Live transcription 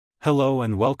Hello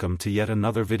and welcome to yet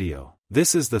another video.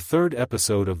 This is the third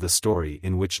episode of the story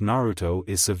in which Naruto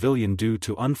is civilian due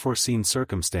to unforeseen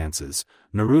circumstances.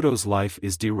 Naruto's life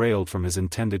is derailed from his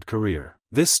intended career.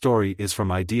 This story is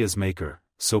from Ideas Maker,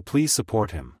 so please support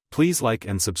him. Please like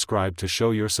and subscribe to show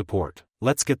your support.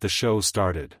 Let's get the show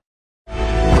started.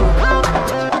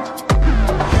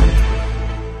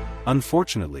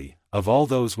 Unfortunately, of all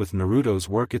those with Naruto's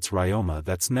work, it's Ryoma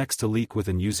that's next to leak with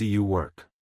an Uzu work.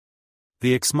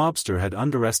 The ex-mobster had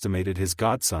underestimated his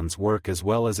godson's work as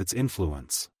well as its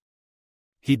influence.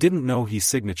 He didn't know his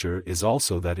signature is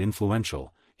also that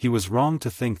influential. He was wrong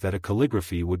to think that a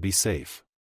calligraphy would be safe.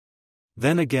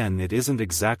 Then again, it isn't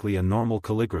exactly a normal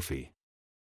calligraphy.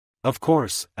 Of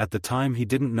course, at the time he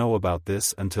didn't know about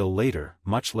this until later,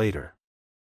 much later.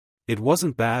 It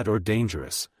wasn't bad or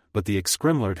dangerous, but the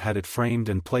ex-Grimlord had it framed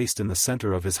and placed in the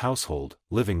center of his household,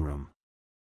 living room.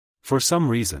 For some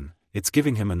reason, it's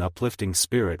giving him an uplifting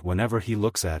spirit whenever he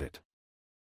looks at it.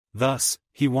 Thus,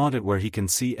 he wants it where he can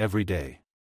see every day.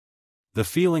 The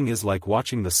feeling is like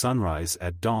watching the sunrise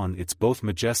at dawn. It's both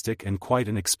majestic and quite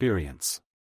an experience.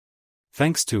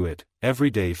 Thanks to it, every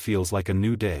day feels like a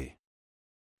new day.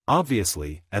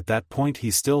 Obviously, at that point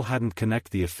he still hadn't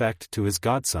connected the effect to his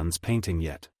godson's painting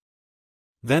yet.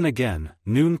 Then again,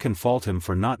 Noon can fault him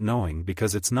for not knowing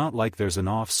because it's not like there's an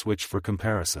off switch for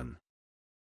comparison.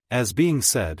 As being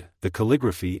said, the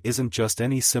calligraphy isn't just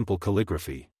any simple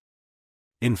calligraphy.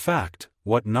 In fact,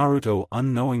 what Naruto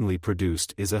unknowingly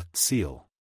produced is a seal.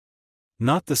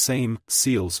 Not the same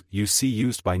seals you see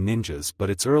used by ninjas, but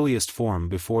its earliest form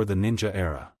before the ninja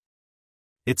era.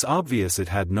 It's obvious it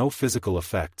had no physical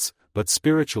effects, but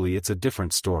spiritually it's a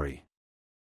different story.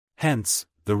 Hence,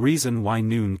 the reason why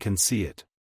Noon can see it.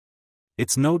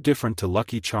 It's no different to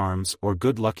Lucky Charms or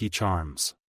Good Lucky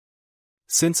Charms.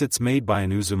 Since it's made by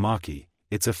an Uzumaki,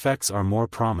 its effects are more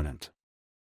prominent.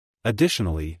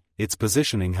 Additionally, its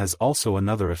positioning has also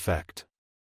another effect.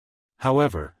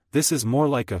 However, this is more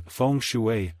like a feng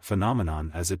shui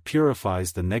phenomenon as it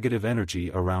purifies the negative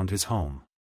energy around his home.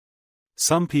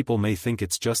 Some people may think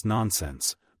it's just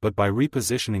nonsense, but by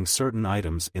repositioning certain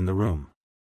items in the room,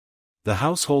 the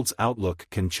household's outlook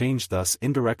can change, thus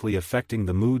indirectly affecting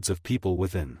the moods of people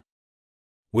within.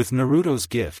 With Naruto's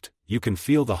gift, you can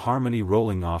feel the harmony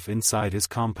rolling off inside his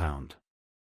compound.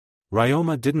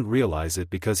 Ryoma didn't realize it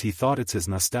because he thought it's his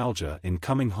nostalgia in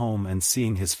coming home and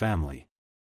seeing his family.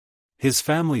 His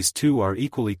families too are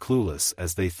equally clueless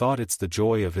as they thought it's the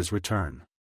joy of his return.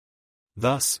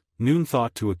 Thus, Noon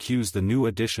thought to accuse the new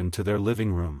addition to their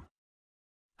living room.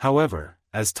 However,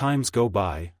 as times go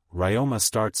by, Ryoma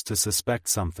starts to suspect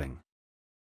something.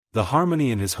 The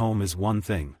harmony in his home is one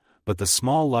thing, but the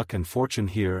small luck and fortune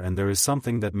here and there is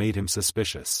something that made him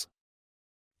suspicious.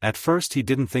 At first he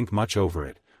didn't think much over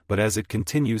it, but as it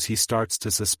continues he starts to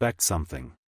suspect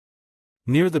something.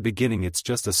 Near the beginning it's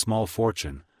just a small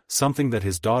fortune, something that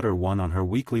his daughter won on her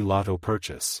weekly lotto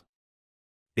purchase.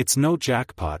 It's no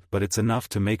jackpot, but it's enough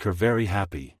to make her very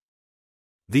happy.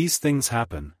 These things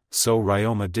happen, so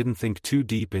Ryoma didn't think too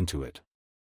deep into it.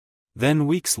 Then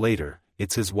weeks later,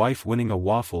 it's his wife winning a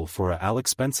waffle for a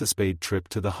all-expenses-paid trip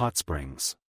to the hot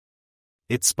springs.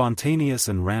 It's spontaneous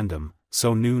and random,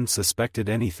 so Noon suspected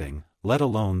anything, let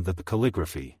alone the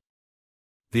calligraphy.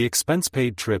 The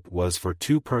expense-paid trip was for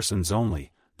 2 persons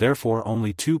only, therefore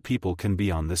only 2 people can be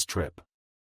on this trip.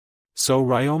 So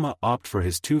Ryoma opted for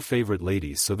his 2 favorite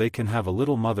ladies so they can have a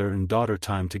little mother and daughter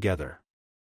time together.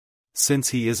 Since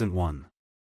he isn't one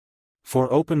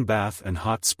for open bath and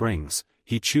hot springs,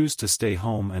 he chose to stay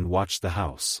home and watch the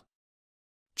house.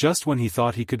 Just when he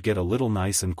thought he could get a little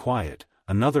nice and quiet,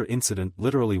 another incident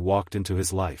literally walked into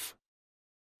his life.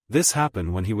 This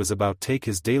happened when he was about to take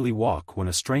his daily walk when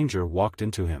a stranger walked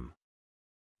into him.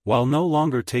 While no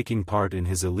longer taking part in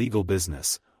his illegal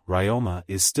business, Ryoma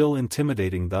is still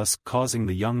intimidating, thus causing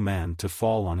the young man to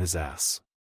fall on his ass.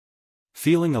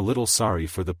 Feeling a little sorry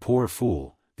for the poor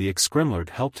fool, the ex-Grimlord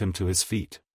helped him to his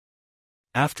feet.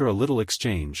 After a little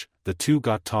exchange, the two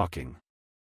got talking.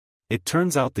 It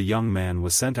turns out the young man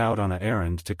was sent out on an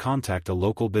errand to contact a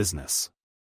local business.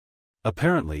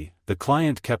 Apparently, the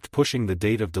client kept pushing the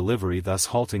date of delivery, thus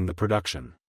halting the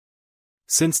production.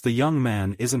 Since the young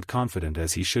man isn't confident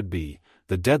as he should be,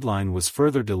 the deadline was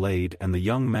further delayed and the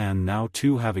young man now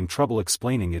too having trouble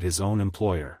explaining it his own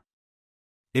employer.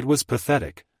 It was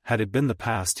pathetic. Had it been the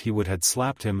past he would have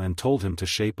slapped him and told him to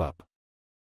shape up.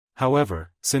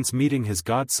 However, since meeting his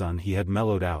godson he had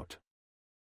mellowed out.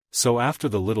 So after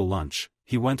the little lunch,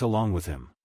 he went along with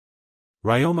him.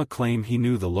 Ryoma claimed he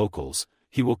knew the locals,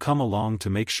 he will come along to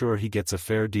make sure he gets a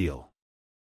fair deal.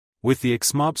 With the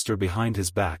ex-mobster behind his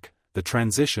back, the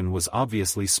transition was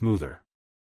obviously smoother.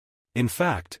 In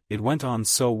fact, it went on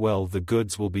so well the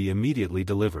goods will be immediately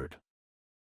delivered.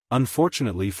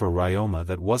 Unfortunately for Ryoma,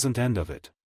 that wasn't end of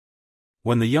it.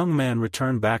 When the young man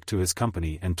returned back to his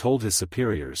company and told his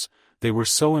superiors, they were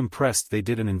so impressed they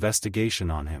did an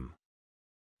investigation on him.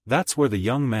 That's where the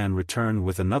young man returned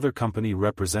with another company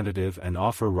representative and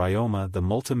offer Ryoma the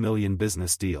multi-million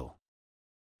business deal.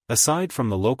 Aside from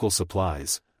the local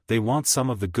supplies, they want some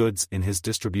of the goods in his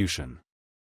distribution.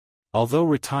 Although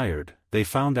retired, they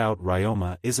found out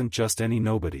Ryoma isn't just any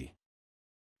nobody.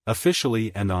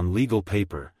 Officially and on legal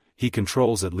paper, he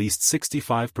controls at least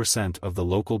 65% of the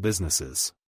local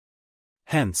businesses.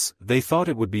 Hence, they thought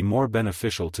it would be more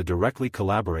beneficial to directly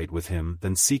collaborate with him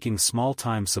than seeking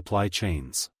small-time supply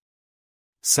chains.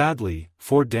 Sadly,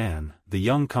 for Dan, the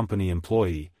young company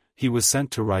employee, he was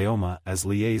sent to Ryoma as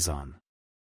liaison.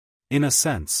 In a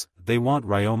sense, they want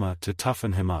Ryoma to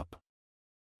toughen him up.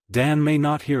 Dan may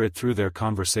not hear it through their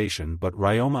conversation, but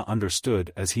Ryoma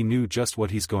understood, as he knew just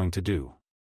what he's going to do.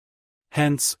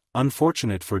 Hence,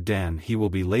 unfortunate for Dan, he will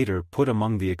be later put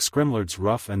among the Excrimlard's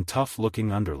rough and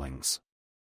tough-looking underlings.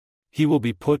 He will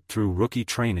be put through rookie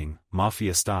training,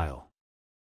 mafia style.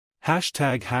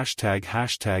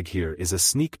 ####. Here is a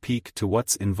sneak peek to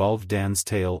what's involved Dan's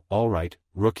tale. Alright,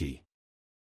 rookie.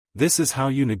 This is how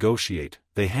you negotiate.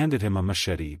 They handed him a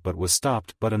machete but was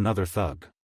stopped by another thug.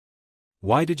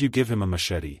 Why did you give him a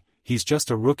machete? He's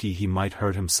just a rookie, he might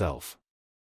hurt himself.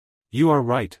 You are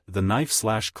right, the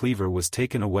knife/cleaver was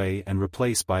taken away and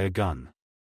replaced by a gun.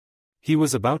 He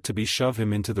was about to shove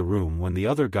him into the room when the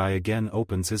other guy again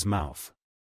opens his mouth.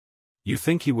 You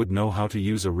think he would know how to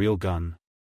use a real gun?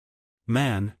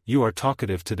 Man, you are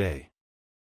talkative today.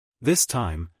 This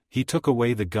time, he took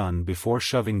away the gun before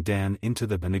shoving Dan into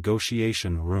the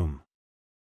negotiation room.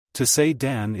 To say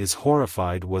Dan is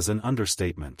horrified was an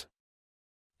understatement.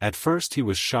 At first he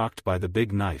was shocked by the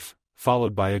big knife,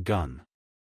 followed by a gun.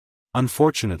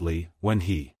 Unfortunately, when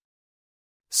he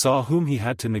saw whom he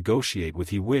had to negotiate with,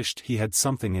 he wished he had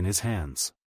something in his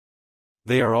hands.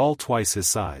 They are all twice his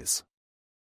size.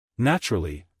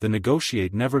 Naturally, the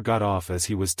negotiate never got off as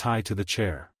he was tied to the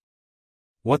chair.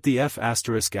 What the F***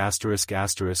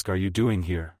 are you doing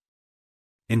here?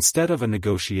 Instead of a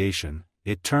negotiation,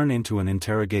 it turned into an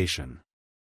interrogation.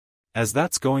 As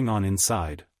that's going on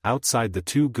outside the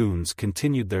two goons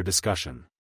continued their discussion.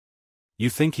 You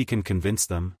think he can convince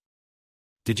them?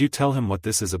 Did you tell him what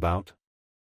this is about?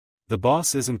 The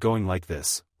boss isn't going like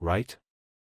this, right?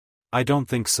 I don't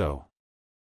think so.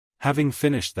 Having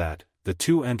finished that, the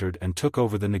two entered and took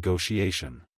over the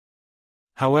negotiation.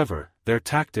 However, their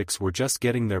tactics were just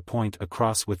getting their point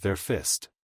across with their fist.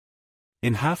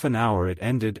 In half an hour it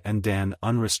ended and Dan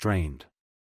unrestrained.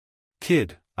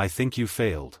 Kid, I think you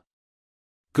failed.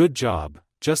 Good job,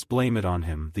 just blame it on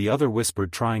him, the other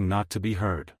whispered, trying not to be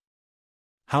heard.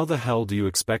 How the hell do you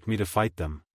expect me to fight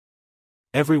them?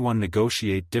 Everyone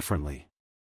negotiate differently.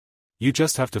 You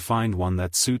just have to find one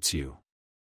that suits you.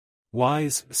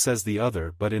 Wise, says the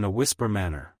other, but in a whisper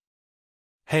manner.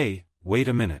 Hey, wait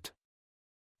a minute.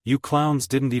 You clowns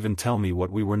didn't even tell me what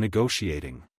we were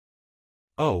negotiating.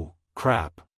 Oh,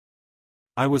 crap.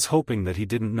 I was hoping that he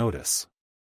didn't notice.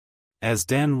 As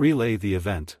Dan relayed the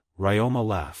event, Ryoma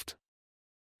laughed.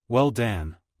 Well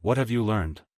Dan, what have you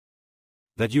learned?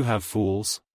 That you have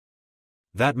fools?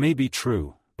 That may be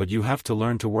true, but you have to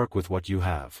learn to work with what you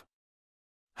have.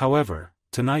 However,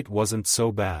 tonight wasn't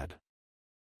so bad.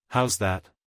 How's that?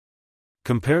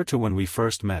 Compared to when we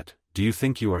first met, do you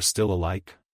think you are still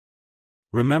alike?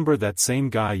 Remember that same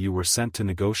guy you were sent to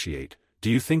negotiate, do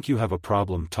you think you have a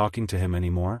problem talking to him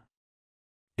anymore?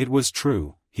 It was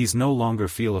true, he's no longer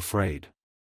feel afraid.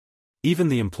 Even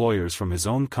the employers from his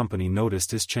own company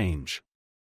noticed his change.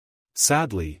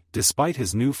 Sadly, despite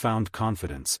his newfound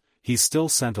confidence, he's still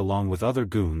sent along with other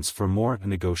goons for more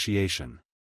negotiation.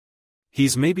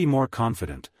 He's maybe more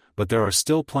confident, but there are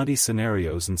still plenty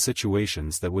scenarios and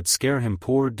situations that would scare him.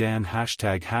 Poor Dan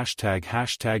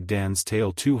 ###Dan's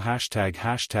tale 2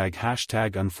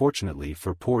 ###. Unfortunately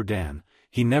for poor Dan,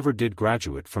 he never did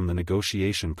graduate from the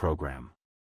negotiation program.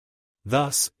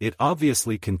 Thus, it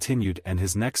obviously continued and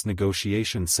his next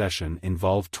negotiation session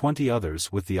involved 20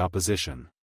 others with the opposition.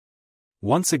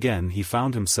 Once again he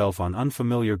found himself on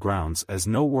unfamiliar grounds as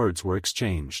no words were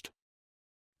exchanged.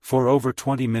 For over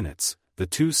 20 minutes, the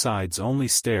two sides only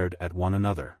stared at one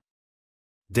another.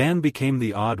 Dan became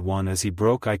the odd one as he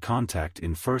broke eye contact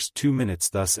in first 2 minutes,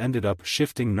 thus ended up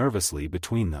shifting nervously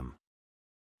between them.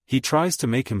 He tries to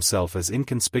make himself as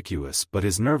inconspicuous, but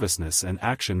his nervousness and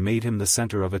action made him the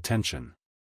center of attention.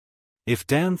 If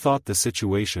Dan thought the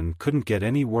situation couldn't get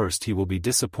any worse, he will be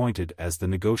disappointed as the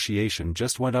negotiation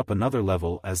just went up another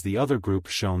level as the other group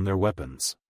shown their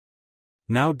weapons.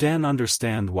 Now Dan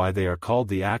understand why they are called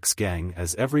the Axe Gang,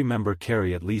 as every member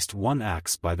carry at least one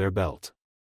axe by their belt.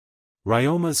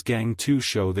 Ryoma's gang too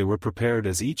show they were prepared,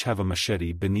 as each have a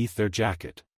machete beneath their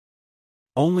jacket.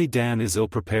 Only Dan is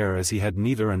ill-prepared, as he had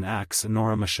neither an axe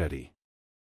nor a machete.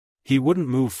 He wouldn't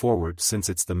move forward since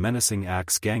it's the menacing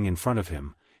Axe Gang in front of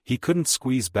him. He couldn't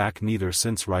squeeze back neither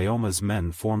since Ryoma's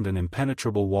men formed an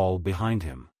impenetrable wall behind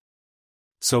him.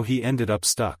 So he ended up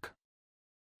stuck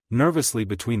nervously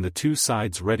between the two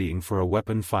sides, readying for a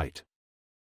weapon fight.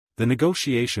 The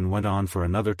negotiation went on for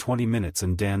another 20 minutes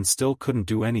and Dan still couldn't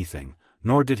do anything,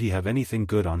 nor did he have anything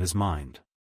good on his mind.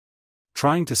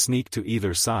 Trying to sneak to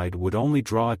either side would only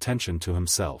draw attention to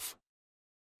himself.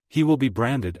 He will be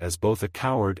branded as both a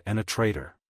coward and a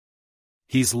traitor.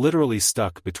 He's literally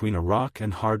stuck between a rock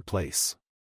and hard place.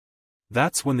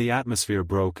 That's when the atmosphere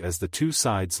broke, as the two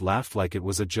sides laughed like it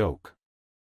was a joke.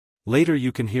 Later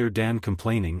you can hear Dan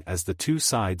complaining as the two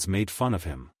sides made fun of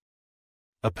him.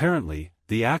 Apparently,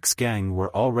 the Axe Gang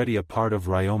were already a part of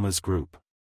Ryoma's group.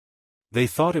 They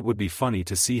thought it would be funny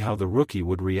to see how the rookie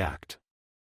would react.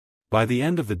 By the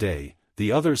end of the day,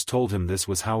 the others told him this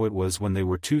was how it was when they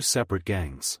were two separate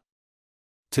gangs.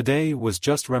 Today was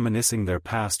just reminiscing their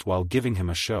past while giving him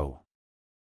a show.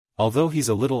 Although he's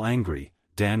a little angry,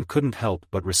 Dan couldn't help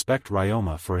but respect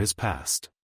Ryoma for his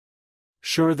past.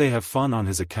 Sure, they have fun on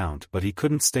his account, but he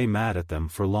couldn't stay mad at them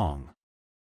for long.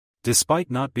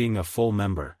 Despite not being a full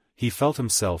member, he felt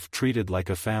himself treated like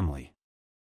a family.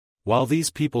 While these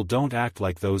people don't act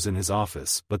like those in his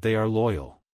office, but they are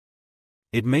loyal.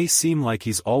 It may seem like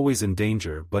he's always in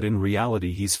danger, but in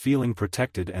reality he's feeling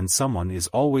protected and someone is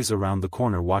always around the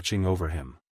corner watching over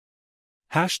him.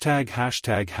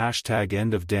 ####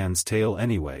 End of Dan's tale.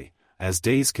 Anyway, as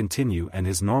days continue and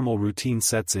his normal routine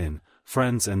sets in,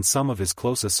 friends and some of his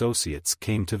close associates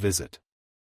came to visit.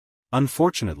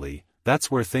 Unfortunately,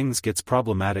 that's where things gets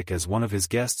problematic, as one of his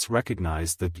guests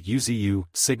recognized the Uzu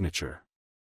signature.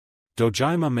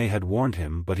 Dojima may had warned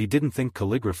him, but he didn't think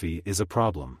calligraphy is a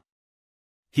problem.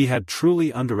 He had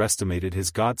truly underestimated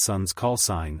his godson's call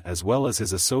sign as well as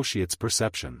his associates'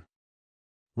 perception.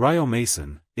 Ryo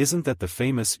Mason, isn't that the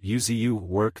famous Uzu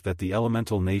work that the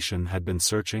Elemental Nation had been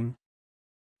searching?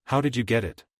 How did you get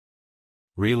it?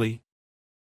 Really?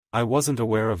 I wasn't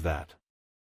aware of that.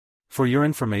 For your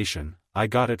information, I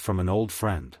got it from an old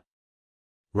friend.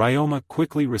 Ryoma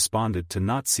quickly responded to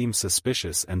not seem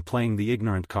suspicious and playing the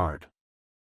ignorant card.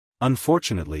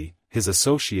 Unfortunately, his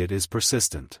associate is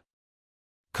persistent.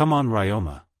 Come on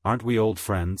Ryoma, aren't we old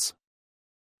friends?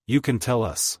 You can tell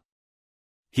us.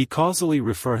 He causally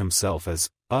refer himself as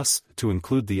us to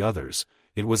include the others.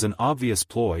 It was an obvious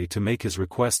ploy to make his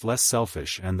request less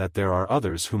selfish and that there are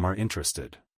others whom are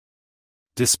interested.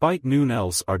 Despite noon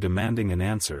else are demanding an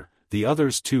answer, the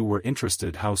others too were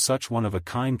interested how such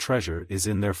one-of-a-kind treasure is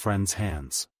in their friend's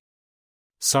hands.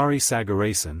 Sorry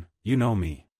Sagarasan, you know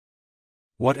me.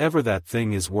 Whatever that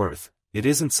thing is worth, it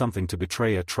isn't something to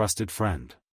betray a trusted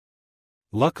friend.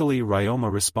 Luckily Ryoma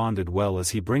responded well as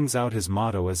he brings out his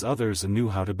motto, as others knew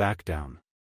how to back down.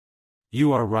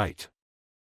 You are right.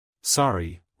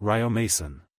 Sorry, Ryo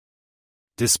Mason.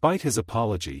 Despite his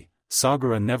apology,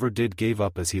 Sagara never did give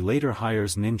up, as he later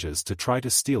hires ninjas to try to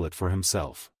steal it for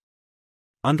himself.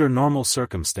 Under normal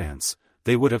circumstance,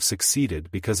 they would have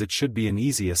succeeded because it should be an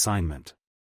easy assignment.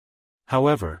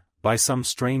 However, by some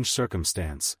strange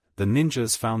circumstance, the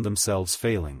ninjas found themselves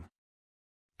failing.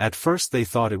 At first they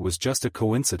thought it was just a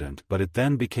coincidence, but it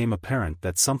then became apparent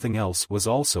that something else was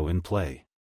also in play.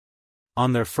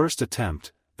 On their first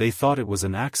attempt, they thought it was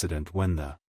an accident when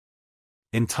the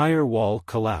entire wall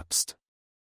collapsed.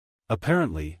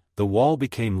 Apparently, the wall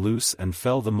became loose and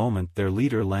fell the moment their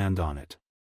leader landed on it.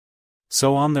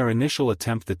 So on their initial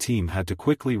attempt the team had to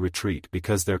quickly retreat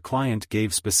because their client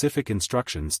gave specific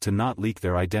instructions to not leak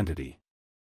their identity.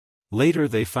 Later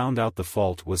they found out the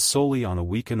fault was solely on a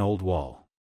weakened old wall.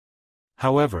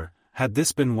 However, had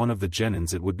this been one of the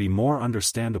genins it would be more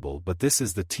understandable, but this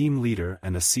is the team leader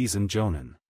and a seasoned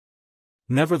jonin.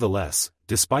 Nevertheless,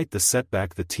 despite the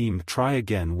setback the team try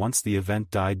again once the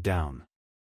event died down.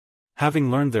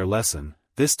 Having learned their lesson,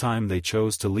 this time they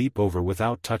chose to leap over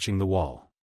without touching the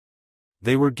wall.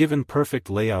 They were given perfect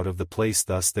layout of the place,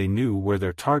 thus they knew where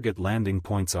their target landing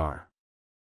points are.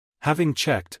 Having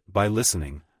checked, by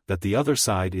listening, that the other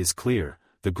side is clear,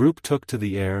 the group took to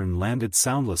the air and landed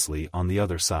soundlessly on the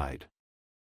other side.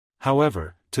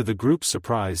 However, to the group's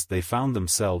surprise they found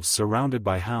themselves surrounded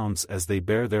by hounds as they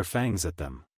bare their fangs at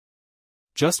them.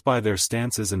 Just by their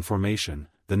stances and formation,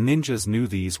 the ninjas knew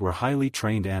these were highly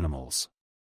trained animals.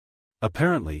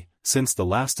 Apparently, since the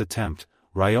last attempt,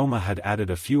 Ryoma had added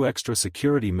a few extra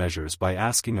security measures by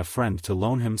asking a friend to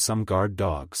loan him some guard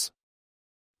dogs.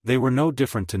 They were no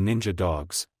different to ninja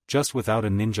dogs, just without a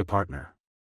ninja partner.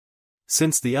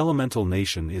 Since the elemental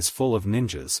nation is full of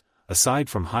ninjas, aside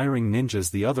from hiring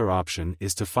ninjas, the other option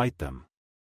is to fight them.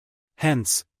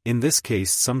 Hence, in this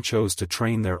case some chose to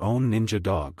train their own ninja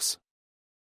dogs.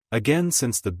 Again,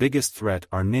 since the biggest threat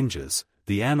are ninjas,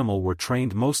 the animal were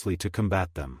trained mostly to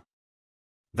combat them.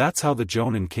 That's how the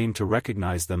Jonin came to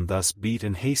recognize them, thus beat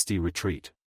and hasty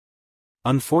retreat.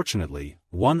 Unfortunately,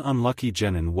 one unlucky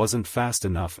genin wasn't fast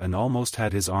enough and almost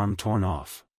had his arm torn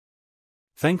off.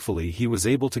 Thankfully he was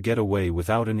able to get away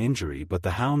without an injury, but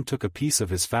the hound took a piece of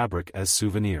his fabric as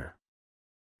souvenir.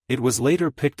 It was later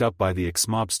picked up by the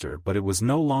ex-mobster, but it was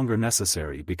no longer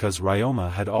necessary because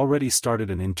Ryoma had already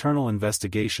started an internal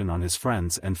investigation on his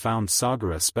friends and found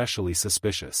Sagura especially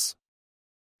suspicious.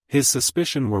 His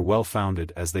suspicion were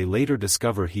well-founded, as they later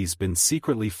discover he's been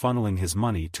secretly funneling his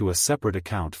money to a separate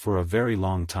account for a very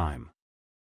long time.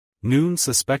 Noon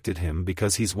suspected him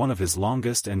because he's one of his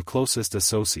longest and closest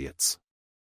associates.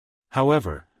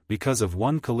 However, because of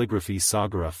one calligraphy,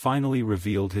 Sagura finally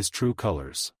revealed his true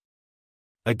colors.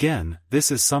 Again,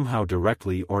 this is somehow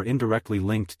directly or indirectly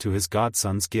linked to his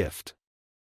godson's gift.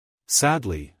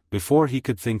 Sadly, before he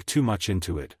could think too much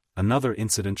into it, another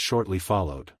incident shortly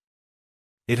followed.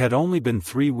 It had only been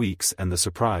 3 weeks and the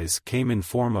surprise came in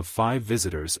form of 5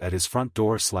 visitors at his front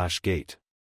door/gate.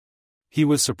 He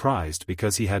was surprised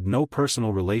because he had no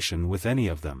personal relation with any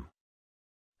of them.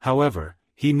 However,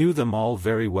 he knew them all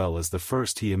very well, as the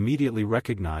first he immediately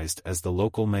recognized as the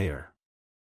local mayor.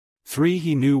 3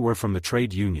 he knew were from the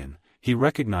trade union. He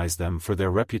recognized them for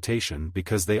their reputation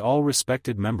because they all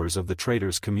respected members of the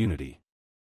traders' community.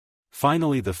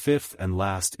 Finally, the 5th and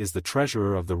last is the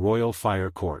treasurer of the Royal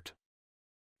Fire Court.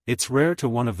 It's rare to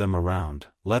one of them around,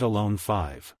 let alone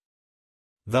 5.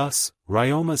 Thus,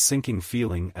 Ryoma's sinking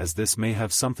feeling as this may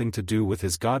have something to do with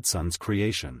his godson's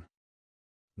creation.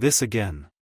 This again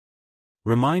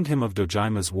remind him of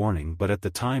Dojima's warning, but at the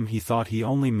time he thought he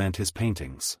only meant his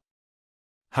paintings.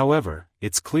 However,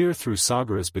 it's clear through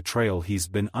Sagura's betrayal he's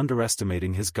been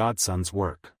underestimating his godson's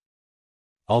work.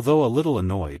 Although a little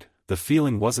annoyed, the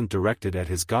feeling wasn't directed at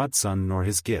his godson nor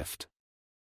his gift.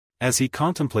 As he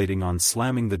contemplating on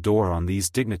slamming the door on these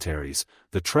dignitaries,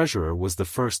 the treasurer was the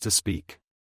first to speak.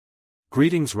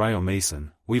 Greetings,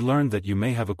 Ryoma-san, we learned that you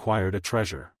may have acquired a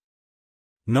treasure.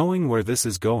 Knowing where this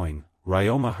is going,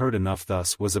 Ryoma heard enough,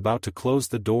 thus was about to close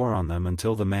the door on them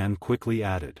until the man quickly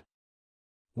added.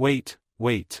 Wait.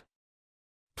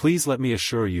 Please let me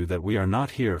assure you that we are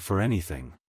not here for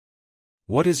anything.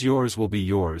 What is yours will be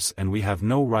yours, and we have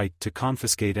no right to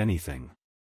confiscate anything.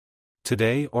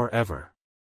 Today or ever.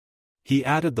 He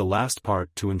added the last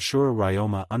part to ensure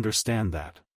Ryoma understand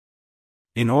that.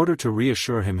 In order to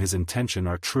reassure him his intention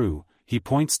are true, he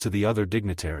points to the other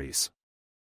dignitaries.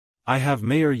 I have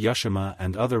Mayor Yushima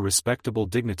and other respectable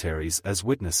dignitaries as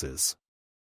witnesses.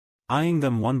 Eyeing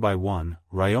them one by one,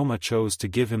 Ryoma chose to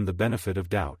give him the benefit of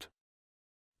doubt.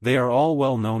 They are all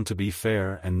well known to be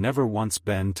fair and never once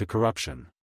bend to corruption.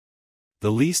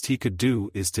 The least he could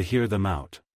do is to hear them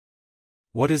out.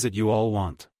 What is it you all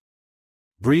want?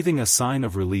 Breathing a sign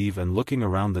of relief and looking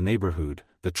around the neighborhood,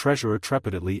 the treasurer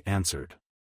trepidantly answered.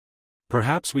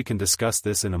 Perhaps we can discuss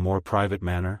this in a more private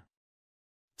manner?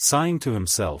 Sighing to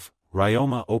himself,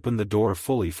 Ryoma opened the door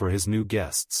fully for his new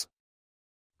guests.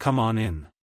 Come on in.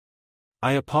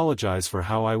 I apologize for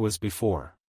how I was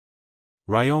before.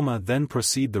 Ryoma then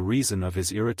proceeded the reason of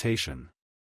his irritation.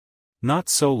 Not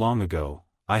so long ago,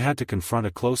 I had to confront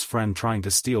a close friend trying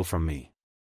to steal from me.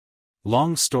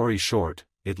 Long story short,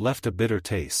 it left a bitter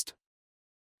taste.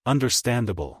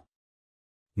 Understandable.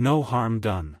 No harm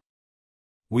done.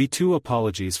 We too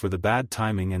apologies for the bad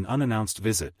timing and unannounced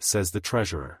visit, says the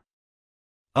treasurer.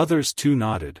 Others too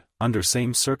nodded, under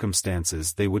same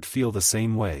circumstances they would feel the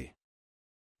same way.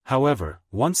 However,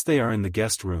 once they are in the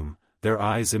guest room, their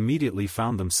eyes immediately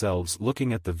found themselves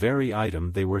looking at the very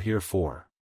item they were here for.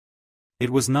 It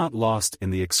was not lost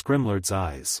in the ex-Grimlord's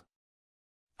eyes.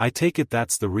 I take it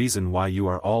that's the reason why you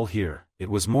are all here. It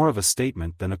was more of a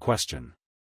statement than a question.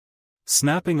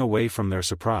 Snapping away from their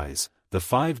surprise, the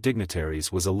 5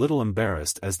 dignitaries was a little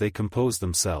embarrassed as they composed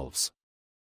themselves.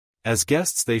 As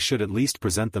guests they should at least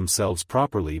present themselves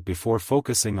properly before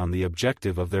focusing on the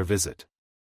objective of their visit.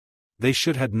 They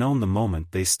should have known the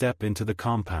moment they step into the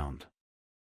compound.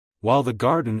 While the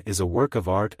garden is a work of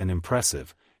art and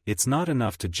impressive, it's not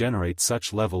enough to generate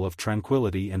such level of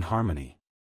tranquility and harmony.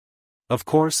 Of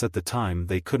course at the time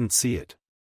they couldn't see it.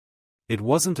 It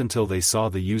wasn't until they saw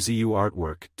the Uzu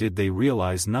artwork did they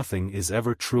realize nothing is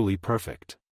ever truly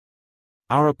perfect.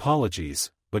 Our apologies,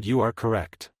 but you are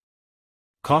correct.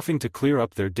 Coughing to clear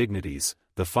up their dignities,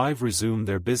 the five resumed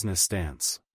their business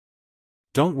stance.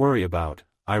 Don't worry about,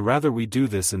 I rather we do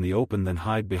this in the open than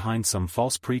hide behind some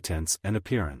false pretense and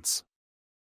appearance.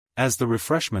 As the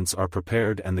refreshments are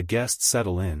prepared and the guests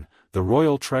settle in, the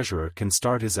royal treasurer can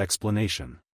start his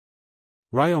explanation.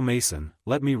 Ryo Mason,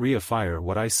 let me reaffirm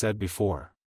what I said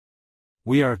before.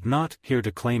 We are not here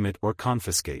to claim it or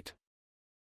confiscate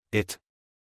it.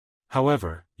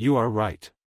 However, you are right.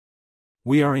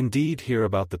 We are indeed here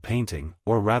about the painting,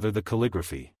 or rather the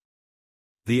calligraphy.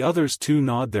 The others too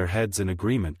nod their heads in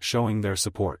agreement, showing their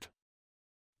support.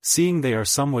 Seeing they are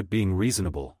somewhat being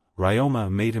reasonable, Ryoma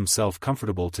made himself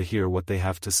comfortable to hear what they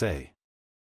have to say.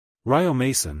 Ryo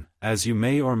Mason, as you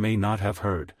may or may not have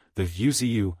heard, the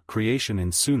Uzu creation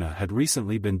in Suna had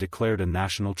recently been declared a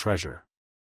national treasure.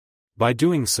 By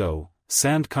doing so,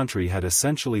 Sand Country had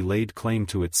essentially laid claim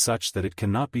to it such that it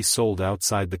cannot be sold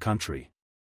outside the country.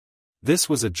 This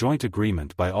was a joint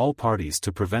agreement by all parties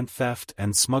to prevent theft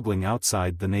and smuggling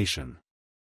outside the nation.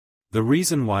 The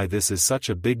reason why this is such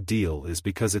a big deal is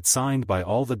because it's signed by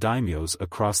all the daimyos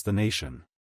across the nation.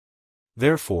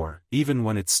 Therefore, even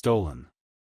when it's stolen,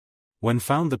 when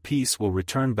found, the piece will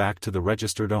return back to the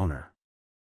registered owner.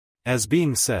 As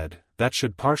being said, that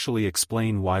should partially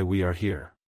explain why we are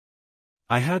here.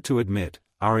 I had to admit,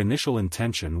 our initial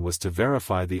intention was to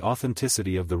verify the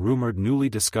authenticity of the rumored newly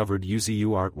discovered Uzu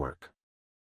artwork.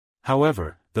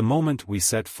 However, the moment we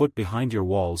set foot behind your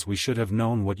walls we should have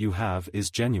known what you have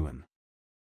is genuine.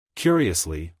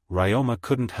 Curiously, Ryoma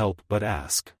couldn't help but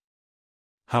ask.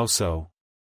 How so?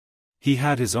 He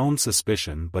had his own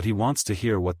suspicion, but he wants to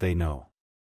hear what they know.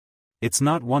 It's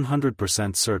not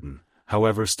 100% certain,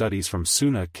 however studies from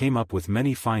Suna came up with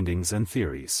many findings and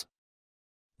theories.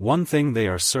 One thing they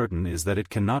are certain is that it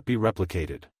cannot be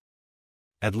replicated.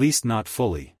 At least not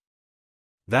fully.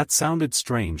 That sounded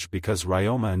strange because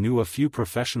Ryoma knew a few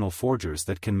professional forgers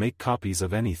that can make copies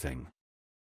of anything.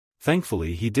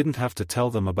 Thankfully he didn't have to tell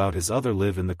them about his other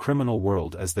live in the criminal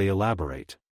world as they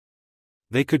elaborate.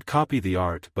 They could copy the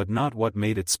art but not what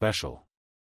made it special.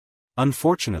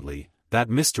 Unfortunately,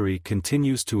 that mystery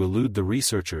continues to elude the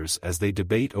researchers as they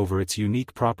debate over its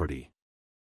unique property.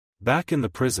 Back in the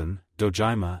prison,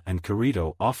 Dojima and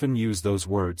Kirito often use those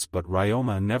words, but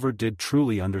Ryoma never did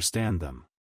truly understand them.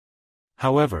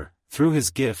 However, through his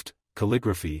gift,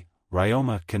 calligraphy,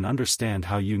 Ryoma can understand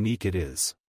how unique it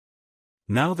is.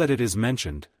 Now that it is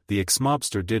mentioned, the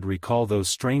ex-mobster did recall those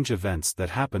strange events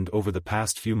that happened over the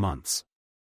past few months.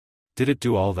 Did it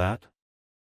do all that?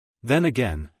 Then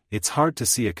again, it's hard to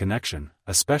see a connection,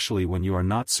 especially when you are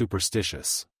not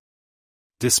superstitious.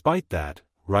 Despite that,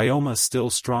 Ryoma still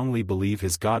strongly believe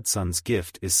his godson's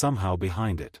gift is somehow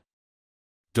behind it.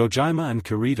 Dojima and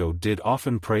Kirito did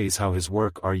often praise how his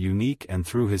work are unique, and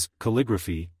through his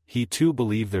calligraphy, he too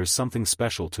believed there's something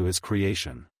special to his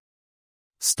creation.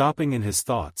 Stopping in his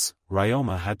thoughts,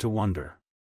 Ryoma had to wonder.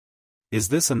 Is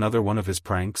this another one of his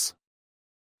pranks?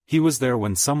 He was there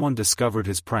when someone discovered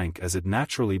his prank, as it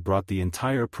naturally brought the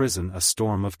entire prison a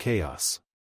storm of chaos.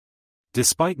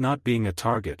 Despite not being a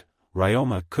target,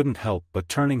 Ryoma couldn't help but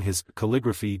turning his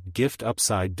calligraphy gift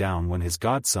upside down when his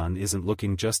godson isn't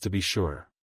looking, just to be sure.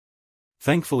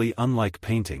 Thankfully, unlike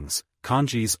paintings,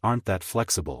 kanjis aren't that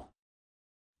flexible.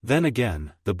 Then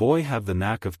again, the boy have the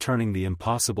knack of turning the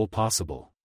impossible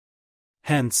possible.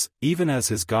 Hence, even as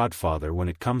his godfather when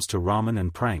it comes to ramen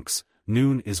and pranks,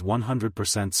 Noon is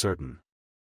 100% certain.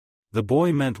 The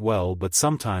boy meant well, but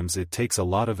sometimes it takes a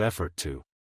lot of effort to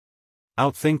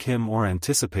outthink him or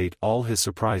anticipate all his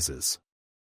surprises.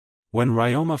 When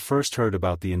Ryoma first heard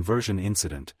about the inversion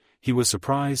incident, he was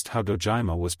surprised how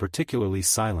Dojima was particularly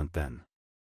silent then.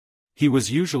 He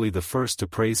was usually the first to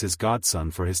praise his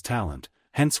godson for his talent,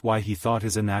 hence why he thought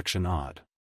his inaction odd.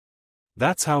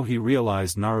 That's how he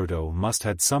realized Naruto must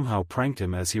had somehow pranked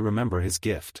him, as he remembered his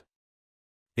gift.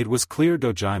 It was clear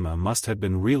Dojima must have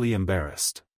been really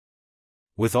embarrassed.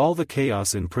 With all the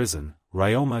chaos in prison,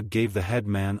 Ryoma gave the head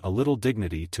man a little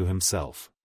dignity to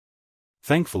himself.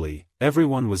 Thankfully,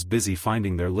 everyone was busy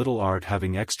finding their little art,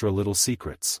 having extra little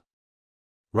secrets.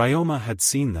 Ryoma had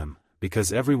seen them,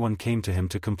 because everyone came to him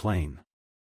to complain.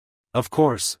 Of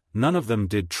course, none of them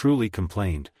did truly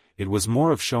complain, it was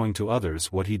more of showing to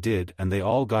others what he did, and they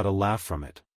all got a laugh from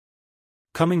it.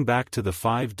 Coming back to the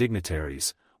five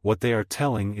dignitaries, what they are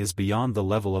telling is beyond the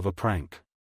level of a prank.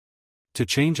 To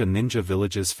change a ninja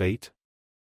village's fate?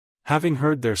 Having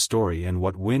heard their story and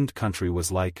what Wind Country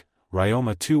was like,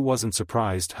 Ryoma too wasn't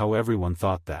surprised how everyone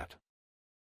thought that.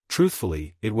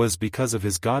 Truthfully, it was because of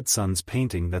his godson's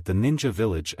painting that the ninja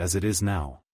village as it is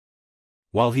now.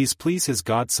 While he's pleased his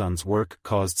godson's work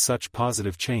caused such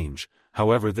positive change,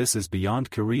 however this is beyond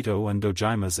Kirito and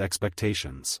Dojima's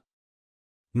expectations.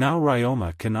 Now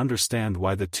Ryoma can understand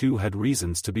why the two had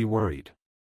reasons to be worried.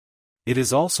 It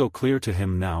is also clear to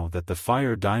him now that the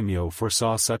fire daimyo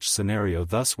foresaw such scenario,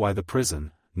 thus why the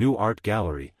prison, new art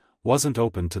gallery, wasn't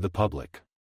open to the public.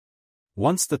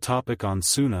 Once the topic on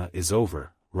Suna is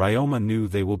over, Ryoma knew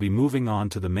they will be moving on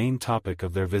to the main topic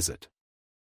of their visit.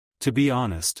 To be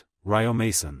honest,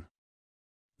 Ryoma-san,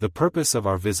 the purpose of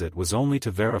our visit was only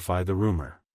to verify the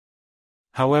rumor.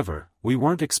 However, we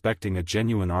weren't expecting a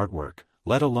genuine artwork,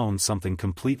 let alone something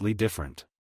completely different.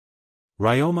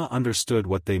 Ryoma understood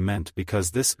what they meant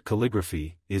because this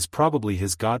calligraphy is probably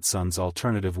his godson's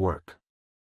alternative work.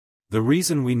 The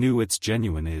reason we knew it's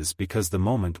genuine is because the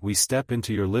moment we step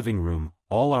into your living room,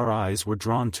 all our eyes were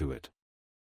drawn to it.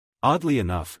 Oddly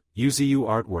enough, Uzu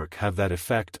artwork have that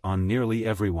effect on nearly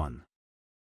everyone.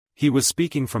 He was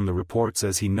speaking from the reports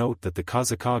as he noted that the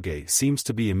Kazekage seems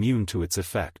to be immune to its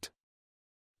effect.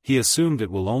 He assumed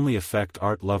it will only affect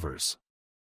art lovers.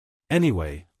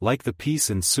 Anyway, like the piece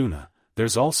in Suna,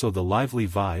 there's also the lively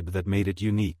vibe that made it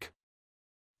unique.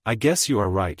 I guess you are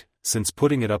right, since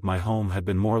putting it up my home had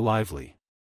been more lively.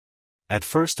 At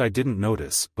first I didn't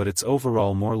notice, but it's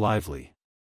overall more lively.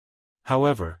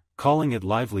 However, calling it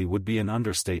lively would be an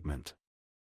understatement.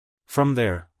 From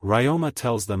there, Ryoma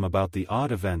tells them about the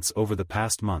odd events over the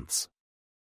past months.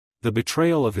 The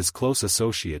betrayal of his close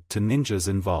associate to ninjas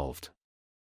involved.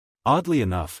 Oddly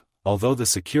enough, although the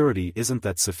security isn't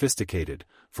that sophisticated,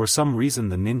 for some reason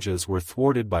the ninjas were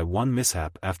thwarted by one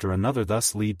mishap after another,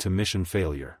 thus lead to mission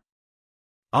failure.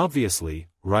 Obviously,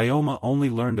 Ryoma only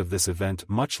learned of this event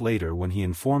much later when he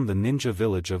informed the ninja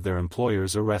village of their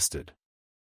employers arrested.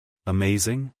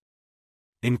 Amazing?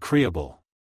 Incredible.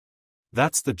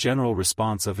 That's the general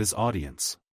response of his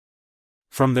audience.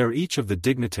 From there each of the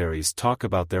dignitaries talk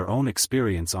about their own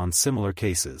experience on similar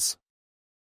cases.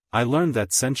 I learned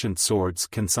that sentient swords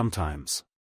can sometimes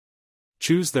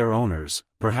choose their owners,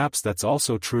 perhaps that's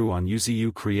also true on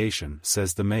Uzu creation,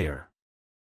 says the mayor.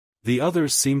 The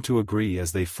others seem to agree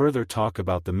as they further talk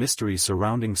about the mystery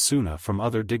surrounding Suna from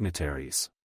other dignitaries.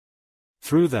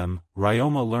 Through them,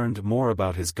 Ryoma learned more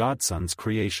about his godson's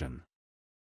creation.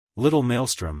 Little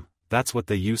Maelstrom, that's what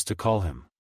they used to call him.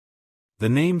 The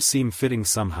name seemed fitting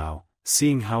somehow,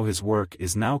 seeing how his work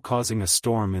is now causing a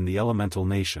storm in the elemental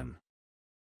nation.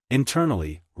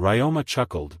 Internally, Ryoma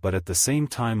chuckled but at the same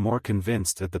time more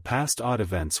convinced that the past odd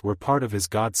events were part of his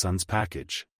godson's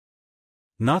package.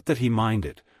 Not that he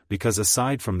minded, because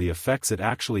aside from the effects it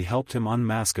actually helped him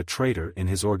unmask a traitor in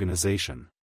his organization.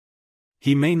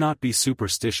 He may not be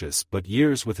superstitious, but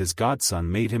years with his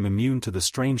godson made him immune to the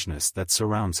strangeness that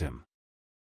surrounds him.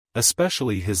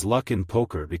 Especially his luck in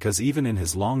poker, because even in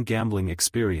his long gambling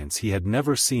experience he had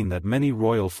never seen that many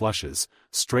royal flushes,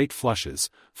 straight flushes,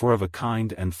 four of a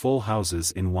kind and full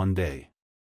houses in one day.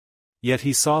 Yet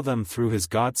he saw them through his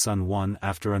godson one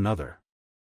after another.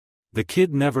 The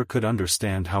kid never could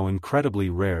understand how incredibly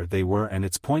rare they were, and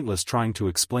it's pointless trying to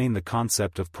explain the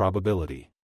concept of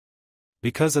probability.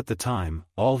 Because at the time,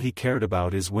 all he cared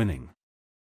about is winning.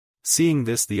 Seeing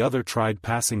this, the other tried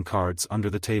passing cards under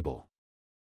the table.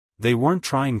 They weren't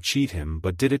trying to cheat him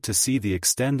but did it to see the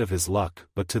extent of his luck,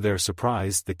 but to their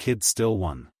surprise the kid still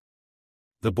won.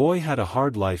 The boy had a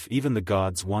hard life, even the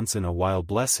gods once in a while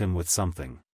bless him with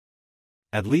something.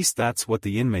 At least that's what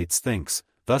the inmates thinks,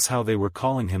 thus how they were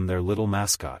calling him their little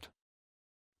mascot.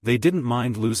 They didn't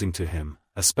mind losing to him,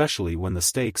 especially when the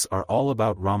stakes are all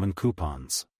about ramen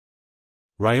coupons.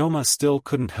 Ryoma still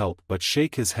couldn't help but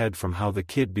shake his head from how the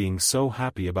kid being so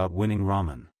happy about winning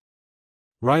ramen.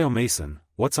 Ryoma-san,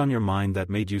 what's on your mind that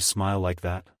made you smile like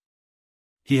that?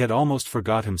 He had almost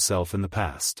forgot himself in the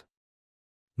past.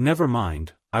 Never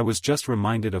mind, I was just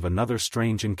reminded of another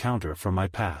strange encounter from my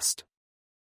past.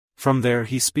 From there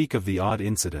he speak of the odd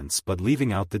incidents but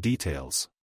leaving out the details.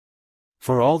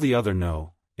 For all the other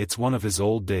know, it's one of his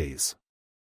old days.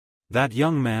 That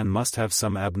young man must have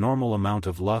some abnormal amount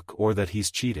of luck or that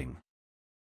he's cheating.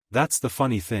 That's the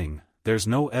funny thing, there's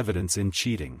no evidence in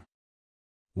cheating.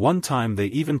 One time they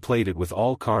even played it with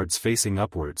all cards facing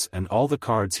upwards and all the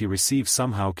cards he received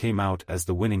somehow came out as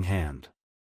the winning hand.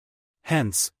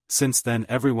 Hence, since then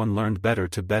everyone learned better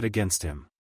to bet against him.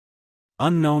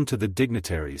 Unknown to the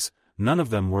dignitaries, none of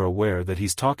them were aware that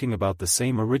he's talking about the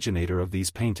same originator of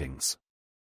these paintings.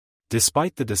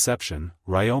 Despite the deception,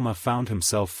 Ryoma found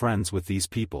himself friends with these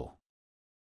people.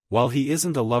 While he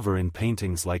isn't a lover in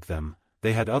paintings like them,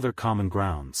 they had other common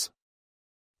grounds.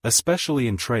 Especially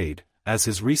in trade, as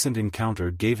his recent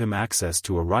encounter gave him access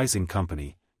to a rising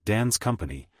company, Dan's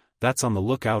company, that's on the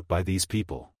lookout by these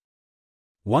people.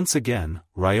 Once again,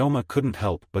 Ryoma couldn't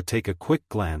help but take a quick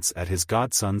glance at his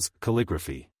godson's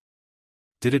calligraphy.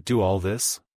 Did it do all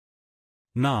this?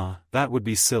 Nah, that would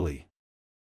be silly.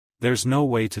 There's no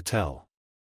way to tell.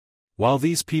 While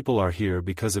these people are here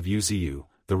because of Uzu,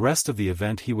 the rest of the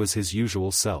event he was his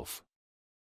usual self.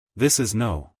 This is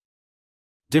no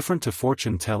different to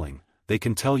fortune-telling. They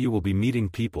can tell you will be meeting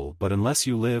people, but unless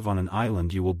you live on an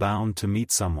island you will bound to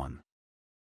meet someone.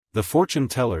 The fortune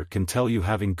teller can tell you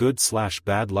having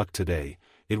good/bad luck today.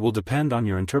 It will depend on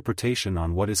your interpretation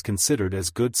on what is considered as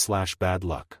good/bad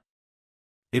luck.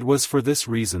 It was for this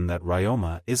reason that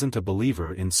Ryoma isn't a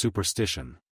believer in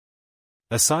superstition.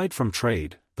 Aside from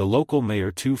trade, the local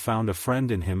mayor too found a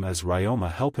friend in him as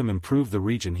Ryoma helped him improve the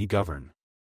region he governed.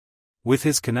 With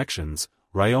his connections,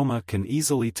 Ryoma can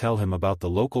easily tell him about the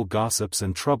local gossips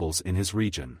and troubles in his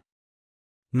region.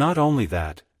 Not only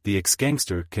that, the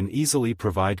ex-gangster can easily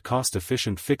provide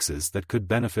cost-efficient fixes that could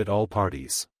benefit all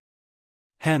parties.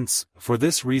 Hence, for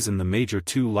this reason the major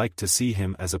too liked to see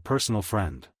him as a personal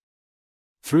friend.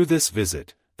 Through this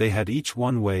visit, they had each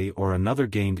one way or another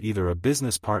gained either a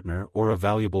business partner or a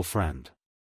valuable friend.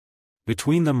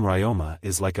 Between them Ryoma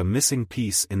is like a missing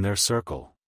piece in their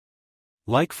circle.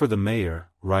 Like for the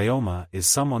mayor, Ryoma is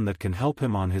someone that can help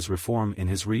him on his reform in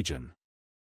his region.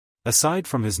 Aside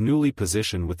from his newly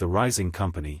position with the Rising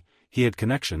Company, he had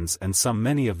connections and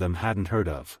many of them hadn't heard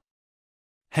of.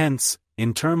 Hence,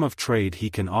 in term of trade he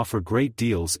can offer great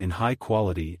deals in high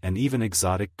quality and even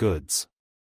exotic goods.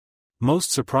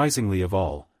 Most surprisingly of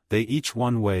all, they each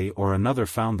one way or another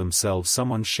found themselves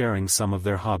someone sharing some of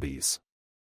their hobbies.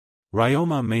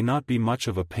 Ryoma may not be much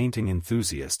of a painting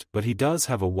enthusiast, but he does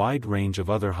have a wide range of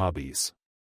other hobbies.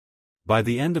 By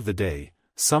the end of the day,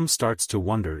 some starts to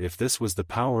wonder if this was the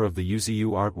power of the Uzu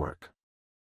artwork.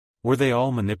 Were they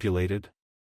all manipulated?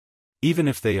 Even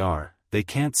if they are, they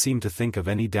can't seem to think of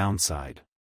any downside.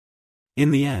 In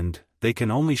the end, they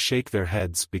can only shake their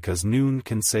heads because noon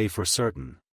can say for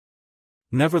certain.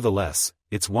 Nevertheless,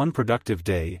 it's one productive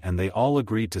day and they all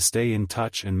agreed to stay in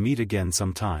touch and meet again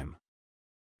sometime.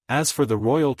 As for the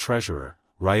royal treasurer,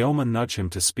 Ryoma nudged him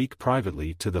to speak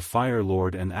privately to the Fire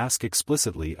Lord and ask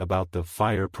explicitly about the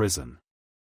fire prison.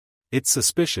 It's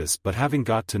suspicious, but having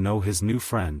got to know his new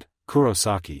friend,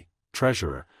 Kurosaki,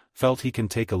 treasurer, felt he can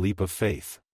take a leap of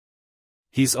faith.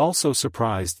 He's also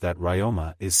surprised that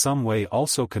Ryoma is some way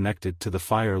also connected to the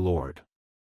Fire Lord.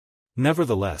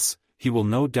 Nevertheless, he will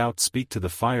no doubt speak to the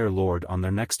Fire Lord on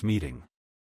their next meeting.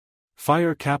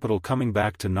 Fire capital. Coming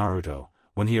back to Naruto,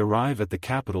 when he arrived at the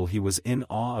capital he was in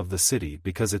awe of the city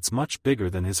because it's much bigger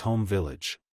than his home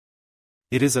village.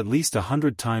 It is at least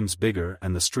 100 times bigger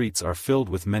and the streets are filled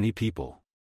with many people.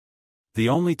 The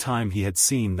only time he had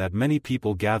seen that many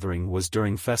people gathering was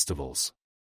during festivals.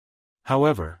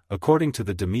 However, according to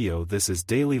the daimyo, this is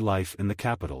daily life in the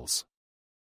capitals.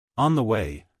 On the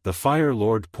way, the Fire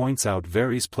Lord points out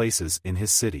various places in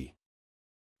his city.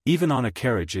 Even on a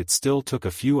carriage it still took a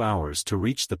few hours to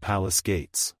reach the palace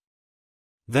gates.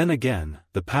 Then again,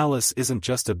 the palace isn't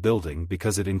just a building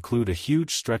because it includes a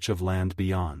huge stretch of land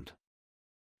beyond.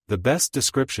 The best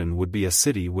description would be a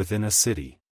city within a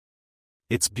city.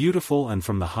 It's beautiful, and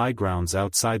from the high grounds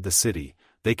outside the city,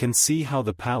 they can see how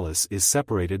the palace is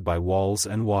separated by walls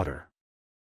and water.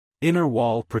 Inner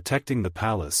wall protecting the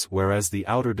palace, whereas the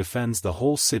outer defends the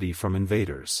whole city from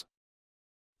invaders.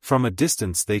 From a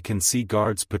distance they can see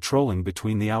guards patrolling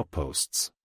between the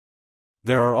outposts.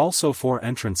 There are also 4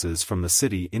 entrances from the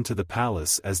city into the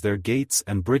palace as their gates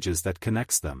and bridges that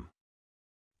connects them.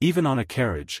 Even on a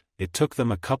carriage, it took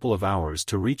them a couple of hours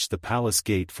to reach the palace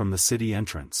gate from the city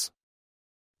entrance.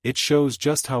 It shows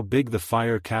just how big the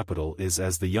fire capital is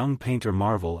as the young painter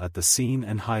marvel at the scene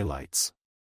and highlights.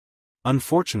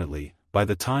 Unfortunately, by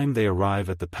the time they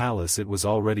arrive at the palace it was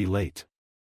already late.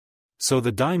 So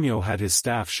the daimyo had his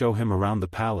staff show him around the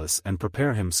palace and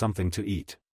prepare him something to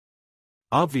eat.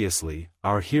 Obviously,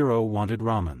 our hero wanted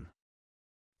ramen.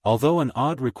 Although an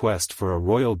odd request for a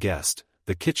royal guest,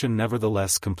 the kitchen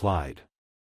nevertheless complied.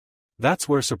 That's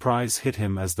where surprise hit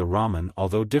him, as the ramen,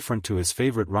 although different to his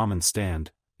favorite ramen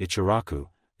stand, Ichiraku,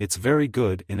 it's very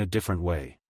good in a different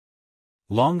way.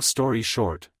 Long story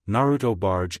short, Naruto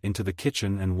barged into the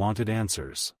kitchen and wanted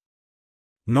answers.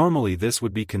 Normally this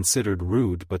would be considered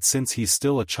rude, but since he's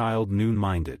still a child,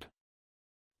 noon-minded.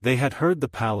 They had heard the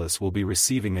palace will be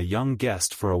receiving a young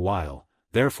guest for a while,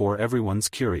 therefore everyone's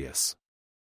curious.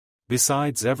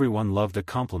 Besides, everyone loved a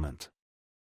compliment.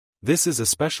 This is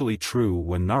especially true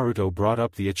when Naruto brought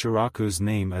up the Ichiraku's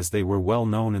name, as they were well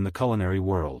known in the culinary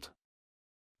world.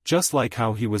 Just like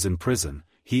how he was in prison,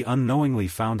 he unknowingly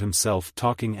found himself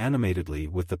talking animatedly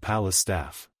with the palace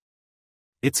staff.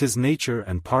 It's his nature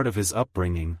and part of his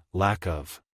upbringing, lack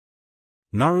of.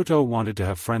 Naruto wanted to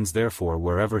have friends, therefore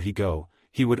wherever he go,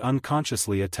 he would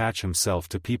unconsciously attach himself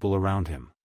to people around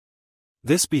him.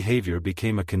 This behavior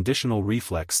became a conditional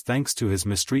reflex thanks to his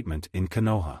mistreatment in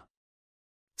Konoha.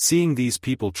 Seeing these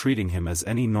people treating him as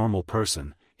any normal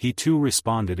person, he too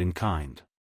responded in kind.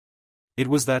 It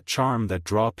was that charm that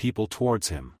drew people towards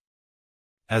him.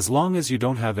 As long as you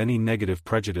don't have any negative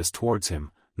prejudice towards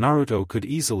him, Naruto could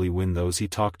easily win those he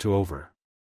talked to over.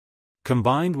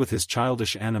 Combined with his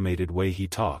childish animated way he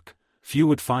talk, few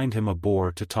would find him a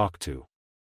bore to talk to.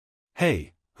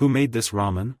 "Hey, who made this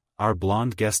ramen?" our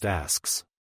blonde guest asks.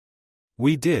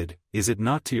 "We did, is it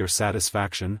not to your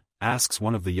satisfaction?" asks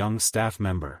one of the young staff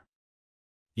member.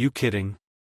 "You kidding?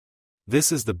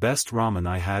 This is the best ramen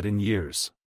I had in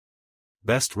years."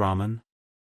 "Best ramen?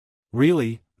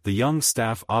 Really?" The young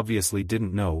staff obviously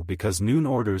didn't know because Noon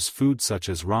orders food such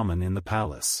as ramen in the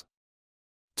palace.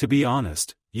 "To be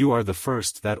honest, you are the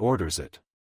first that orders it."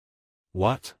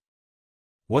 "What?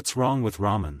 What's wrong with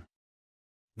ramen?"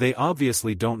 They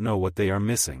obviously don't know what they are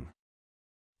missing.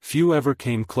 Few ever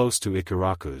came close to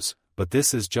Ikaraku's, but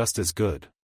this is just as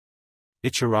good.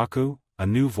 "Ichiraku?" a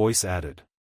new voice added.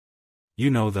 "You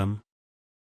know them?"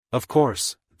 "Of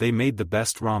course, they made the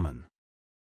best ramen.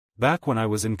 Back when I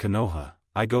was in Konoha,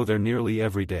 I go there nearly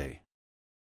every day."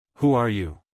 "Who are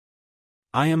you?"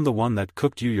 "I am the one that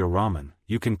cooked you your ramen,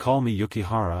 you can call me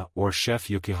Yukihara or Chef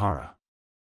Yukihara."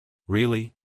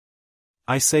 "Really?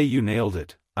 I say you nailed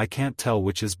it, I can't tell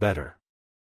which is better.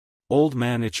 Old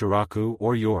Man Ichiraku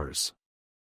or yours?"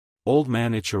 "Old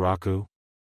Man Ichiraku."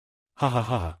 "Ha ha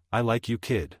ha, I like you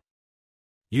kid.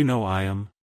 You know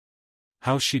Ayam?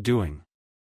 How's she doing?"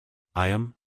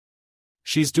 "Ayam?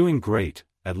 She's doing great.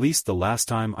 At least the last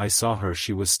time I saw her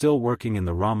she was still working in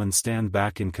the ramen stand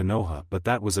back in Konoha, but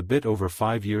that was a bit over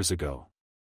 5 years ago."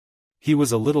 He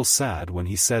was a little sad when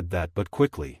he said that, but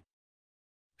quickly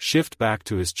shift back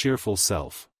to his cheerful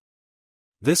self.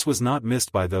 This was not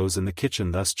missed by those in the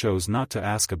kitchen, thus chose not to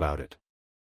ask about it.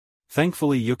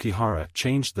 Thankfully Yukihara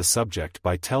changed the subject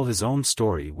by tell his own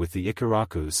story with the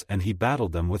Ikarakus and he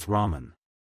battled them with ramen.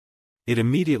 It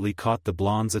immediately caught the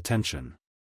blonde's attention.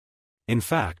 In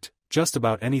fact, just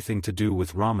about anything to do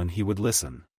with ramen he would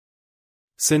listen.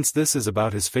 Since this is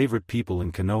about his favorite people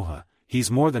in Konoha,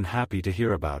 he's more than happy to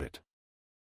hear about it.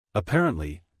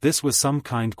 Apparently, this was some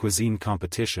kind cuisine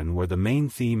competition where the main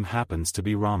theme happens to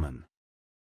be ramen.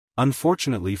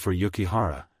 Unfortunately for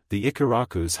Yukihara, the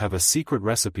Ikarakus have a secret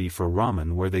recipe for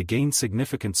ramen where they gain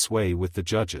significant sway with the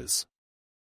judges.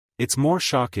 It's more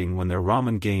shocking when their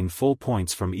ramen gain full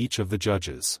points from each of the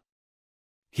judges.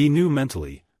 He knew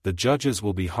mentally, the judges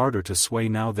will be harder to sway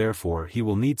now, therefore he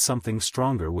will need something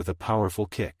stronger with a powerful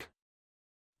kick.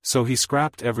 So he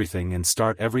scrapped everything and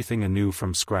start everything anew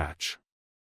from scratch.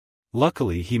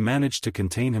 Luckily he managed to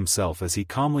contain himself as he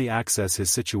calmly access his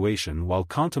situation while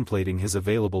contemplating his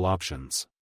available options.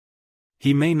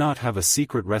 He may not have a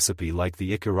secret recipe like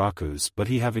the Ikarakus, but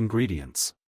he have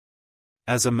ingredients.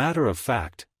 As a matter of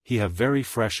fact, he have very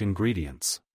fresh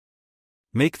ingredients.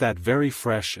 Make that very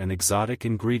fresh and exotic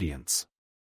ingredients.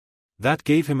 That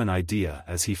gave him an idea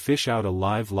as he fish out a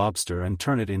live lobster and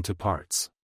turn it into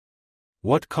parts.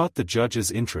 What caught the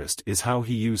judge's interest is how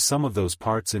he used some of those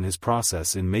parts in his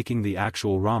process in making the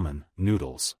actual ramen,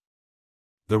 noodles.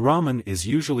 The ramen is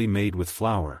usually made with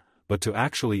flour, but to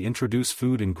actually introduce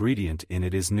food ingredient in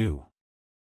it is new.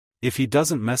 If he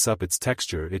doesn't mess up its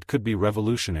texture, it could be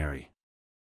revolutionary.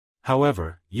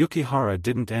 However, Yukihara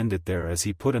didn't end it there as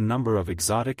he put a number of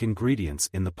exotic ingredients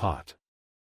in the pot.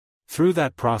 Through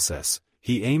that process,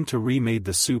 he aimed to remade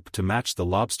the soup to match the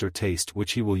lobster taste,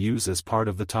 which he will use as part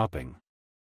of the topping.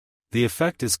 The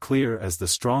effect is clear as the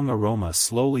strong aroma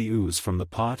slowly ooze from the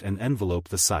pot and envelope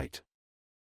the sight.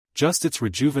 Just its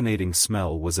rejuvenating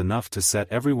smell was enough to set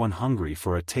everyone hungry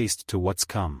for a taste to what's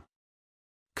come.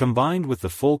 Combined with the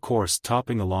full course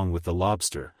topping along with the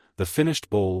lobster, the finished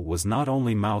bowl was not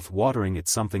only mouth-watering,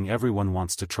 it's something everyone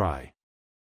wants to try.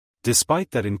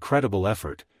 Despite that incredible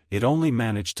effort, it only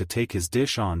managed to take his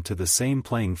dish on to the same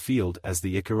playing field as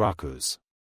the Ikarakus.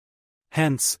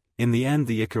 Hence, in the end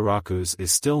the Ikarakus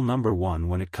is still number one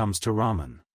when it comes to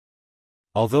ramen.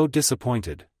 Although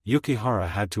disappointed, Yukihara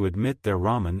had to admit their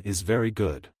ramen is very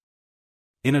good.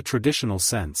 In a traditional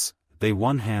sense, they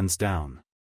won hands down.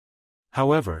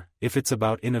 However, if it's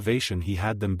about innovation, he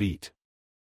had them beat.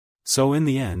 So in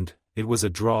the end, it was a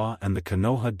draw and the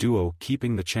Konoha duo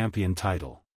keeping the champion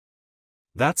title.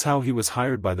 That's how he was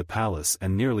hired by the palace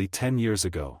and nearly 10 years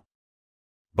ago.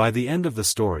 By the end of the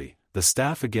story, the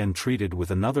staff again treated with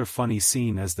another funny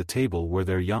scene as the table where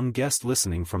their young guest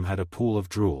listening from had a pool of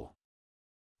drool.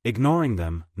 Ignoring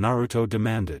them, Naruto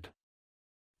demanded.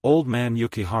 "Old man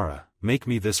Yukihara, make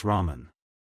me this ramen."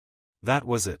 That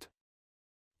was it.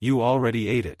 "You already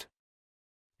ate it."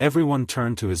 Everyone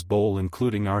turned to his bowl,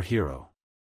 including our hero.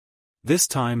 This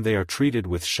time they are treated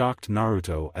with shocked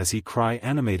Naruto as he cry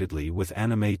animatedly with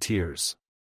anime tears.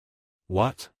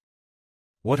 "What?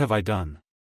 What have I done?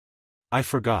 I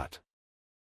forgot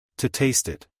to taste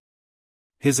it."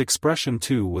 His expression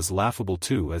too was laughable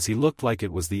too, as he looked like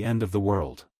it was the end of the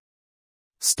world.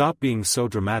 "Stop being so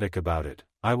dramatic about it,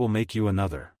 I will make you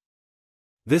another."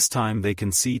 This time they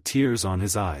can see tears on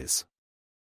his eyes.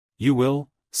 "You will?"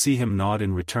 See him nod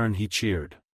in return. He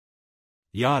cheered.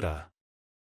 Yada.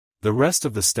 The rest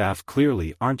of the staff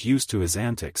clearly aren't used to his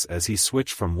antics as he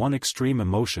switched from one extreme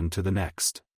emotion to the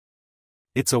next.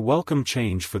 It's a welcome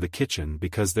change for the kitchen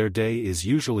because their day is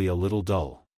usually a little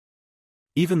dull.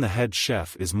 Even the head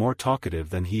chef is more talkative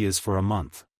than he is for a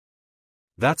month.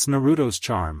 That's Naruto's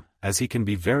charm, as he can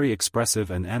be very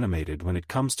expressive and animated when it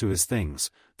comes to his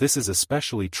things. This is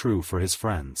especially true for his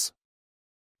friends.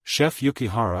 Chef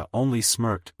Yukihara only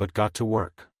smirked but got to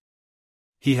work.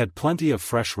 He had plenty of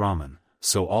fresh ramen,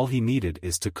 so all he needed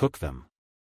is to cook them.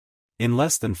 In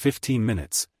less than 15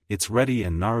 minutes, it's ready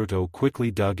and Naruto quickly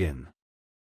dug in.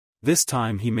 This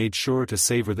time he made sure to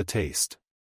savor the taste.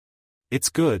 "It's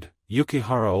good,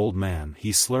 Yukihara old man,"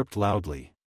 he slurped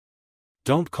loudly.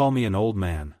 "Don't call me an old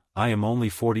man, I am only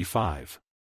 45.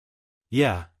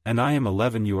 "Yeah, and I am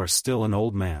 11. You are still an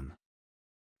old man."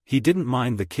 He didn't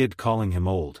mind the kid calling him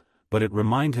old, but it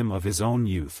reminded him of his own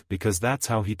youth because that's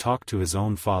how he talked to his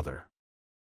own father.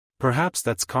 Perhaps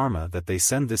that's karma that they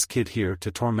send this kid here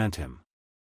to torment him.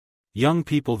 Young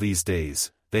people these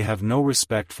days, they have no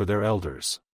respect for their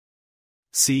elders.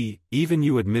 See, even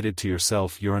you admitted to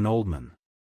yourself you're an old man.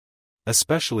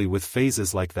 Especially with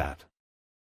phases like that.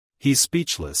 He's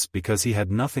speechless because he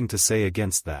had nothing to say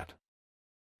against that.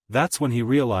 That's when he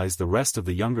realized the rest of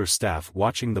the younger staff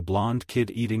watching the blonde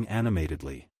kid eating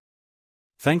animatedly.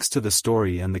 Thanks to the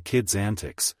story and the kid's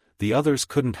antics, the others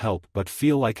couldn't help but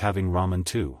feel like having ramen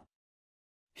too.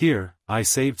 "Here, I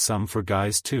saved some for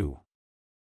guys too."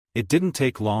 It didn't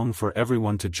take long for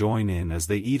everyone to join in as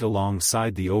they eat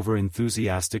alongside the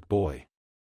over-enthusiastic boy.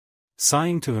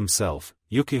 Sighing to himself,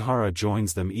 Yukihara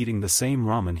joins them eating the same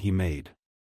ramen he made.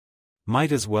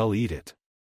 Might as well eat it.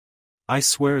 I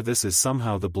swear this is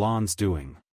somehow the blonde's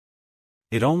doing.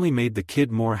 It only made the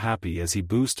kid more happy as he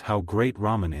boasted how great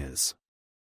ramen is.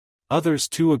 Others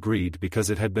too agreed because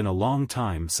it had been a long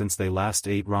time since they last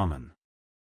ate ramen.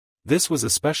 This was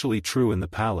especially true in the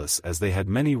palace as they had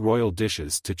many royal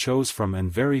dishes to choose from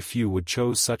and very few would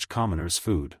choose such commoners'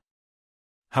 food.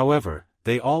 However,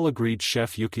 they all agreed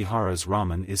Chef Yukihara's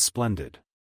ramen is splendid.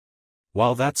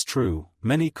 While that's true,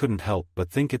 many couldn't help but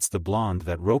think it's the blonde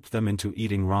that roped them into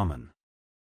eating ramen.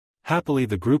 Happily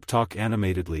the group talk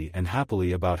animatedly and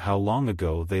happily about how long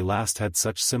ago they last had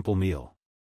such simple meal.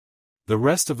 The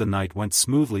rest of the night went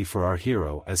smoothly for our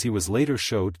hero as he was later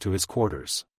showed to his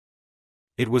quarters.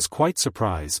 It was quite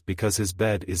surprise because his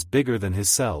bed is bigger than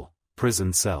his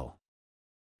prison cell.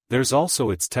 There's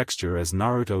also its texture as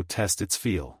Naruto tests its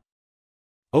feel.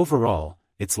 Overall,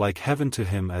 it's like heaven to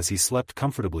him as he slept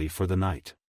comfortably for the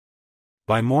night.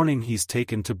 By morning he's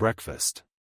taken to breakfast.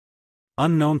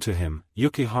 Unknown to him,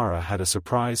 Yukihara had a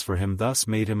surprise for him, thus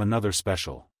made him another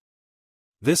special.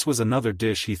 This was another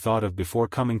dish he thought of before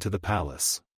coming to the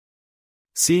palace.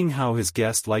 Seeing how his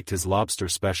guest liked his lobster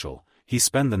special, he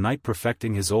spent the night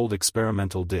perfecting his old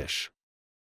experimental dish.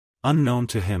 Unknown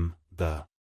to him, the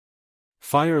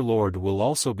Fire Lord will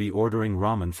also be ordering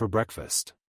ramen for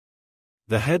breakfast.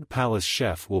 The head palace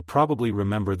chef will probably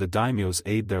remember the daimyo's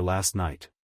aide there last night.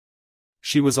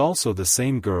 She was also the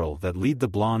same girl that led the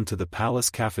blonde to the palace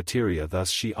cafeteria, thus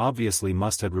she obviously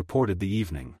must have reported the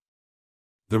evening.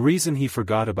 The reason he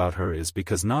forgot about her is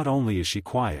because not only is she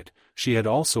quiet, she had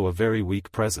also a very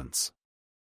weak presence.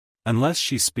 Unless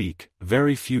she speak,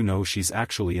 very few know she's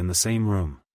actually in the same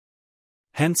room.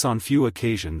 Hence on few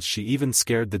occasions she even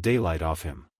scared the daylight off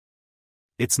him.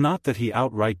 It's not that he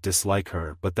outright dislike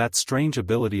her, but that strange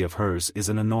ability of hers is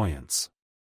an annoyance.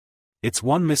 It's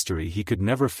one mystery he could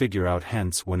never figure out,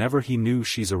 hence whenever he knew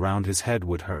she's around his head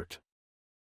would hurt.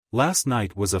 Last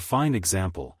night was a fine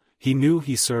example. He knew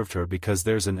he served her because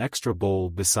there's an extra bowl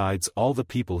besides all the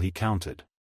people he counted.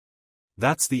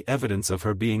 That's the evidence of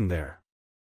her being there.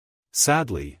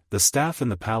 Sadly, the staff in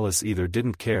the palace either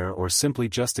didn't care or simply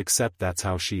just accept that's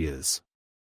how she is.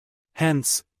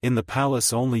 Hence, in the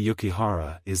palace only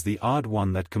Yukihara is the odd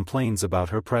one that complains about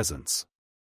her presence.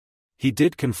 He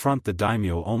did confront the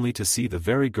daimyo only to see the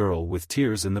very girl with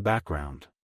tears in the background.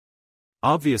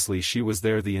 Obviously she was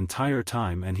there the entire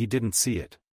time and he didn't see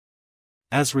it.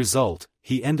 As result,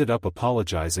 he ended up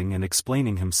apologizing and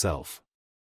explaining himself.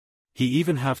 He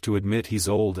even have to admit he's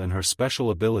old and her special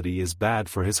ability is bad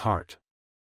for his heart.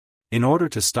 In order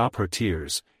to stop her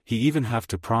tears, he even have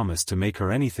to promise to make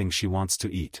her anything she wants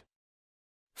to eat.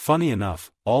 Funny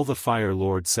enough, all the Fire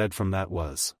Lord said from that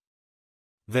was,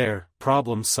 "There,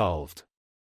 problem solved."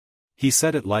 He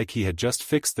said it like he had just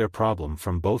fixed their problem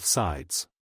from both sides.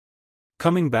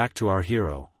 Coming back to our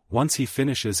hero, once he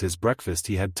finishes his breakfast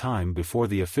he had time before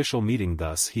the official meeting,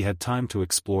 thus he had time to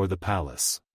explore the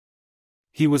palace.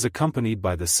 He was accompanied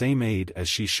by the same aide as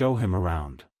she show him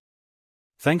around.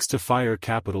 Thanks to Fire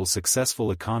Capital's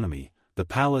successful economy, the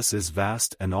palace is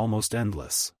vast and almost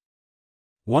endless.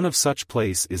 One of such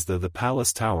place is the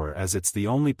Palace Tower, as it's the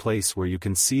only place where you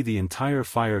can see the entire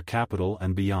Fire Capital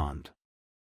and beyond.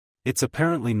 It's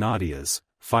apparently Nadia's,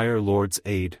 Fire Lord's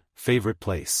aide, favorite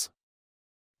place.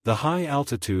 The high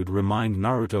altitude remind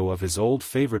Naruto of his old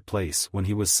favorite place when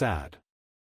he was sad.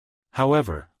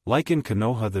 However, like in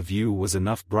Konoha, the view was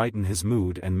enough brighten his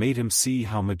mood and made him see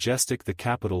how majestic the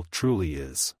capital truly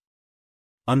is.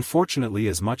 Unfortunately,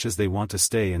 as much as they want to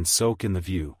stay and soak in the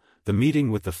view, the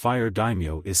meeting with the Fire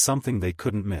Daimyo is something they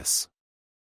couldn't miss.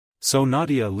 So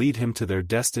Nadia lead him to their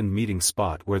destined meeting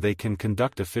spot where they can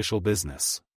conduct official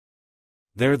business.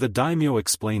 There the Daimyo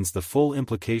explains the full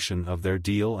implication of their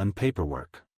deal and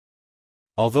paperwork.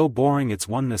 Although boring, it's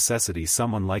one necessity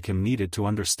someone like him needed to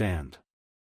understand.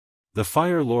 The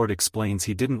Fire Lord explains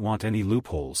he didn't want any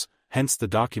loopholes, hence the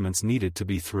documents needed to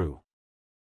be through.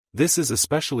 This is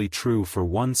especially true for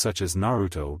one such as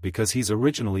Naruto because he's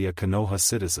originally a Konoha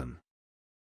citizen.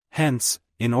 Hence,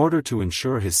 in order to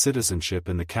ensure his citizenship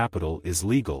in the capital is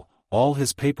legal, all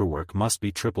his paperwork must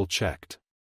be triple-checked.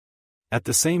 At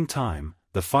the same time,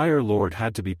 the Fire Lord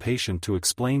had to be patient to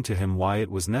explain to him why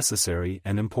it was necessary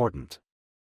and important.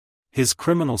 His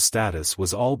criminal status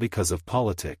was all because of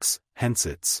politics, hence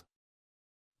it's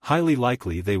highly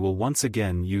likely they will once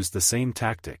again use the same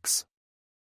tactics.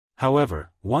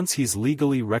 However, once he's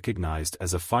legally recognized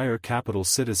as a Fire Capital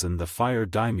citizen, the Fire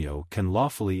Daimyo can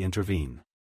lawfully intervene.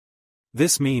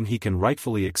 This means he can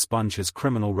rightfully expunge his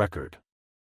criminal record.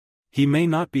 He may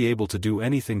not be able to do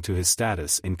anything to his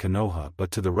status in Konoha, but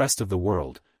to the rest of the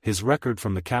world, his record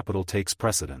from the capital takes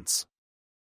precedence.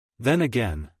 Then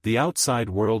again, the outside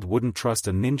world wouldn't trust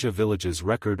a ninja village's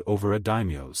record over a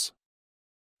daimyo's.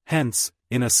 Hence,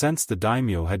 in a sense, the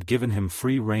daimyo had given him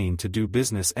free rein to do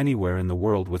business anywhere in the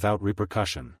world without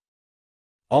repercussion.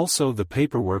 Also, the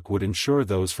paperwork would ensure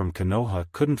those from Konoha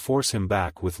couldn't force him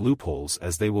back with loopholes,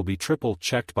 as they will be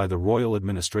triple-checked by the Royal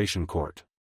Administration Court.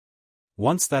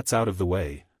 Once that's out of the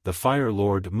way, the Fire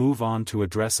Lord move on to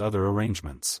address other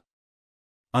arrangements.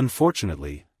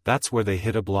 Unfortunately, that's where they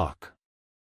hit a block.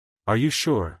 "Are you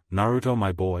sure, Naruto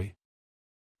my boy?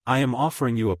 I am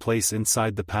offering you a place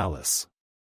inside the palace.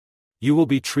 You will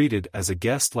be treated as a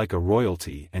guest like a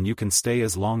royalty and you can stay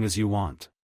as long as you want.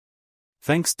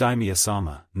 Thanks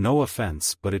Daimyo-sama, no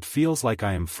offense, but it feels like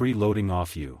I am freeloading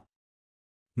off you."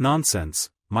 "Nonsense,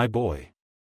 my boy.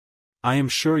 I am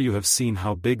sure you have seen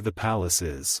how big the palace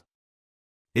is.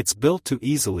 It's built too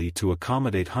easily to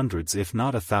accommodate hundreds if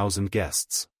not 1,000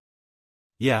 guests."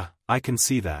 "Yeah, I can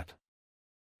see that.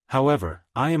 However,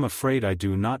 I am afraid I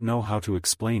do not know how to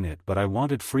explain it, but I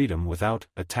wanted freedom without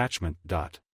attachment.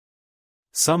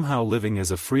 Somehow living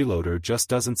as a freeloader just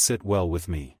doesn't sit well with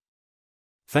me."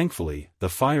 Thankfully, the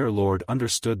Fire Lord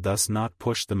understood, thus not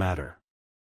pushed the matter.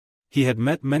 He had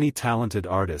met many talented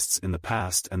artists in the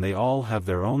past and they all have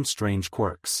their own strange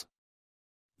quirks.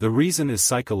 The reason is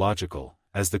psychological,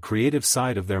 as the creative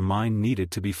side of their mind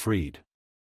needed to be freed.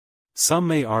 Some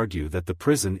may argue that the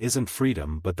prison isn't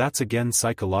freedom, but that's again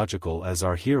psychological, as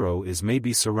our hero is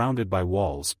maybe surrounded by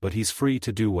walls but he's free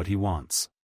to do what he wants.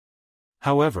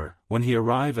 However, when he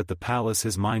arrive at the palace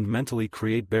his mind mentally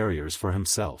create barriers for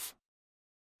himself.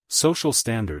 Social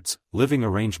standards, living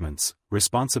arrangements,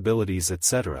 responsibilities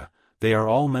etc., they are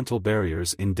all mental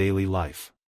barriers in daily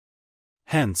life.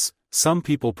 Hence, some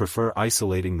people prefer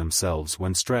isolating themselves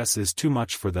when stress is too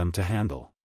much for them to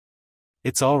handle.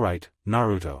 "It's alright,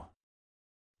 Naruto.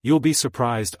 You'll be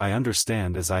surprised, I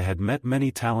understand, as I had met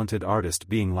many talented artists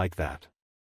being like that.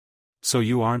 So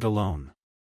you aren't alone.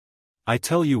 I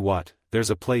tell you what,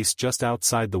 there's a place just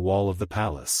outside the wall of the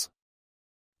palace.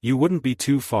 You wouldn't be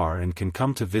too far and can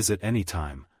come to visit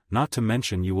anytime, not to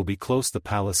mention you will be close the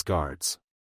palace guards."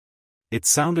 It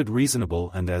sounded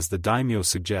reasonable, and as the daimyo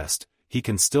suggest, he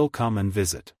can still come and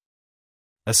visit.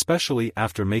 Especially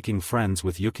after making friends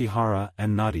with Yukihara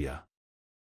and Nadia.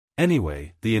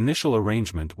 Anyway, the initial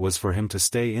arrangement was for him to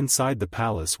stay inside the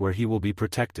palace where he will be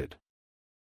protected.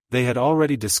 They had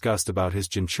already discussed about his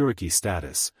Jinchuriki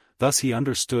status, thus he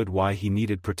understood why he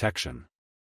needed protection.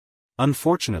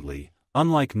 Unfortunately,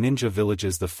 unlike ninja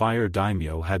villages, the fire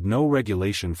daimyo had no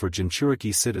regulation for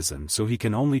Jinchuriki citizen, so he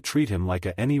can only treat him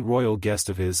like any royal guest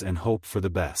of his and hope for the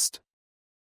best.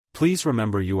 Please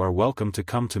remember you are welcome to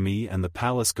come to me and the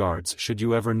palace guards should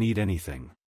you ever need anything.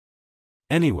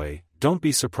 Anyway, don't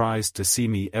be surprised to see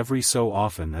me every so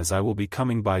often, as I will be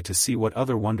coming by to see what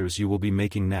other wonders you will be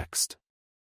making next.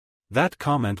 That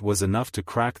comment was enough to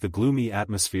crack the gloomy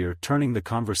atmosphere, turning the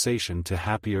conversation to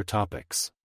happier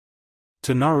topics.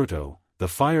 To Naruto, the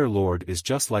Fire Lord is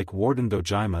just like Warden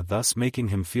Dojima, thus making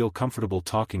him feel comfortable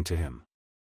talking to him.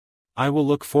 I will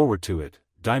look forward to it,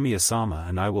 Daimyo-sama,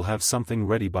 and I will have something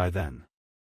ready by then.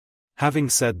 Having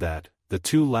said that, the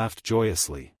two laughed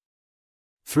joyously.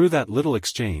 Through that little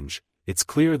exchange, it's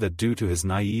clear that due to his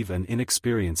naive and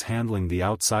inexperience handling the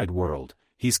outside world,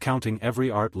 he's counting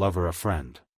every art lover a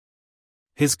friend.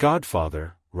 His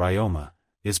godfather, Ryoma,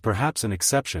 is perhaps an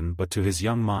exception, but to his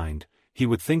young mind, he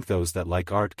would think those that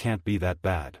like art can't be that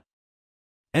bad.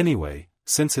 Anyway,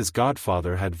 since his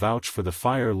godfather had vouched for the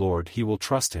Fire Lord, he will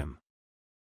trust him.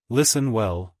 Listen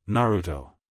well,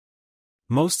 Naruto.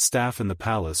 Most staff in the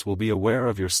palace will be aware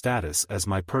of your status as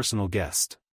my personal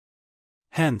guest.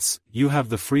 Hence, you have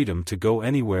the freedom to go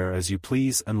anywhere as you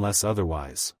please unless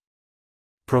otherwise.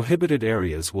 Prohibited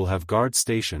areas will have guards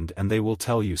stationed and they will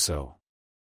tell you so.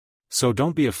 So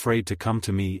don't be afraid to come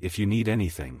to me if you need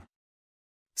anything.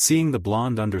 Seeing the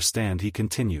blonde understand, he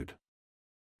continued.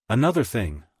 Another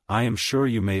thing, I am sure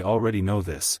you may already know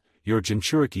this, your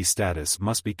Jinchuriki status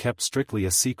must be kept strictly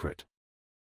a secret.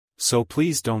 So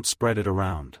please don't spread it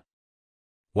around.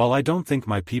 While I don't think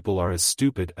my people are as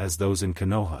stupid as those in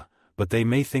Konoha, but they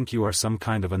may think you are some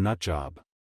kind of a nutjob.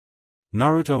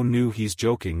 Naruto knew he's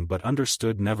joking but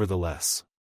understood nevertheless.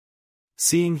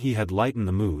 Seeing he had lightened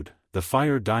the mood, the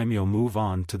fire daimyo move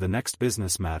on to the next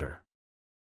business matter.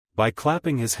 By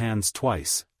clapping his hands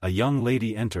twice, a young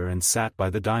lady enter and sat by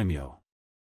the daimyo.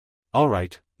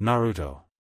 Alright, Naruto.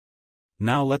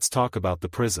 Now let's talk about the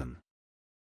prison.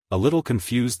 A little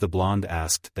confused, the blonde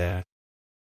asked, that.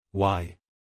 Why?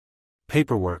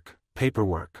 Paperwork,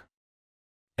 paperwork.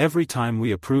 Every time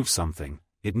we approve something,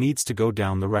 it needs to go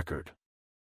down the record.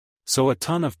 So a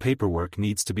ton of paperwork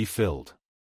needs to be filled.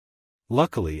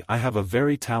 Luckily, I have a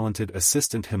very talented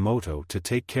assistant Himoto to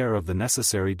take care of the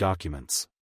necessary documents.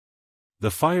 The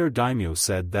fire daimyo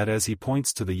said that as he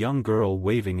points to the young girl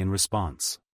waving in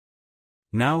response.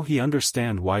 Now he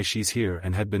understand why she's here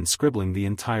and had been scribbling the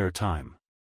entire time.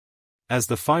 As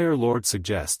the Fire Lord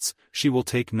suggests, she will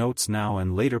take notes now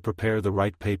and later prepare the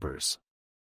right papers.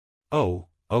 Oh,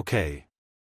 okay.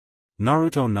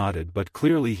 Naruto nodded, but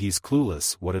clearly he's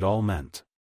clueless what it all meant.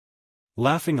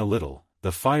 Laughing a little,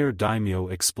 the fire daimyo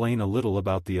explained a little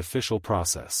about the official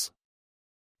process.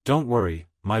 Don't worry,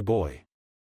 my boy.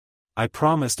 I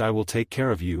promised I will take care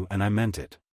of you, and I meant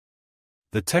it.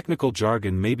 The technical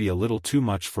jargon may be a little too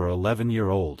much for an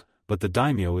 11-year-old, but the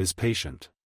daimyo is patient.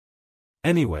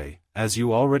 Anyway, as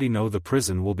you already know, the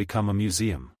prison will become a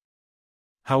museum.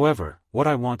 However, what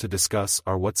I want to discuss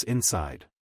are what's inside.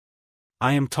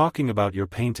 I am talking about your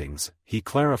paintings, he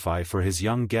clarified for his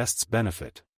young guest's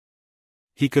benefit.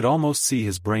 He could almost see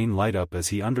his brain light up as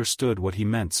he understood what he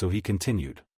meant, so he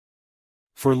continued.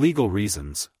 For legal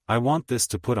reasons, I want this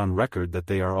to put on record that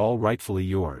they are all rightfully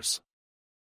yours.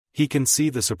 He can see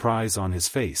the surprise on his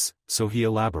face, so he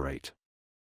elaborate.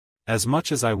 As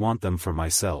much as I want them for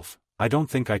myself, I don't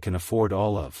think I can afford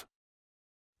all of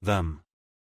them.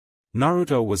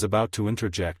 Naruto was about to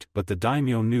interject, but the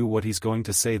daimyo knew what he's going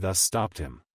to say, thus stopped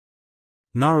him.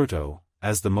 Naruto,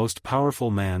 as the most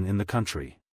powerful man in the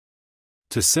country.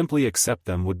 To simply accept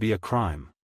them would be a crime.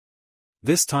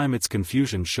 This time it's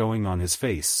confusion showing on his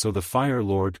face, so the Fire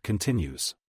Lord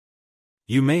continues.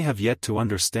 You may have yet to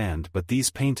understand, but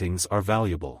these paintings are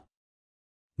valuable.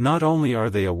 Not only are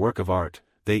they a work of art,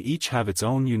 they each have its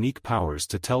own unique powers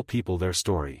to tell people their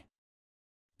story.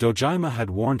 Dojima had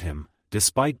warned him,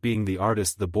 despite being the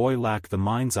artist, the boy lacked the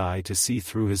mind's eye to see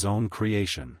through his own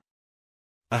creation.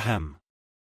 Ahem.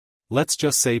 Let's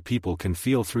just say people can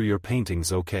feel through your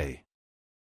paintings, okay?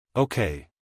 Okay.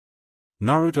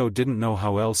 Naruto didn't know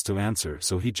how else to answer,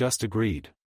 so he just agreed.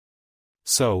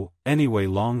 So, anyway,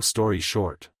 long story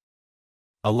short.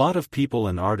 A lot of people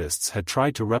and artists had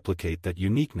tried to replicate that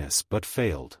uniqueness but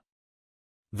failed.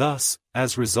 Thus,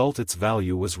 as result, its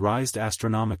value was raised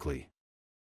astronomically.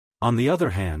 On the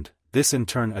other hand, this in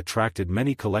turn attracted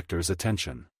many collectors'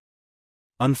 attention.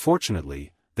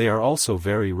 Unfortunately, they are also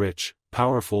very rich,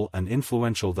 powerful and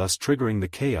influential, thus triggering the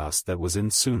chaos that was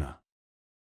in Suna.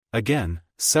 Again,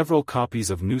 several copies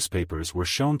of newspapers were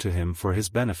shown to him for his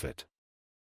benefit.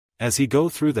 as he go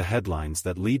through the headlines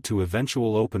that lead to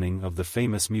eventual opening of the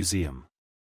famous museum.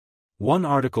 One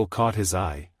article caught his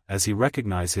eye, as he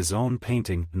recognized his own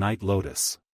painting, Night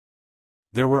Lotus.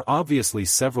 There were obviously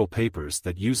several papers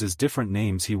that uses different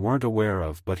names he weren't aware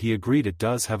of, but he agreed it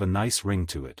does have a nice ring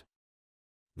to it.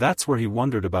 That's where he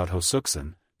wondered about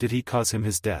Hosuken. Did he cause him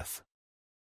his death?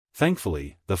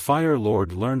 Thankfully, the Fire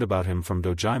Lord learned about him from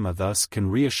Dojima, thus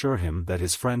can reassure him that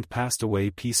his friend passed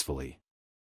away peacefully.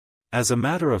 As a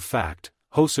matter of fact,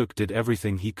 Hosuke did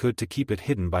everything he could to keep it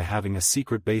hidden by having a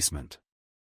secret basement.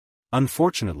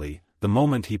 Unfortunately, the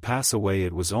moment he passed away,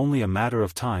 it was only a matter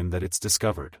of time that it's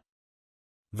discovered.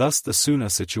 Thus the Suna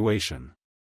situation.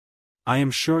 I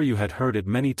am sure you had heard it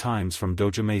many times from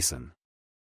Dojima-san.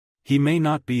 He may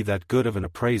not be that good of an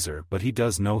appraiser, but he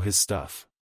does know his stuff.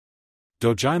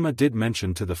 Dojima did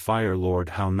mention to the Fire Lord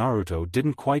how Naruto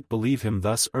didn't quite believe him,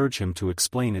 thus urge him to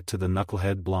explain it to the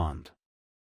knucklehead blonde.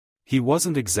 He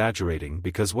wasn't exaggerating,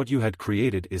 because what you had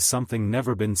created is something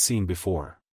never been seen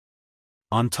before.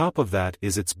 On top of that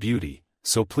is its beauty,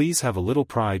 so please have a little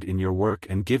pride in your work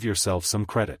and give yourself some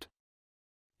credit.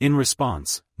 In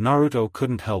response, Naruto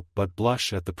couldn't help but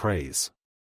blush at the praise.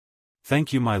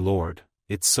 Thank you, my lord,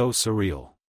 it's so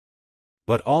surreal.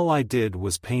 But all I did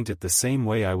was paint it the same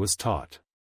way I was taught.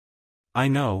 I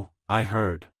know, I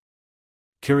heard.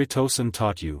 Kirito-san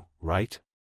taught you, right?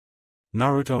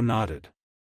 Naruto nodded.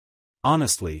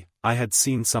 Honestly, I had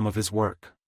seen some of his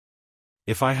work.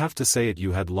 If I have to say it,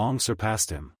 you had long surpassed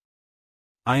him.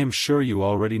 I am sure you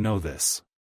already know this.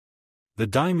 The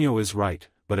daimyo is right,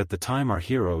 but at the time our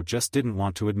hero just didn't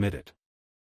want to admit it.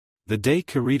 The day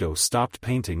Kirito stopped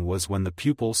painting was when the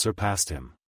pupil surpassed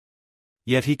him.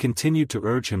 Yet he continued to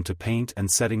urge him to paint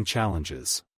and setting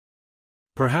challenges.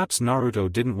 Perhaps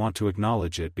Naruto didn't want to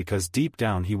acknowledge it because deep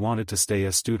down he wanted to stay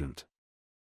a student.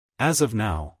 As of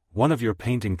now, one of your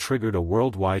painting triggered a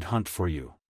worldwide hunt for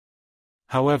you.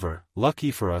 However, lucky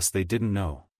for us, they didn't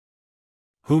know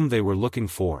whom they were looking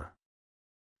for.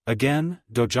 Again,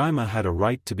 Dojima had a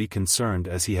right to be concerned,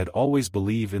 as he had always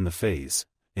believed in the phase,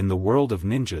 in the world of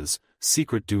ninjas,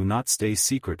 secret do not stay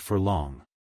secret for long.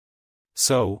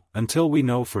 So, until we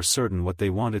know for certain what they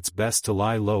want, it's best to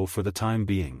lie low for the time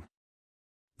being.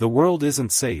 The world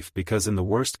isn't safe, because in the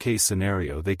worst case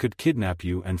scenario they could kidnap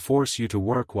you and force you to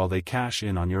work while they cash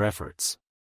in on your efforts.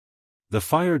 The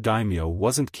Fire Daimyo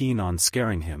wasn't keen on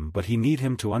scaring him, but he need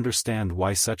him to understand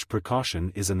why such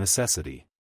precaution is a necessity.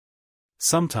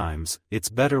 Sometimes, it's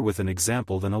better with an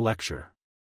example than a lecture.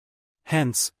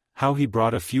 Hence, how he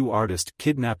brought a few artist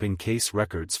kidnapping case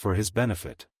records for his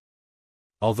benefit.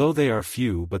 Although they are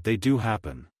few, but they do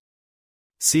happen.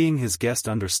 Seeing his guest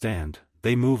understand,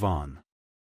 they move on.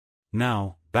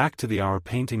 Now, back to our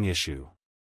painting issue.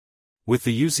 With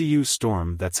the Uzu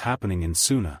storm that's happening in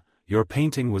Suna, your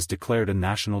painting was declared a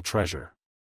national treasure.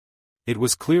 It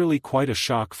was clearly quite a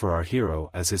shock for our hero,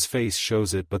 as his face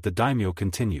shows it, but the daimyo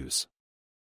continues.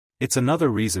 It's another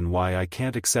reason why I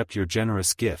can't accept your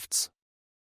generous gifts.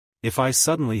 If I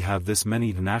suddenly have this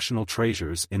many national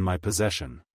treasures in my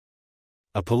possession,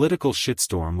 a political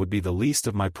shitstorm would be the least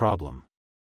of my problem.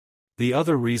 The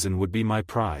other reason would be my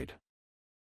pride.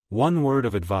 One word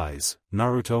of advice,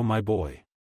 Naruto, my boy.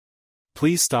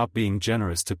 Please stop being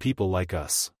generous to people like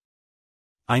us.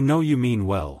 I know you mean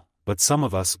well, but some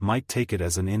of us might take it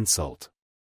as an insult.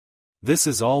 This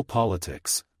is all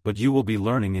politics, but you will be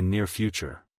learning in near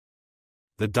future.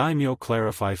 The daimyo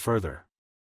clarify further.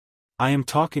 I am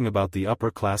talking about the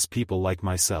upper-class people like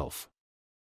myself.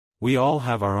 We all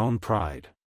have our own pride.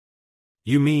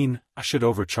 You mean, I should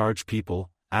overcharge people?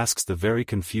 Asks the very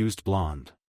confused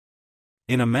blonde.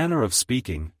 In a manner of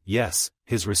speaking, yes,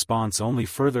 his response only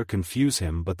further confuse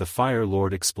him, but the Fire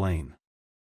Lord explain.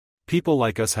 People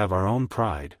like us have our own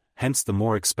pride, hence the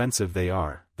more expensive they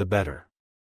are, the better.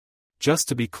 Just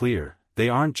to be clear, they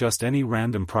aren't just any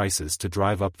random prices to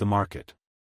drive up the market.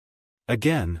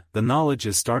 Again, the knowledge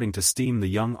is starting to steam the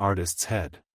young artist's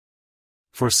head.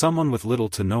 For someone with little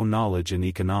to no knowledge in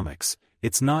economics,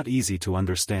 it's not easy to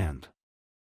understand.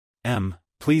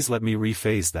 Please let me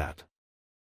rephrase that.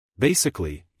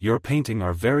 Basically, your painting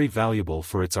are very valuable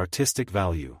for its artistic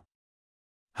value.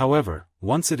 However,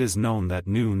 once it is known that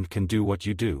Noon can do what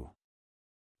you do,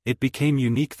 it became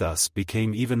unique, thus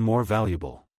became even more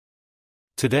valuable.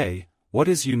 Today, what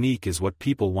is unique is what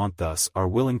people want, thus are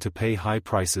willing to pay high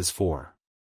prices for.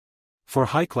 For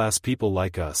high-class people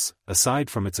like us, aside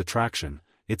from its attraction,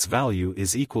 its value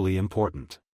is equally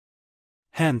important.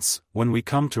 Hence, when we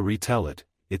come to retell it,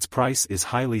 its price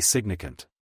is highly significant.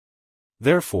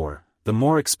 Therefore, the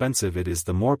more expensive it is,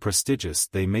 the more prestigious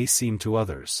they may seem to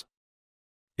others.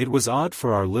 It was odd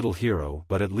for our little hero,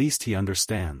 but at least he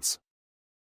understands.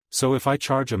 So if I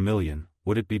charge 1 million,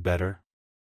 would it be better?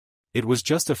 It was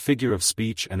just a figure of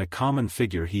speech and a common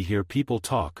figure he hear people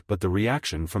talk, but the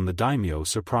reaction from the daimyo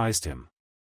surprised him.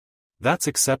 That's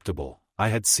acceptable, I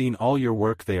had seen all your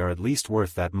work, they are at least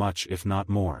worth that much if not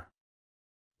more.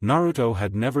 Naruto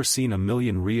had never seen 1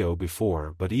 million ryo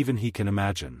before, but even he can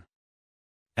imagine.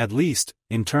 At least,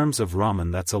 in terms of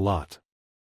ramen, that's a lot.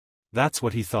 That's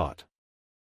what he thought.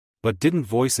 But didn't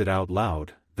voice it out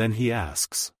loud. Then he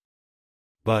asks.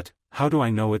 But, how do I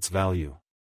know its value?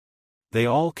 They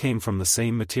all came from the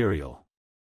same material.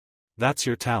 That's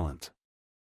your talent.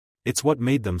 It's what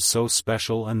made them so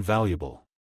special and valuable.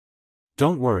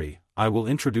 Don't worry, I will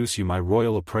introduce you my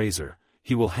royal appraiser,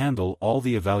 he will handle all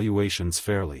the evaluations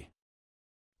fairly.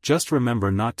 Just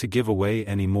remember not to give away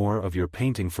any more of your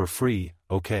painting for free,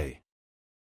 okay?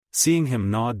 Seeing him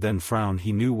nod then frown,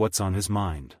 he knew what's on his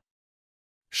mind.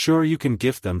 Sure, you can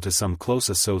gift them to some close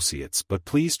associates, but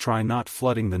please try not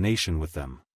flooding the nation with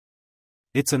them.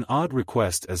 It's an odd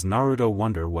request, as Naruto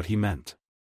wonder what he meant.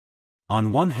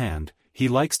 On one hand, he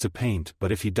likes to paint,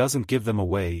 but if he doesn't give them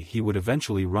away he would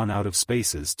eventually run out of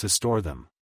spaces to store them.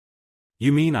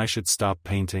 You mean I should stop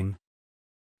painting?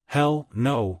 Hell,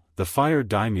 no, the fire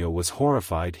daimyo was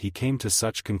horrified he came to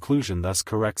such conclusion, thus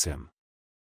corrects him.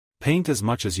 Paint as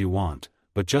much as you want,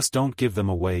 but just don't give them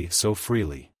away so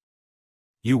freely.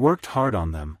 You worked hard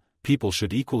on them, people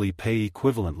should equally pay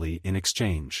equivalently in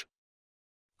exchange.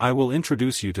 I will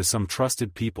introduce you to some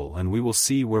trusted people and we will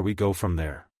see where we go from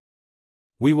there.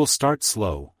 We will start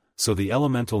slow, so the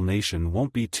elemental nation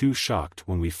won't be too shocked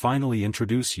when we finally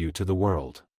introduce you to the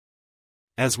world.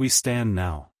 As we stand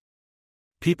now,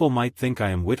 people might think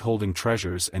I am withholding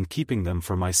treasures and keeping them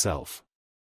for myself.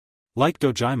 Like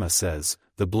Dojima says,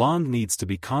 the blonde needs to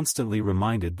be constantly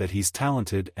reminded that he's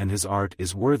talented and his art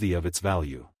is worthy of its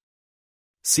value.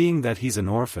 Seeing that he's an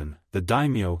orphan, the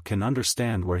daimyo can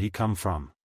understand where he come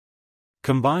from.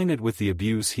 Combine it with the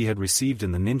abuse he had received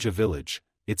in the ninja village,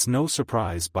 it's no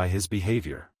surprise by his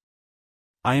behavior.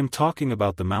 I am talking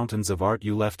about the mountains of art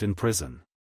you left in prison.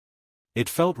 It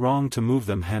felt wrong to move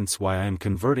them, hence why I am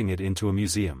converting it into a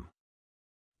museum.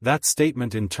 That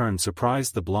statement in turn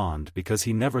surprised the blonde because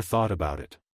he never thought about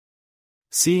it.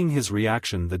 Seeing his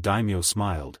reaction, the daimyo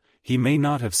smiled. He may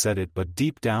not have said it, but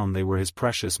deep down they were his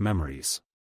precious memories.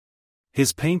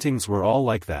 His paintings were all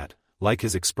like that, like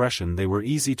his expression, they were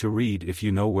easy to read if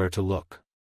you know where to look.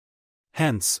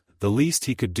 Hence, the least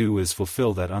he could do is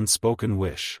fulfill that unspoken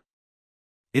wish.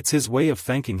 It's his way of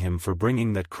thanking him for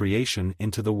bringing that creation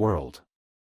into the world.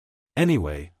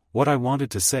 Anyway, what I wanted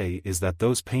to say is that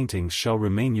those paintings shall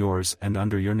remain yours and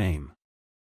under your name.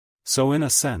 So in a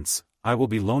sense, I will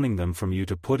be loaning them from you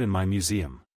to put in my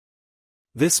museum.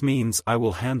 This means I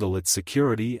will handle its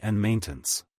security and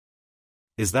maintenance.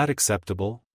 Is that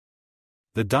acceptable?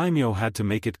 The daimyo had to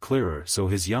make it clearer so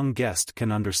his young guest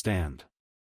can understand.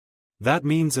 That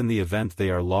means in the event they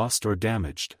are lost or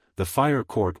damaged, the fire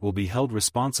court will be held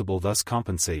responsible, thus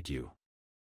compensate you.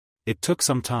 It took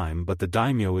some time, but the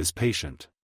daimyo is patient.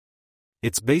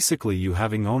 It's basically you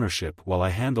having ownership while I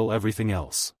handle everything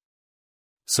else.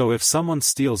 So if someone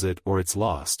steals it or it's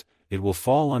lost, it will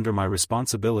fall under my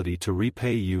responsibility to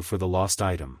repay you for the lost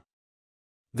item.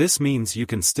 This means you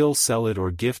can still sell it or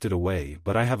gift it away,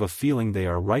 but I have a feeling they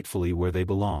are rightfully where they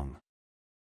belong.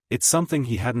 It's something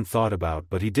he hadn't thought about,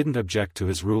 but he didn't object to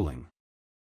his ruling.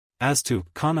 As to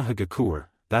Konohagakure,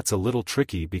 that's a little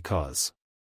tricky because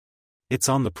it's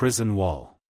on the prison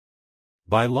wall.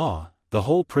 By law, the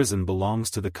whole prison belongs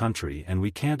to the country and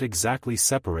we can't exactly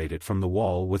separate it from the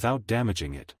wall without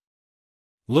damaging it.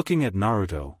 Looking at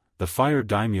Naruto, the fire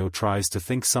daimyo tries to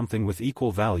think something with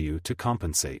equal value to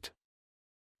compensate.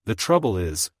 The trouble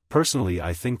is, personally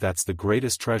I think that's the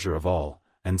greatest treasure of all,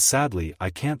 and sadly I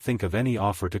can't think of any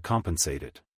offer to compensate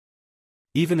it.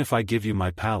 Even if I give you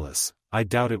my palace, I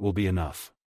doubt it will be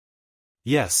enough.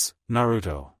 Yes,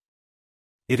 Naruto.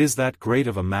 It is that great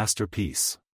of a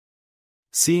masterpiece.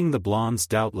 Seeing the blonde's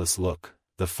doubtless look,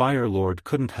 the Fire Lord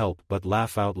couldn't help but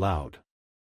laugh out loud.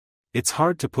 It's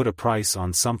hard to put a price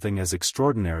on something as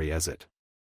extraordinary as it.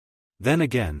 Then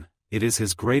again, it is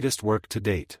his greatest work to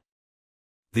date.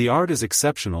 The art is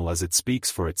exceptional as it speaks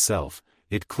for itself,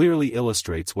 it clearly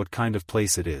illustrates what kind of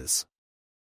place it is.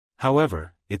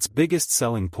 However, its biggest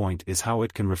selling point is how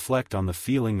it can reflect on the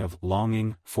feeling of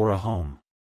longing for a home.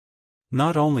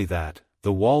 Not only that,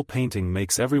 the wall painting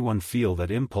makes everyone feel that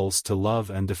impulse to love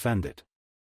and defend it.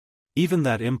 Even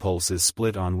that impulse is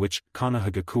split on which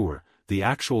Konohagakure, the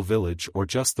actual village or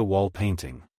just the wall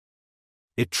painting.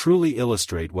 It truly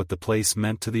illustrates what the place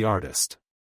meant to the artist.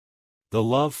 The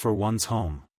love for one's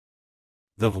home.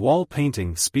 The wall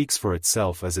painting speaks for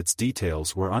itself as its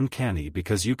details were uncanny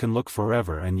because you can look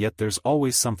forever and yet there's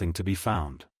always something to be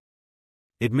found.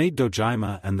 It made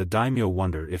Dojima and the daimyo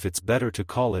wonder if it's better to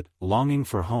call it longing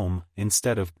for home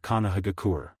instead of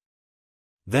Konohagakure.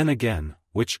 Then again,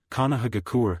 which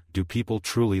Konohagakure do people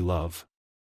truly love?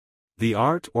 The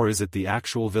art, or is it the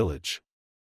actual village?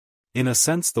 In a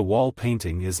sense, the wall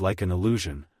painting is like an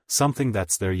illusion, something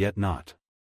that's there yet not.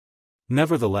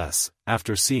 Nevertheless,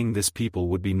 after seeing this, people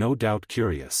would be no doubt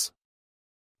curious.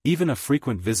 Even a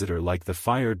frequent visitor like the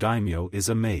fire daimyo is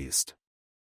amazed.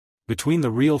 Between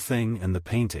the real thing and the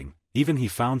painting, even he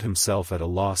found himself at a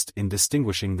loss in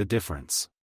distinguishing the difference.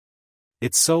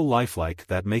 It's so lifelike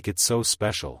that make it so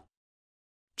special.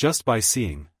 Just by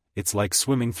seeing, it's like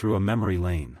swimming through a memory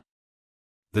lane.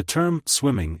 The term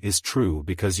swimming is true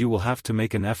because you will have to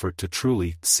make an effort to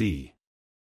truly see.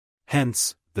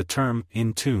 Hence, the term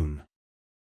in tune.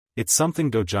 It's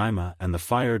something Dojima and the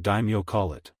fire daimyo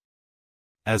call it.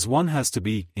 As one has to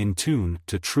be in tune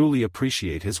to truly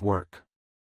appreciate his work.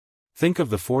 Think of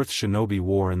the Fourth Shinobi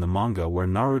War in the manga where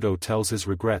Naruto tells his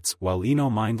regrets while Ino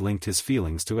mind-linked his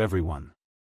feelings to everyone.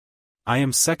 I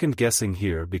am second-guessing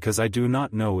here because I do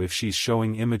not know if she's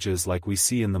showing images like we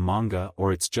see in the manga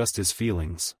or it's just his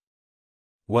feelings.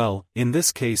 Well, in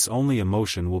this case only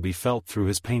emotion will be felt through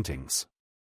his paintings.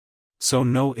 So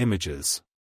no images.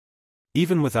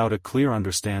 Even without a clear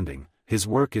understanding, his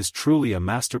work is truly a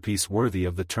masterpiece worthy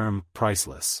of the term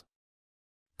priceless.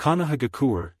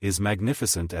 Konohagakure is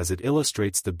magnificent as it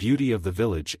illustrates the beauty of the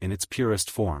village in its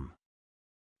purest form.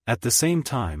 At the same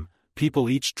time, people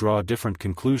each draw a different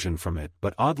conclusion from it,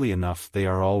 but oddly enough they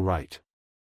are all right.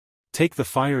 Take the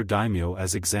fire daimyo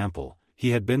as example.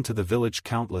 He had been to the village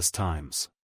countless times.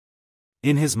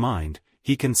 In his mind,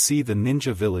 he can see the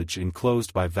ninja village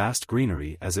enclosed by vast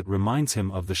greenery as it reminds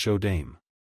him of the Shodaime.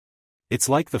 It's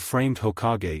like the framed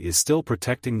Hokage is still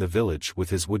protecting the village with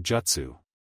his woodjutsu.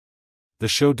 The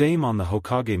Shodaime on the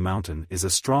Hokage mountain is a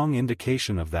strong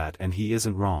indication of that, and he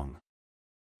isn't wrong.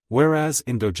 Whereas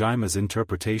in Dojima's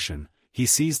interpretation, he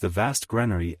sees the vast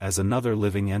granary as another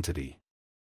living entity.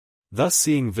 Thus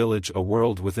seeing village a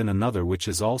world within another, which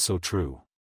is also true.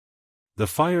 The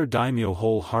fire daimyo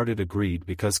wholehearted agreed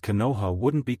because Konoha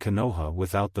wouldn't be Konoha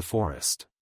without the forest.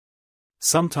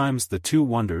 Sometimes the two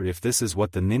wonder if this is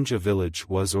what the ninja village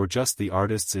was or just the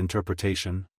artist's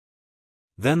interpretation.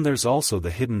 Then there's also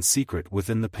the hidden secret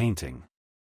within the painting.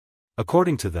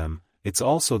 According to them, it's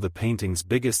also the painting's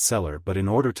biggest seller, but in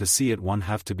order to see it one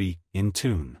have to be in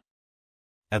tune.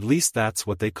 At least that's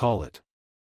what they call it.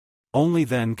 Only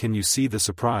then can you see the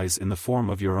surprise in the form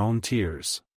of your own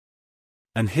tears.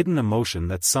 An hidden emotion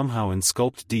that's somehow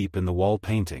insculpted deep in the wall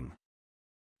painting.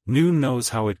 Noon knows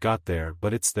how it got there,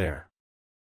 but it's there.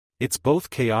 It's both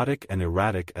chaotic and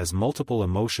erratic as multiple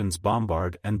emotions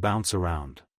bombard and bounce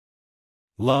around.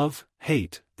 Love,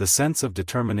 hate, the sense of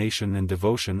determination and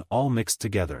devotion all mixed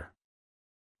together.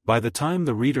 By the time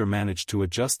the reader managed to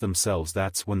adjust themselves,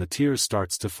 that's when the tears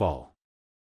starts to fall.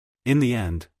 In the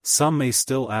end, some may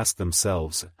still ask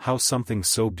themselves how something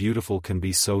so beautiful can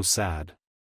be so sad.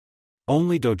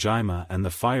 Only Dojima and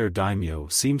the fire daimyo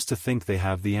seems to think they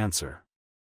have the answer.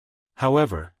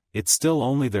 However, it's still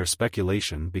only their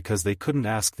speculation because they couldn't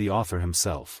ask the author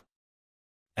himself.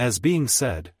 As being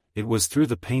said, it was through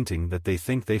the painting that they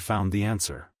think they found the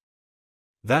answer.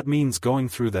 That means going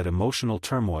through that emotional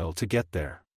turmoil to get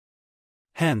there.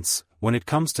 Hence, when it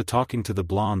comes to talking to the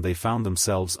blonde, they found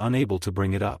themselves unable to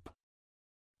bring it up.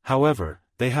 However,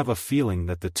 they have a feeling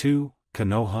that the two,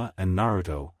 Konoha and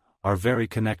Naruto, are very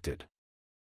connected.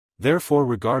 Therefore,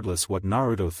 regardless what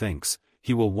Naruto thinks,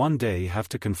 he will one day have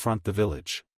to confront the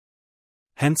village.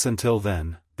 Hence until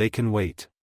then, they can wait.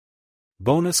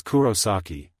 Bonus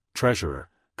Kurosaki, treasurer.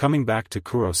 Coming back to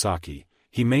Kurosaki,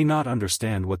 he may not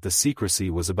understand what the secrecy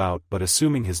was about, but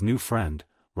assuming his new friend,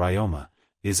 Ryoma,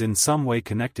 is in some way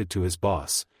connected to his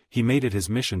boss, he made it his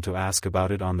mission to ask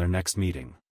about it on their next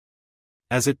meeting.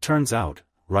 As it turns out,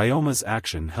 Ryoma's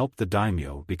action helped the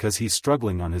daimyo because he's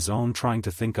struggling on his own trying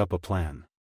to think up a plan.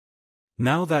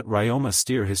 Now that Ryoma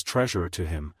steer his treasurer to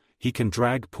him, he can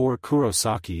drag poor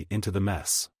Kurosaki into the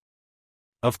mess.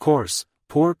 Of course,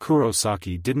 poor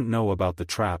Kurosaki didn't know about the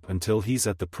trap until he's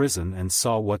at the prison and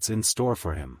saw what's in store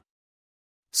for him.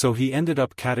 So he ended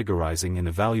up categorizing and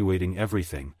evaluating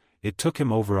everything. It took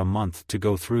him over a month to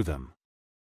go through them.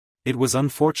 It was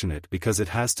unfortunate because it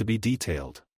has to be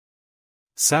detailed.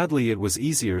 Sadly, it was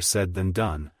easier said than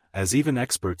done, as even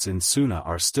experts in Suna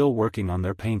are still working on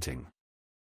their painting.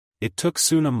 It took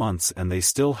Suna months and they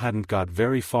still hadn't got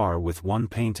very far with one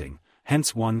painting,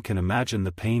 hence one can imagine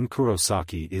the pain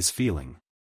Kurosaki is feeling.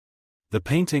 The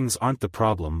paintings aren't the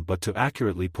problem, but to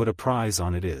accurately put a prize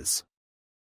on it is.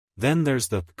 Then there's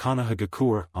the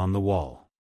Kanahagakure on the wall.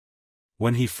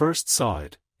 When he first saw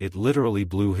it, it literally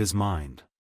blew his mind.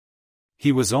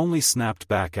 He was only snapped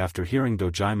back after hearing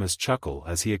Dojima's chuckle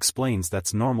as he explains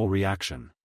that's normal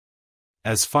reaction.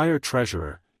 As fire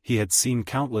treasurer, he had seen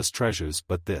countless treasures,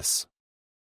 but this.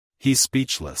 He's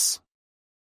speechless.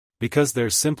 Because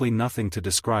there's simply nothing to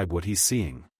describe what he's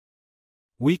seeing.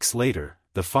 Weeks later,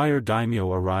 the fire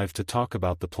daimyo arrived to talk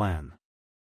about the plan.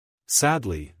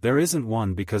 Sadly, there isn't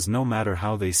one because no matter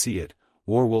how they see it,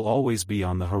 war will always be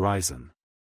on the horizon.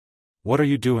 What are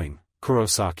you doing,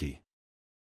 Kurosaki?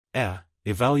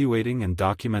 Evaluating and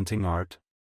documenting art?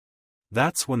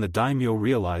 That's when the daimyo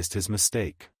realized his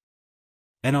mistake.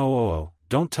 No,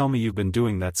 don't tell me you've been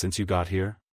doing that since you got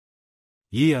here?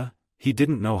 Yeah, he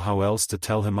didn't know how else to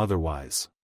tell him otherwise.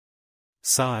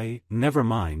 Sigh, never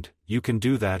mind, you can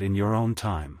do that in your own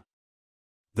time.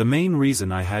 The main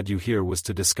reason I had you here was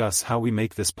to discuss how we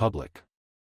make this public.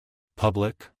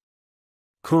 Public?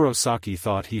 Kurosaki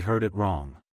thought he heard it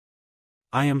wrong.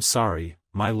 I am sorry,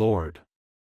 my lord.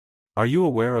 Are you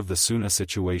aware of the Suna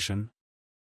situation?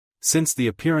 Since the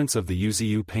appearance of the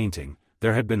Uzu painting,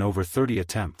 there had been over 30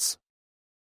 attempts.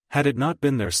 Had it not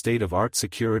been their state of art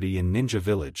security in Ninja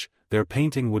Village, their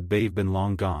painting would have been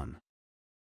long gone.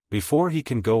 Before he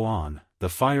can go on, the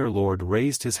Fire Lord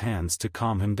raised his hands to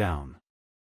calm him down.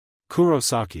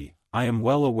 Kurosaki, I am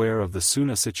well aware of the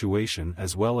Suna situation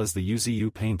as well as the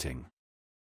Uzu painting.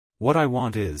 What I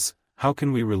want is, how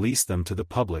can we release them to the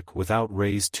public without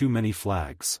raise too many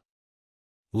flags?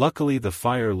 Luckily the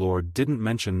Fire Lord didn't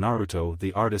mention Naruto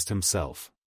the artist himself.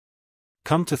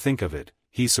 Come to think of it,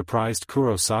 he surprised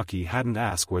Kurosaki hadn't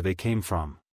asked where they came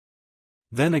from.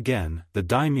 Then again, the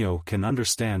daimyo can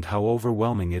understand how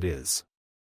overwhelming it is.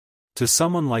 To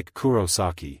someone like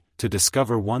Kurosaki, to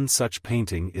discover one such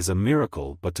painting is a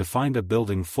miracle, but to find a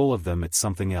building full of them it's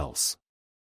something else.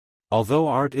 Although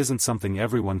art isn't something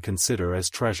everyone consider as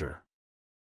treasure.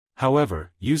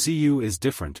 However, Uzu is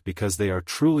different because they are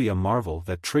truly a marvel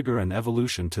that trigger an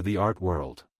evolution to the art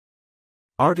world.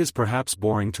 Art is perhaps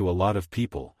boring to a lot of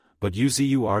people, but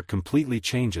Uzu art completely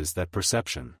changes that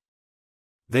perception.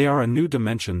 They are a new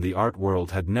dimension the art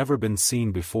world had never been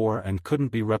seen before and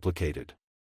couldn't be replicated.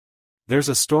 There's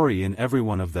a story in every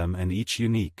one of them and each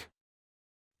unique.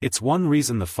 It's one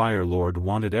reason the Fire Lord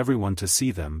wanted everyone to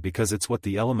see them because it's what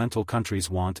the elemental countries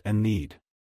want and need.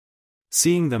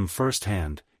 Seeing them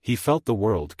firsthand, he felt the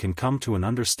world can come to an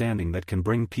understanding that can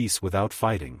bring peace without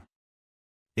fighting.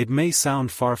 It may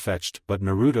sound far-fetched, but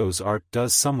Naruto's art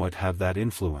does somewhat have that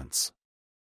influence.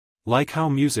 Like how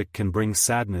music can bring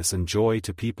sadness and joy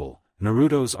to people,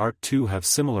 Naruto's art too have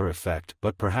similar effect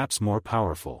but perhaps more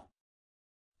powerful.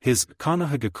 His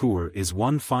Kanahagakure is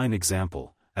one fine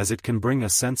example, as it can bring a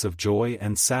sense of joy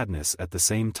and sadness at the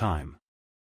same time.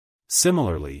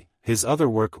 Similarly, his other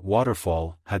work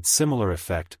Waterfall had similar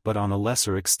effect but on a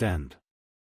lesser extent.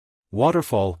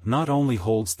 Waterfall not only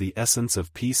holds the essence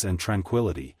of peace and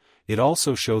tranquility, it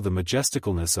also shows the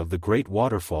majesticalness of the great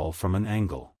waterfall from an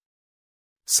angle.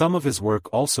 Some of his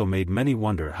work also made many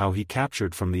wonder how he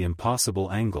captured from the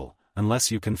impossible angle,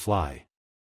 unless you can fly.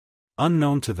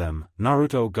 Unknown to them,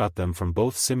 Naruto got them from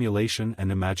both simulation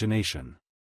and imagination.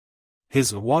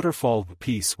 His waterfall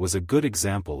piece was a good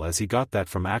example as he got that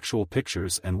from actual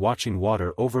pictures and watching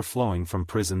water overflowing from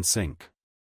prison sink.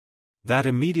 That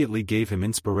immediately gave him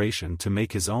inspiration to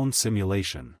make his own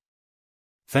simulation.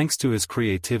 Thanks to his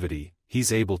creativity,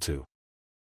 he's able to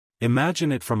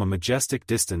imagine it from a majestic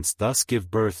distance, thus give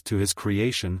birth to his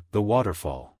creation, the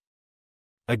waterfall.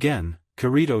 Again,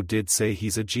 Kirito did say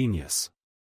he's a genius.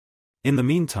 In the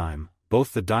meantime,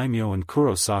 both the daimyo and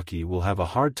Kurosaki will have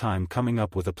a hard time coming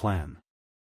up with a plan.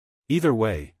 Either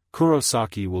way,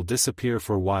 Kurosaki will disappear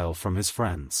for a while from his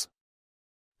friends.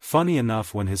 Funny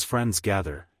enough, when his friends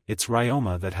gather, it's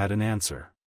Ryoma that had an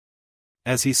answer.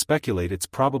 As he speculated, it's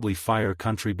probably Fire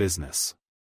Country business.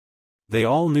 They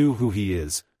all knew who he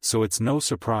is, so it's no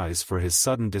surprise for his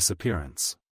sudden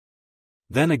disappearance.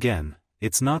 Then again,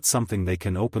 it's not something they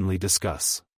can openly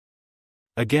discuss.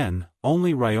 Again,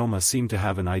 only Ryoma seemed to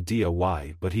have an idea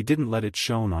why, but he didn't let it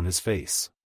shown on his face.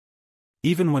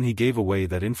 Even when he gave away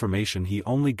that information, he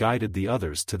only guided the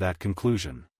others to that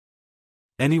conclusion.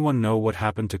 Anyone know what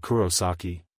happened to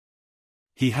Kurosaki?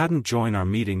 He hadn't joined our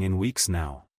meeting in weeks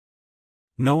now.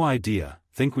 No idea.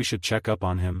 Think we should check up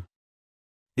on him?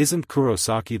 Isn't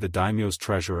Kurosaki the daimyo's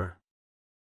treasurer?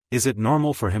 Is it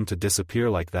normal for him to disappear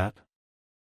like that?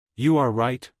 You are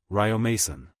right,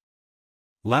 Ryoma-san.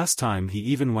 Last time he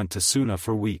even went to Suna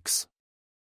for weeks.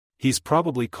 He's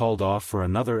probably called off for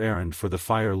another errand for the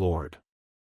Fire Lord.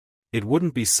 It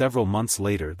wouldn't be several months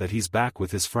later that he's back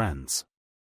with his friends.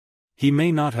 He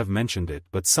may not have mentioned it,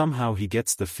 but somehow he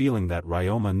gets the feeling that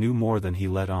Ryoma knew more than he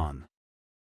let on.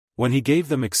 When he gave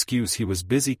them excuse he was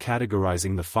busy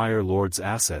categorizing the Fire Lord's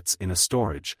assets in a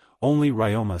storage, only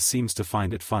Ryoma seems to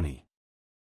find it funny.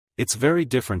 It's very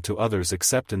different to others'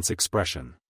 acceptance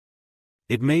expression.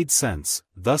 It made sense,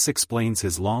 thus explains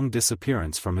his long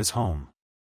disappearance from his home.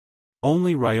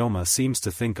 Only Ryoma seems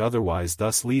to think otherwise,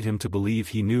 thus lead him to believe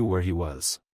he knew where he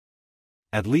was.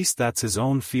 At least that's his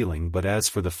own feeling, but as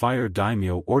for the fire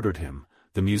daimyo ordered him,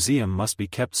 the museum must be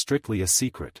kept strictly a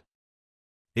secret.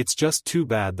 It's just too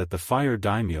bad that the fire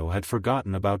daimyo had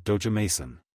forgotten about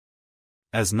Dojamason.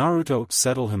 As Naruto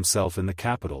settled himself in the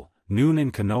capital, Noon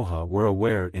and Konoha were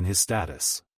aware in his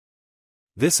status.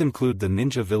 This included the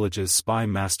ninja village's spy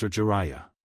master Jiraiya.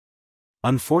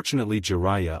 Unfortunately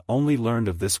Jiraiya only learned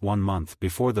of this 1 month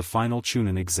before the final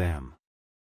Chunin exam.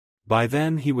 By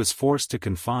then he was forced to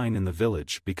confine in the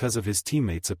village because of his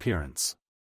teammates' appearance.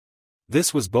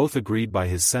 This was both agreed by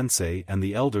his sensei and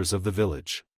the elders of the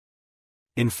village.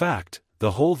 In fact,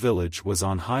 the whole village was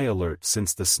on high alert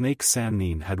since the Snake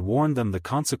Sannin had warned them the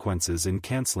consequences in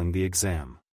canceling the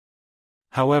exam.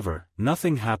 However,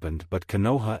 nothing happened, but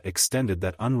Konoha extended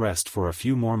that unrest for a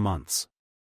few more months.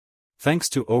 Thanks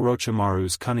to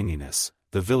Orochimaru's cunninginess,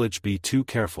 the village be too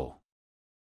careful.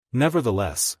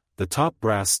 Nevertheless, the top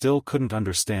brass still couldn't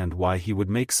understand why he would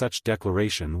make such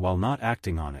declaration while not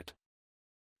acting on it.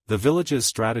 The village's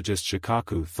strategist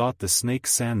Shikaku thought the Snake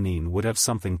Sannin would have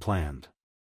something planned.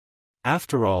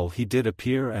 After all, he did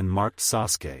appear and marked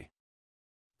Sasuke.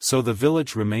 So the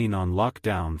village remained on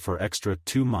lockdown for extra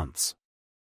 2 months.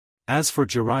 As for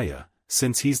Jiraiya,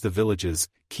 since he's the village's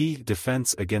key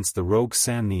defense against the rogue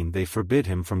Sannin, they forbid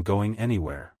him from going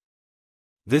anywhere.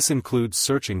 This includes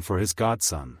searching for his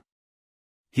godson.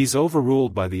 He's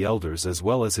overruled by the elders as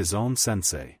well as his own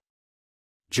sensei.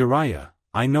 Jiraiya,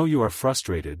 I know you are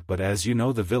frustrated, but as you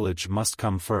know, the village must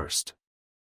come first.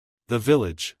 The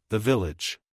village.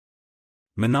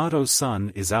 Minato's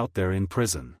son is out there in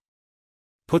prison.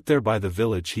 Put there by the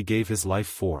village he gave his life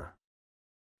for.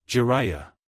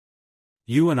 Jiraiya.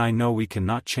 You and I know we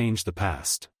cannot change the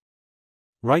past.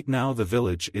 Right now the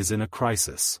village is in a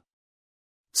crisis.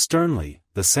 Sternly,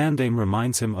 the Sandaime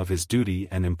reminds him of his duty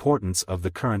and importance of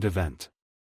the current event.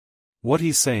 What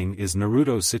he's saying is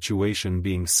Naruto's situation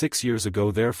being 6 years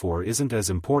ago therefore isn't as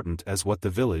important as what the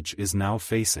village is now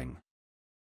facing.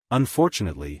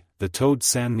 Unfortunately, the Toad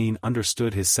Sannin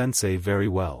understood his sensei very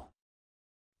well.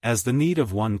 As the need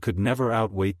of one could never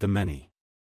outweigh the many.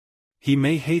 He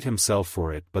may hate himself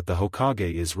for it, but the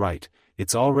Hokage is right,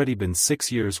 it's already been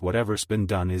 6 years, whatever's been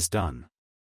done is done.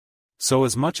 So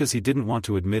as much as he didn't want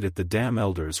to admit it, the damn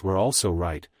elders were also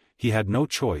right, he had no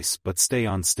choice but stay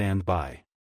on standby.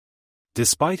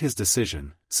 Despite his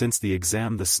decision, since the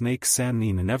exam the Snake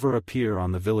Sannin never appear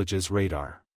on the village's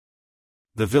radar.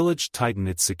 The village tightened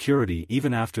its security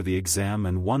even after the exam,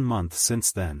 and 1 month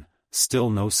since then, still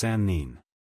no Sannin.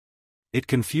 It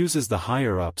confuses the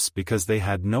higher-ups because they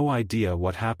had no idea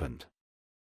what happened.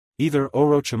 Either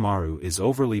Orochimaru is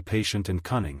overly patient and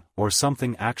cunning, or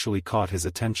something actually caught his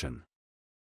attention.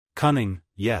 Cunning,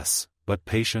 yes, but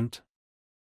patient?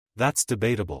 That's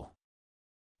debatable.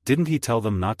 Didn't he tell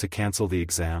them not to cancel the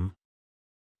exam?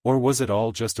 Or was it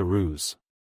all just a ruse?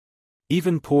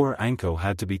 Even poor Anko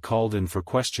had to be called in for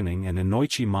questioning, and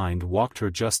Inoichi mind walked her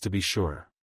just to be sure.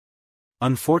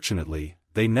 Unfortunately,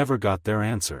 they never got their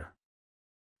answer.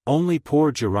 Only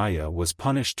poor Jiraiya was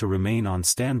punished to remain on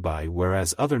standby,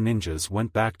 whereas other ninjas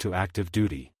went back to active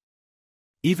duty.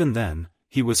 Even then,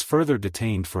 he was further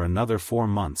detained for another 4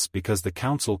 months because the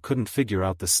council couldn't figure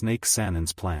out the Snake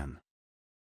Sannin's plan.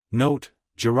 Note,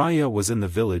 Jiraiya was in the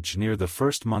village near the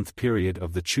first month period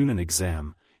of the Chunin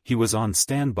exam. He was on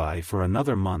standby for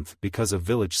another month because of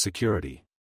village security.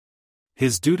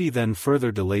 His duty then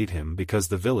further delayed him because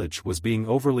the village was being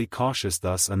overly cautious,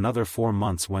 thus another 4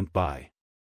 months went by.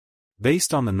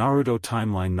 Based on the Naruto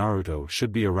timeline, Naruto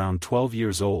should be around 12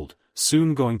 years old,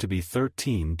 soon going to be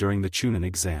 13 during the Chunin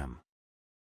exam.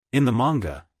 In the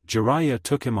manga, Jiraiya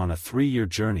took him on a 3-year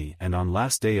journey, and on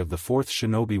last day of the 4th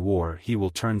Shinobi War he will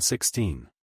turn 16.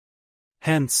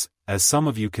 Hence, as some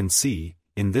of you can see,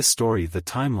 in this story the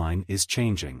timeline is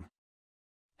changing.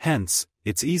 Hence,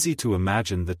 it's easy to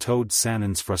imagine the Toad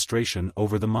Sannin's frustration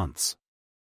over the months.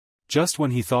 Just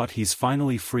when he thought he's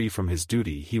finally free from his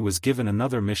duty, he was given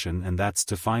another mission, and that's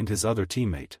to find his other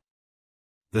teammate.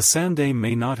 The Sandaime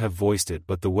may not have voiced it,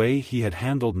 but the way he had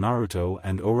handled Naruto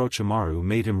and Orochimaru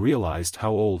made him realize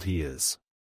how old he is.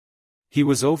 He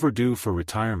was overdue for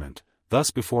retirement,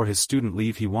 thus before his student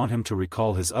leave he want him to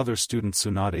recall his other student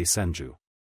Tsunade Senju.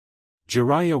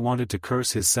 Jiraiya wanted to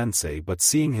curse his sensei, but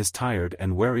seeing his tired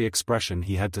and wary expression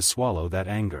he had to swallow that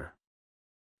anger.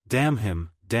 Damn him,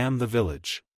 damn the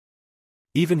village.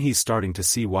 Even he's starting to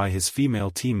see why his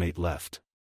female teammate left.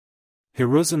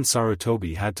 Hiruzen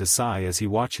Sarutobi had to sigh as he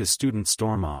watched his student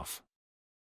storm off.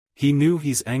 He knew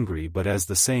he's angry, but as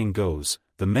the saying goes,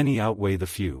 the many outweigh the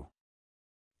few.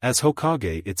 As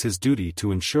Hokage, it's his duty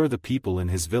to ensure the people in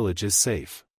his village is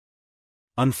safe.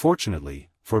 Unfortunately,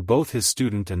 for both his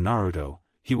student and Naruto,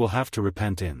 he will have to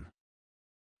repent in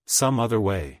some other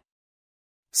way.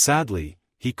 Sadly,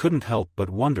 he couldn't help but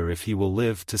wonder if he will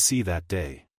live to see that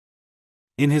day.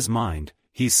 In his mind,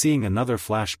 he's seeing another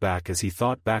flashback as he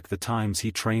thought back the times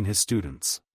he trained his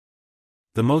students.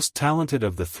 The most talented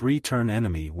of the three turn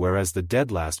enemy, whereas the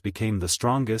dead last became the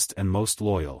strongest and most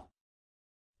loyal.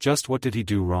 Just what did he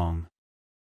do wrong?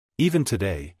 Even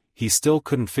today, he still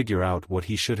couldn't figure out what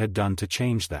he should have done to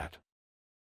change that.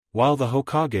 While the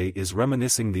Hokage is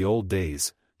reminiscing the old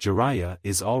days, Jiraiya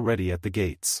is already at the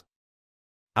gates.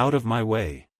 Out of my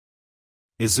way.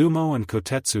 Izumo and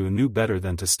Kotetsu knew better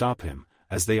than to stop him,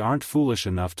 as they aren't foolish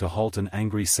enough to halt an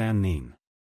angry Sannin.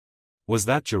 Was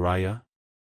that Jiraiya?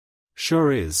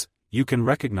 Sure is, you can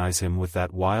recognize him with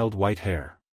that wild white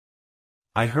hair.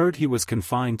 I heard he was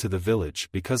confined to the village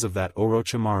because of that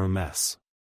Orochimaru mess.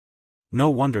 No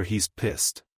wonder he's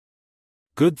pissed.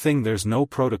 Good thing there's no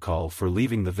protocol for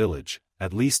leaving the village,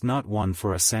 at least not one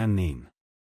for a Sannin.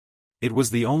 It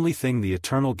was the only thing the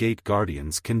Eternal Gate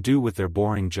Guardians can do with their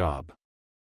boring job.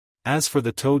 As for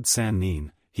the Toad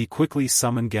Sannin, he quickly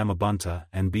summoned Gamabunta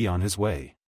and be on his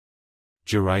way.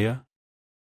 Jiraiya?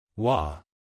 Wah!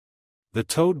 The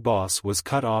Toad boss was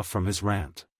cut off from his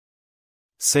rant.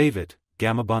 Save it,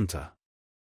 Gamabunta.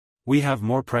 We have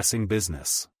more pressing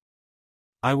business.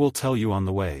 I will tell you on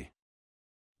the way.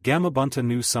 Gamabunta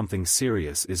knew something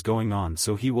serious is going on,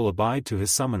 so he will abide to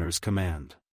his summoner's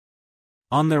command.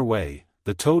 On their way,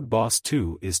 the Toad boss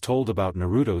too is told about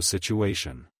Naruto's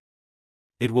situation.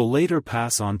 It will later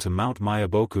pass on to Mount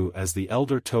Mayaboku as the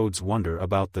elder Toads wonder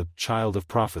about the Child of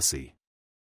Prophecy.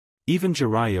 Even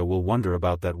Jiraiya will wonder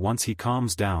about that once he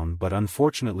calms down, but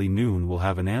unfortunately Noon will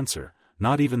have an answer,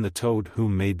 not even the Toad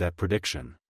whom made that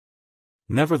prediction.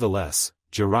 Nevertheless,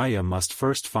 Jiraiya must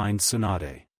first find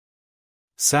Tsunade.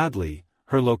 Sadly,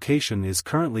 her location is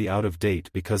currently out of date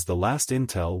because the last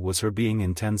intel was her being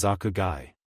in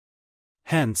Tenzaku-gai.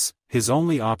 Hence, his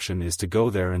only option is to go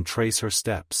there and trace her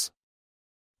steps.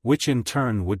 Which in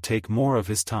turn would take more of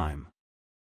his time.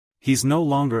 He's no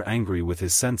longer angry with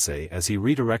his sensei as he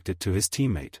redirected to his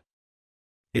teammate.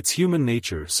 It's human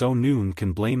nature, so Noon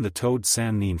can blame the Toad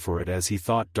Sannin for it, as he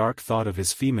thought of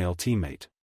his female teammate.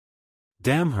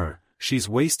 Damn her, she's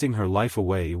wasting her life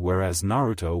away, whereas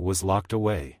Naruto was locked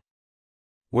away.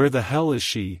 Where the hell is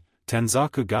she?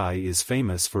 Tenzaku-gai is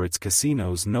famous for its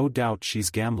casinos, no doubt she's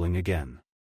gambling again.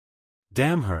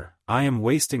 Damn her, I am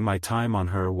wasting my time on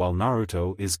her while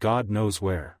Naruto is God knows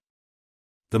where.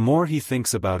 The more he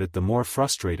thinks about it, the more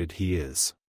frustrated he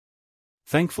is.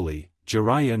 Thankfully,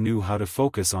 Jiraiya knew how to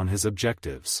focus on his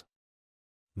objectives.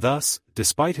 Thus,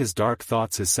 despite his dark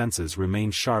thoughts, his senses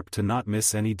remained sharp to not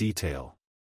miss any detail.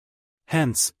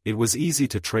 Hence, it was easy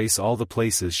to trace all the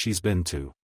places she's been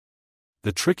to.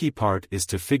 The tricky part is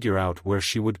to figure out where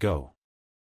she would go.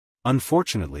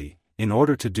 Unfortunately, in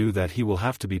order to do that he will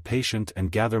have to be patient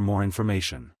and gather more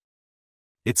information.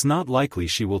 It's not likely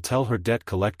she will tell her debt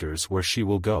collectors where she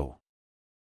will go.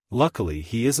 Luckily,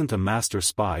 he isn't a master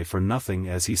spy for nothing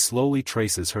as he slowly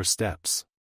traces her steps.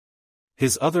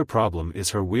 His other problem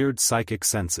is her weird psychic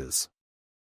senses.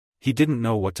 He didn't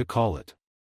know what to call it.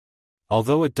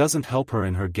 Although it doesn't help her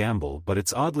in her gamble, but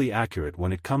it's oddly accurate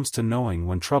when it comes to knowing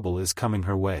when trouble is coming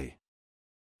her way.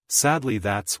 Sadly,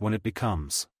 that's when it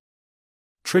becomes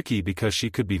tricky because she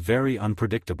could be very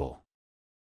unpredictable.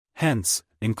 Hence,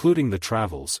 including the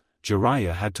travels,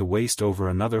 Jiraiya had to waste over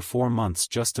another 4 months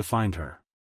just to find her.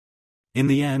 In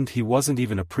the end, he wasn't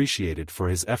even appreciated for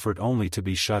his effort, only to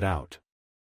be shut out.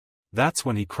 That's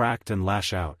when he cracked and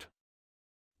lashed out.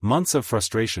 Months of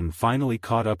frustration finally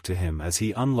caught up to him as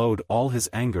he unloaded all his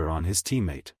anger on his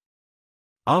teammate.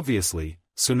 Obviously,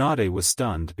 Tsunade was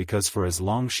stunned because for as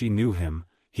long she knew him,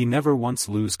 he never once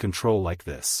lose control like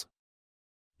this.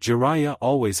 Jiraiya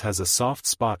always has a soft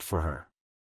spot for her.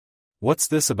 What's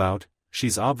this about?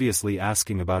 She's obviously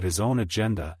asking about his own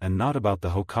agenda and not about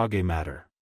the Hokage matter.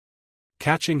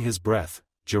 Catching his breath,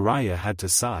 Jiraiya had to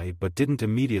sigh but didn't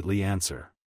immediately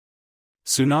answer.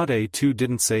 Tsunade too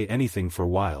didn't say anything for a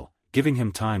while, giving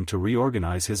him time to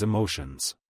reorganize his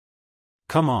emotions.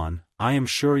 Come on, I am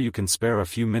sure you can spare a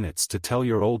few minutes to tell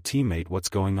your old teammate what's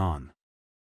going on.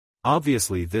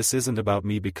 Obviously this isn't about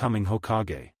me becoming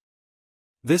Hokage.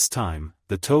 This time,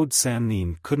 the toad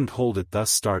Sannin couldn't hold it, thus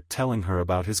start telling her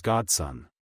about his godson.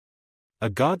 A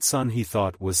godson he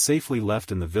thought was safely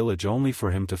left in the village only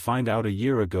for him to find out a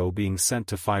year ago being sent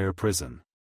to fire prison.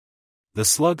 The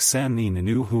slug Sannin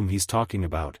knew whom he's talking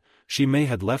about. She may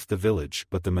had left the village,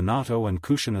 but the Minato and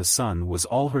Kushina's son was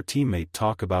all her teammate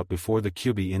talk about before the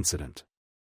Kyubi incident.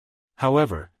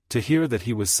 However, to hear that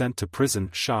he was sent to prison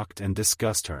shocked and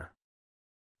disgusted her.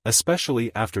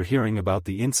 Especially after hearing about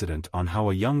the incident on how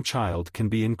a young child can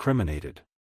be incriminated.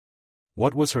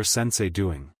 What was her sensei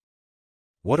doing?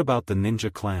 What about the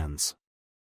ninja clans?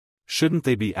 Shouldn't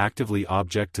they be actively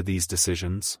object to these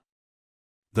decisions?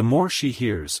 The more she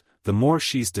hears, the more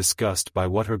she's disgusted by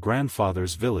what her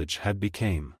grandfather's village had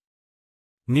become.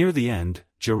 Near the end,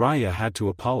 Jiraiya had to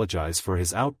apologize for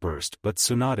his outburst, but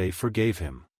Tsunade forgave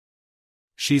him.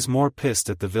 She's more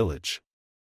pissed at the village.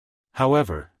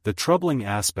 However, the troubling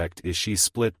aspect is she's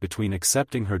split between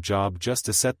accepting her job just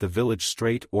to set the village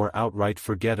straight or outright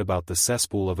forget about the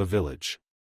cesspool of a village.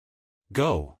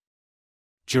 Go.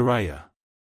 Jiraiya.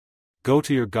 Go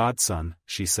to your godson,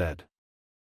 she said.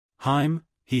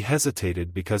 He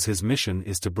hesitated because his mission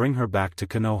is to bring her back to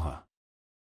Konoha.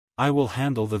 I will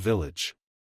handle the village.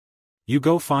 You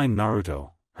go find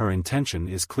Naruto. Her intention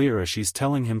is clear as she's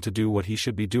telling him to do what he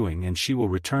should be doing and she will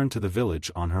return to the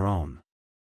village on her own.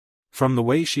 From the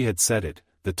way she had said it,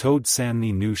 the toad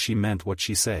Sanni knew she meant what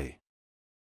she say.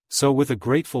 So with a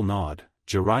grateful nod,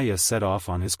 Jiraiya set off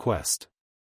on his quest.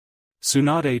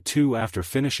 Tsunade too, after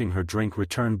finishing her drink,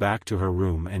 returned back to her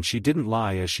room, and she didn't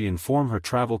lie as she informed her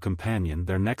travel companion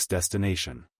their next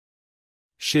destination.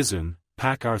 Shizune,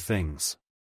 pack our things.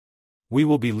 We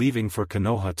will be leaving for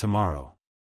Konoha tomorrow.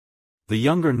 The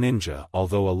younger ninja,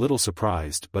 although a little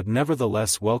surprised but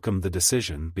nevertheless welcomed the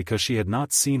decision because she had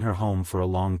not seen her home for a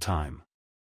long time.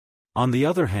 On the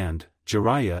other hand,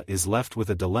 Jiraiya is left with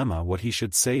a dilemma what he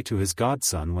should say to his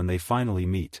godson when they finally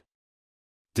meet.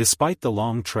 Despite the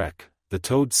long trek, the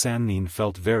toad Sannin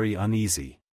felt very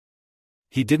uneasy.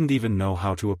 He didn't even know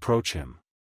how to approach him.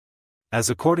 As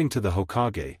according to the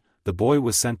Hokage, the boy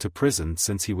was sent to prison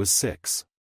since he was 6.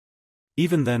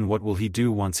 Even then, what will he do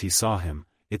once he saw him?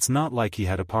 It's not like he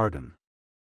had a pardon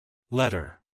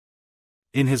letter.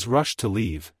 In his rush to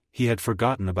leave, he had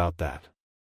forgotten about that.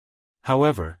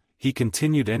 However, he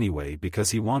continued anyway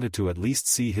because he wanted to at least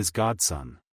see his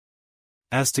godson.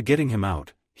 As to getting him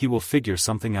out, he will figure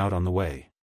something out on the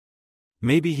way.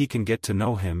 Maybe he can get to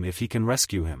know him if he can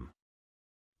rescue him.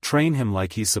 Train him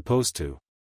like he's supposed to.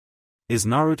 Is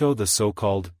Naruto the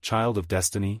so-called child of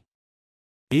destiny?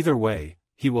 Either way,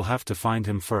 he will have to find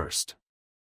him first.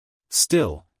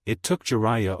 Still, it took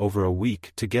Jiraiya over a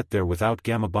week to get there without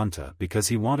Gamabunta because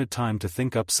he wanted time to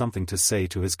think up something to say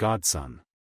to his godson.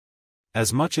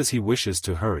 As much as he wishes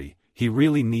to hurry, he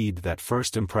really need that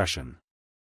first impression.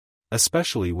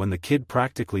 Especially when the kid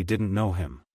practically didn't know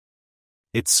him.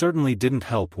 It certainly didn't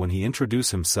help when he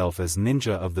introduced himself as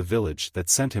ninja of the village that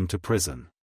sent him to prison.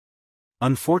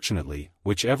 Unfortunately,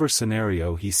 whichever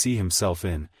scenario he see himself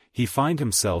in, he find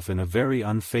himself in a very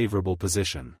unfavorable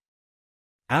position.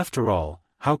 After all,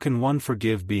 how can one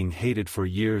forgive being hated for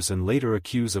years and later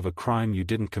accused of a crime you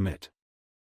didn't commit?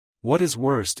 What is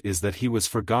worst is that he was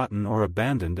forgotten or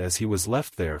abandoned as he was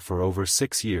left there for over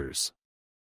 6 years.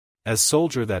 As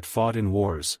soldier that fought in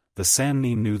wars, the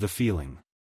Sannin knew the feeling.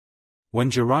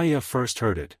 When Jiraiya first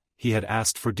heard it, he had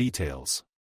asked for details.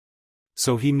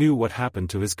 So he knew what happened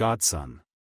to his godson.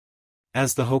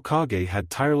 As the Hokage had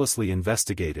tirelessly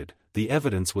investigated, the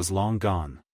evidence was long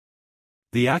gone.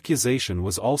 The accusation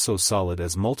was also solid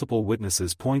as multiple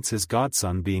witnesses points his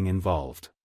godson being involved.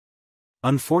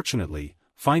 Unfortunately,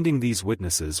 finding these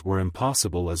witnesses were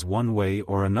impossible as one way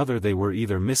or another they were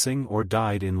either missing or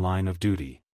died in line of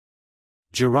duty.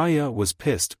 Jiraiya was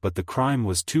pissed, but the crime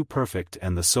was too perfect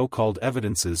and the so-called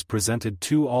evidences presented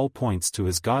to all points to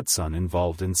his godson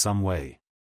involved in some way.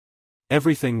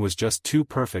 Everything was just too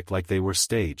perfect, like they were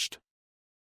staged.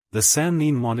 The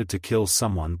Sannin wanted to kill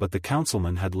someone, but the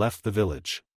councilman had left the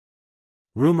village.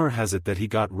 Rumor has it that he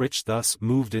got rich, thus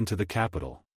moved into the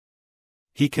capital.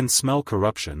 He can smell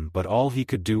corruption, but all he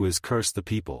could do is curse the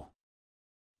people.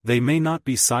 They may not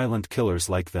be silent killers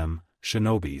like them,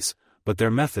 shinobis, but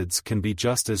their methods can be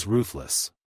just as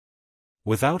ruthless.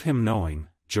 Without him knowing,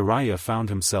 Jiraiya found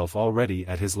himself already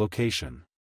at his location.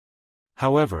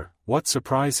 However, what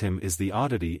surprised him is the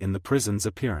oddity in the prison's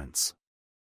appearance.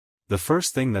 The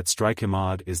first thing that strike him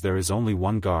odd is there is only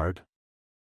one guard.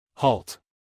 Halt!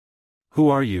 Who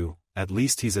are you? At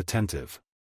least he's attentive.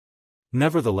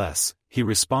 Nevertheless, he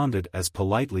responded as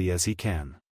politely as he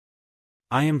can.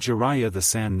 I am Jiraiya the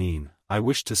Sannin, I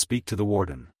wish to speak to the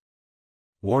warden.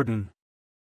 Warden?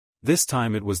 This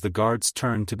time it was the guard's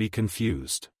turn to be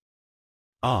confused.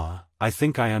 Ah, I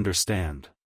think I understand.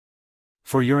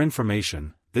 For your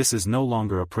information, this is no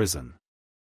longer a prison.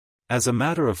 As a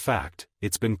matter of fact,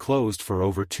 it's been closed for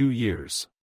over 2 years.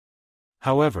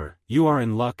 However, you are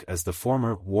in luck as the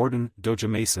former warden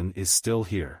Dojima-san is still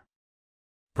here.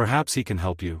 Perhaps he can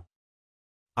help you.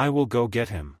 I will go get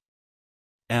him.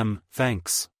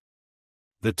 Thanks.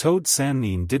 The Toad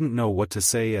Sannin didn't know what to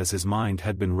say as his mind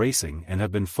had been racing and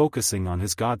had been focusing on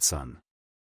his godson.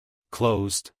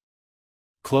 Closed?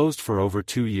 Closed for over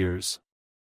 2 years?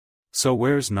 So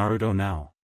where's Naruto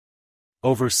now?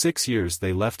 Over 6 years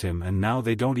they left him and now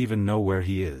they don't even know where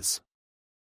he is.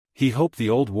 He hoped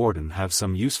the old warden have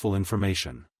some useful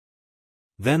information.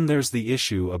 Then there's the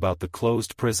issue about the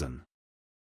closed prison.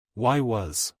 Why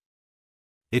was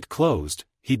it closed?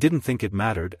 He didn't think it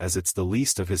mattered as it's the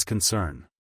least of his concern.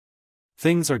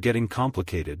 Things are getting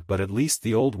complicated but at least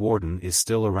the old warden is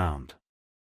still around.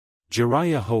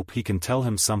 Jiraiya hoped he can tell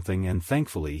him something and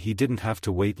thankfully he didn't have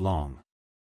to wait long.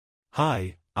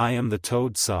 Hi, I am the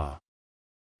Toad Sa.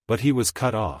 But he was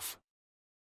cut off.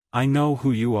 I know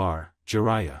who you are,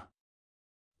 Jiraiya.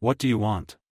 What do you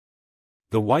want?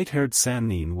 The white-haired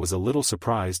Sannin was a little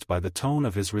surprised by the tone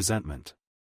of his resentment.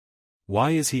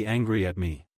 Why is he angry at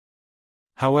me?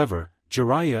 However,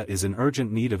 Jiraiya is in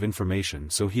urgent need of information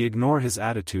so he ignores his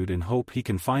attitude in hope he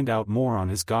can find out more on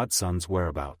his godson's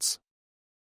whereabouts.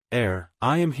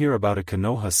 I am here about a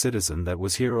Konoha citizen that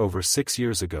was here over 6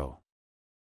 years ago.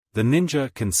 The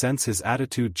ninja can sense his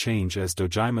attitude change as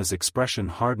Dojima's expression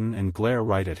harden and glare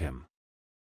right at him.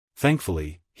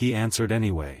 Thankfully, he answered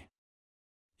anyway.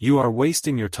 You are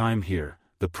wasting your time here,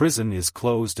 the prison is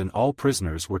closed and all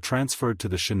prisoners were transferred to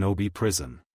the Shinobi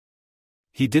prison.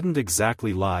 He didn't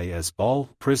exactly lie as all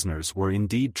prisoners were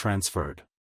indeed transferred.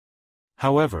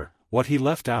 However, what he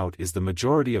left out is the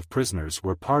majority of prisoners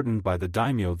were pardoned by the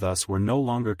daimyo thus were no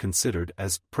longer considered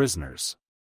as prisoners.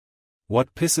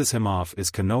 What pisses him off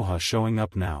is Konoha showing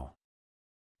up now.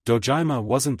 Dojima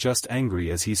wasn't just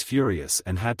angry as he's furious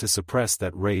and had to suppress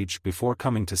that rage before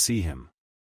coming to see him.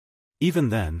 Even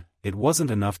then, it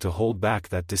wasn't enough to hold back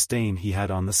that disdain he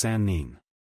had on the Sannin.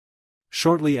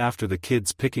 Shortly after the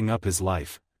kids picking up his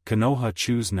life, Konoha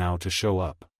chose now to show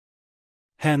up.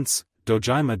 Hence,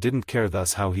 Dojima didn't care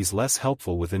thus how he's less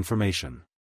helpful with information.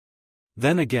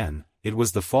 Then again, it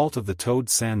was the fault of the Toad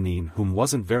Sannin whom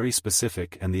wasn't very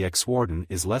specific and the ex-warden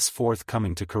is less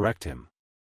forthcoming to correct him.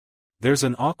 There's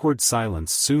an awkward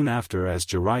silence soon after as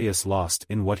Jiraiya's lost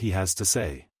in what he has to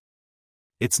say.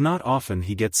 It's not often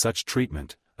he gets such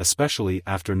treatment, especially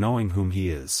after knowing whom he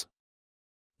is.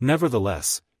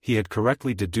 Nevertheless, he had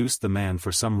correctly deduced the man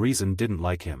for some reason didn't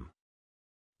like him.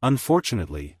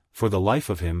 Unfortunately, for the life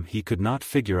of him he could not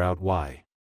figure out why.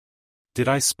 Did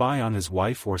I spy on his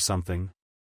wife or something?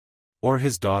 Or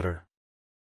his daughter?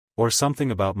 Or something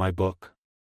about my book?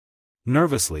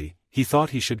 Nervously, he thought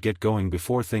he should get going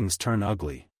before things turn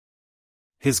ugly.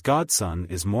 His godson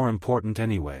is more important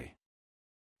anyway.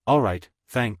 Alright,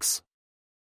 thanks.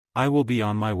 I will be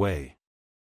on my way.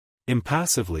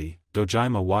 Impassively,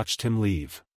 Dojima watched him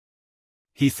leave.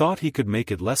 He thought he could make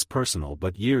it less personal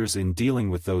but years in dealing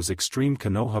with those extreme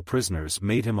Konoha prisoners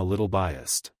made him a little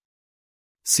biased.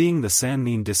 Seeing the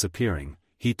Sannin disappearing,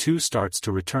 he too starts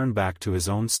to return back to his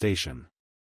own station.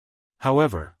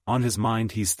 However, on his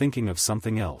mind he's thinking of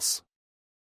something else.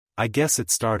 I guess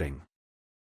it's starting.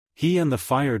 He and the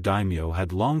fire daimyo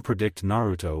had long predicted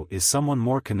Naruto is someone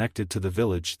more connected to the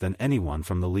village than anyone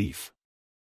from the Leaf.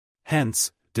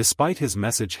 Hence, despite his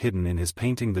message hidden in his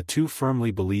painting, the two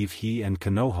firmly believe he and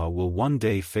Konoha will one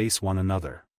day face one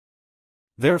another.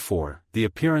 Therefore, the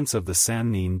appearance of the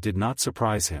Sannin did not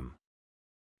surprise him.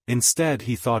 Instead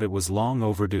he thought it was long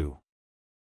overdue.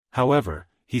 However,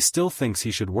 he still thinks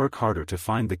he should work harder to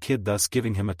find the kid, thus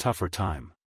giving him a tougher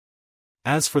time.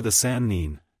 As for the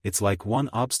Sannin, it's like one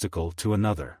obstacle to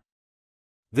another.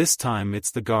 This time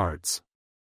it's the guards.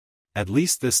 At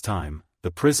least this time,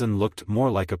 the prison looked more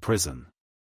like a prison.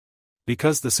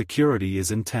 Because the security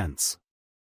is intense.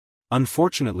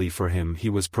 Unfortunately for him he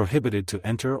was prohibited to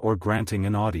enter or granting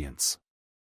an audience.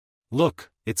 Look,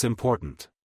 it's important.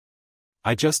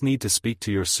 I just need to speak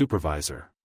to your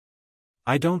supervisor.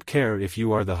 I don't care if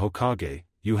you are the Hokage,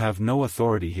 you have no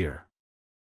authority here.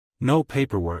 No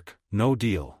paperwork, no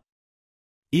deal.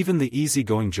 Even the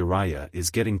easygoing Jiraiya is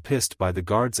getting pissed by the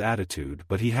guard's attitude,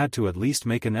 but he had to at least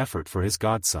make an effort for his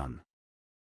godson.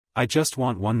 I just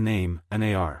want one name, an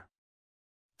AR.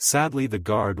 Sadly the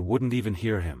guard wouldn't even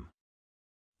hear him.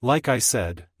 Like I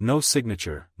said, no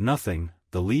signature, nothing,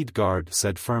 the lead guard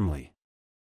said firmly.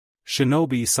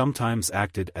 Shinobi sometimes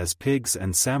acted as pigs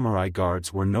and samurai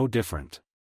guards were no different.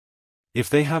 If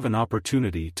they have an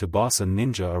opportunity to boss a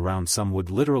ninja around, some would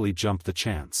literally jump the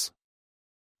chance.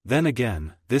 Then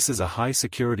again, this is a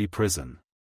high-security prison.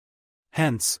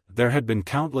 Hence, there had been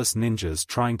countless ninjas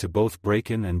trying to both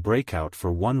break in and break out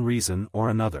for one reason or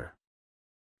another.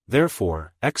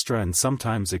 Therefore, extra and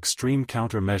sometimes extreme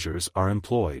countermeasures are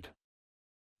employed.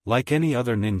 Like any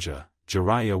other ninja,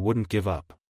 Jiraiya wouldn't give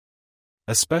up.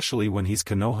 Especially when he's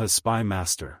Konoha's spy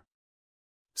master.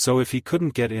 So if he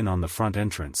couldn't get in on the front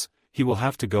entrance, he will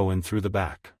have to go in through the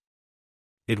back.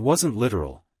 It wasn't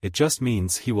literal, it just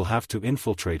means he will have to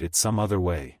infiltrate it some other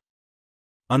way.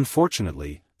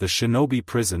 Unfortunately, the Shinobi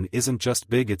prison isn't just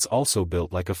big, it's also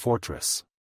built like a fortress.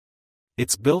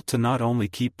 It's built to not only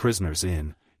keep prisoners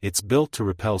in, it's built to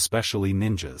repel specially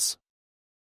ninjas.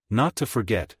 Not to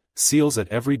forget, seals at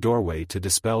every doorway to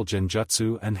dispel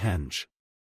genjutsu and henge.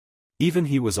 Even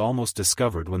he was almost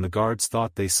discovered when the guards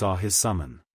thought they saw his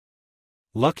summon.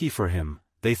 Lucky for him,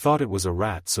 they thought it was a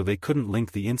rat, so they couldn't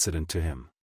link the incident to him.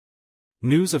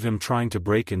 News of him trying to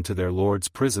break into their lord's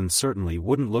prison certainly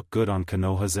wouldn't look good on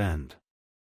Konoha's end.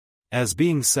 As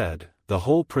being said, the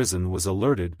whole prison was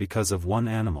alerted because of one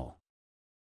animal.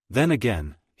 Then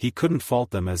again, he couldn't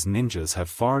fault them, as ninjas have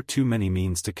far too many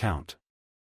means to count.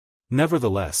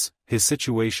 Nevertheless, his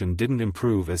situation didn't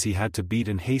improve as he had to beat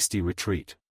in hasty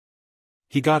retreat.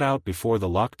 He got out before the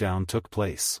lockdown took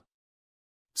place.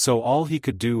 So all he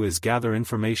could do is gather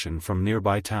information from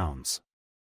nearby towns.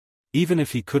 Even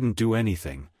if he couldn't do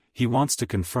anything, he wants to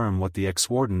confirm what the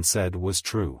ex-warden said was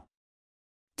true.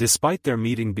 Despite their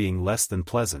meeting being less than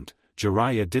pleasant,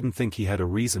 Jiraiya didn't think he had a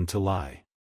reason to lie.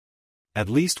 At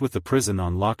least with the prison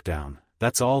on lockdown,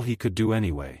 that's all he could do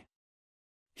anyway.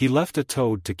 He left a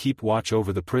toad to keep watch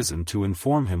over the prison to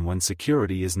inform him when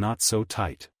security is not so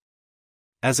tight.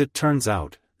 As it turns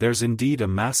out, there's indeed a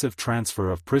massive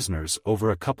transfer of prisoners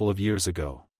over a couple of years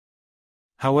ago.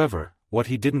 However, what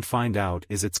he didn't find out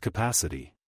is its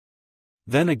capacity.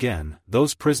 Then again,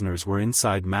 those prisoners were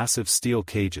inside massive steel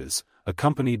cages,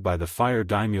 accompanied by the fire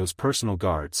daimyo's personal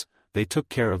guards. They took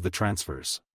care of the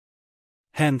transfers.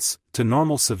 Hence, to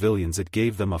normal civilians it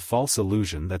gave them a false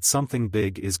illusion that something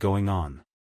big is going on.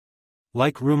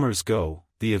 Like rumors go,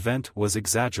 the event was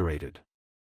exaggerated.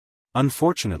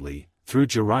 Unfortunately, through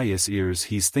Jiraiya's ears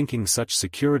he's thinking such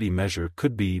security measure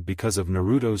could be because of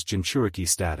Naruto's Jinchuriki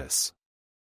status.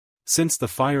 Since the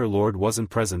Fire Lord wasn't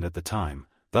present at the time,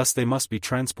 thus they must be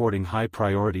transporting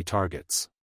high-priority targets.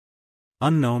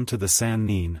 Unknown to the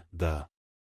Sannin, the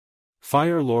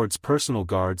Fire Lord's personal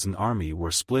guards and army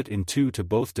were split in two to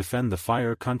both defend the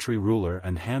Fire Country ruler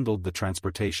and handled the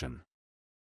transportation.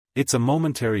 It's a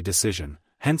momentary decision,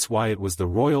 hence why it was the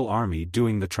royal army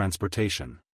doing the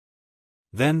transportation.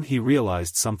 Then he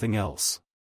realized something else.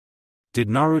 Did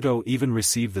Naruto even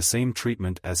receive the same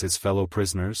treatment as his fellow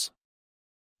prisoners?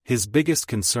 His biggest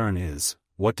concern is,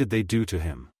 what did they do to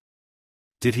him?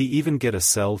 Did he even get a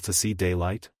cell to see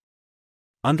daylight?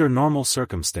 Under normal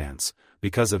circumstance,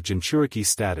 because of Jinchuriki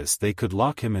status they could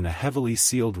lock him in a heavily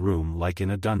sealed room like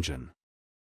in a dungeon.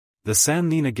 The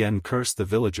Sannin again cursed the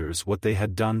villagers what they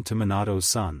had done to Minato's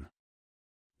son.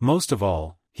 Most of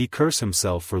all, he cursed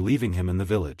himself for leaving him in the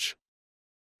village.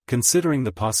 Considering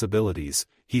the possibilities,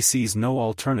 he sees no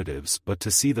alternatives but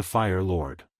to see the Fire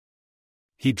Lord.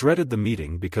 He dreaded the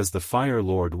meeting because the Fire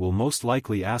Lord will most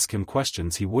likely ask him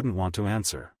questions he wouldn't want to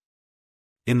answer.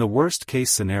 In the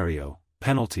worst-case scenario,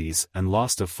 penalties and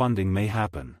loss of funding may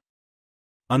happen.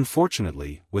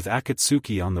 Unfortunately, with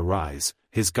Akatsuki on the rise,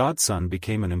 his godson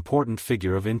became an important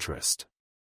figure of interest.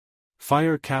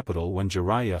 Fire capital when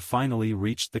Jiraiya finally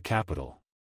reached the capital.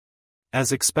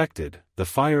 As expected, the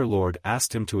Fire Lord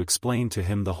asked him to explain to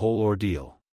him the whole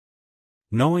ordeal.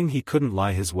 Knowing he couldn't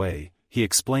lie his way, he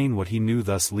explained what he knew,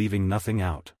 thus leaving nothing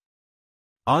out.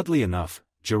 Oddly enough,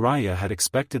 Jiraiya had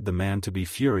expected the man to be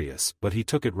furious, but he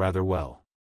took it rather well.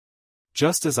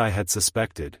 Just as I had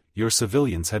suspected, your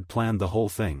civilians had planned the whole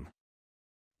thing.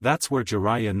 That's where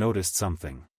Jiraiya noticed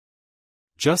something.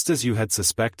 Just as you had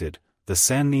suspected, the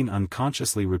Sannin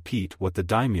unconsciously repeat what the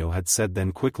daimyo had said,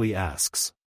 then quickly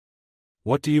asks.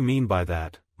 What do you mean by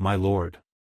that, my lord?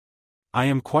 I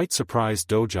am quite surprised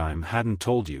Dojime hadn't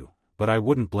told you, but I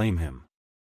wouldn't blame him.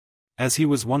 As he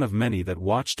was one of many that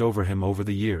watched over him over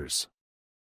the years.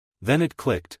 Then it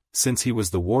clicked, since he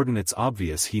was the warden it's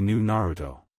obvious he knew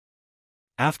Naruto.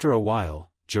 After a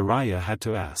while, Jiraiya had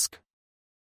to ask.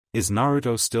 Is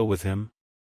Naruto still with him?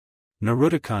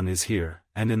 Naruto-kun is here,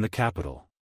 and in the capital.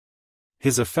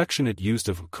 His affectionate use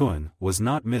of kun was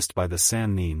not missed by the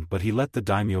Sannin, but he let the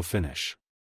daimyo finish.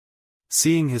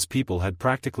 Seeing his people had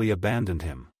practically abandoned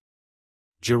him.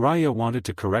 Jiraiya wanted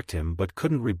to correct him but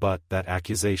couldn't rebut that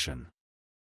accusation.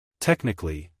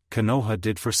 Technically, Konoha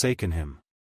did forsaken him.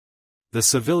 The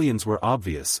civilians were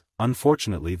obvious.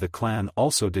 Unfortunately the clan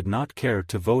also did not care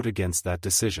to vote against that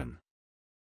decision.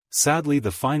 Sadly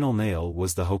the final nail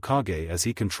was the Hokage, as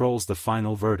he controls the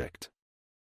final verdict.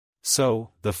 So,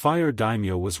 the fire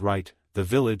daimyo was right, the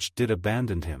village did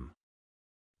abandon him.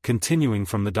 Continuing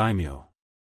from the daimyo.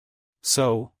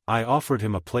 So, I offered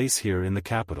him a place here in the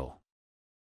capital.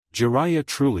 Jiraiya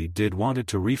truly did wanted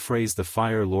to rephrase the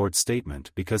Fire Lord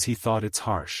statement because he thought it's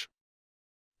harsh.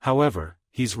 However,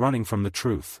 he's running from the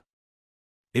truth.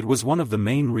 It was one of the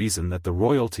main reason that the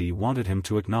royalty wanted him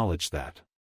to acknowledge that.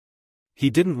 He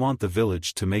didn't want the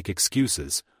village to make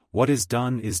excuses. What is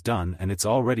done and it's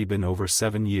already been over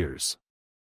 7 years.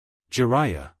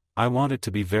 Jiraiya, I want it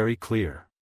to be very clear.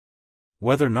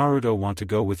 Whether Naruto want to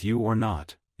go with you or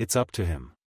not, it's up to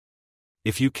him.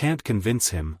 If you can't convince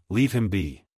him, leave him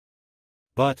be.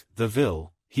 But,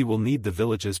 he will need the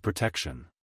village's protection.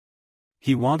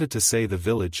 He wanted to say the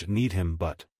village need him,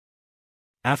 but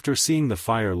after seeing the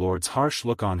Fire Lord's harsh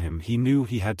look on him, he knew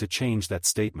he had to change that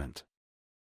statement.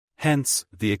 Hence,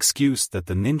 the excuse that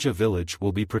the ninja village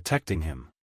will be protecting him.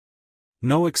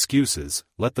 No excuses,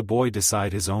 let the boy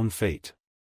decide his own fate.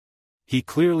 He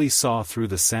clearly saw through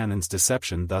the Sanin's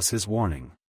deception, thus his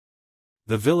warning.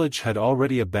 The village had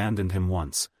already abandoned him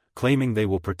once, claiming they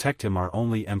will protect him are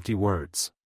only empty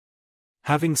words.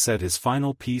 Having said his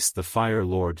final piece, the Fire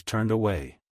Lord turned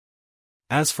away.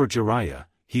 As for Jiraiya,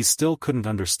 he still couldn't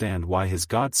understand why his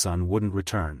godson wouldn't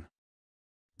return.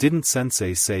 Didn't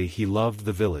Sensei say he loved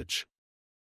the village?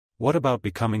 What about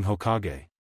becoming Hokage?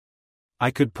 I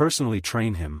could personally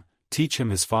train him, teach him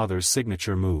his father's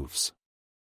signature moves.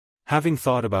 Having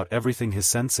thought about everything his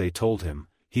sensei told him,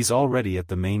 he's already at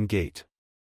the main gate.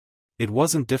 It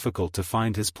wasn't difficult to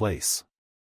find his place.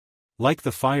 Like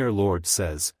the Fire Lord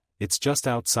says, it's just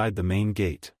outside the main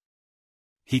gate.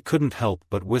 He couldn't help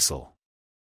but whistle.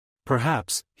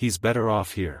 Perhaps, he's better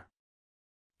off here.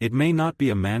 It may not be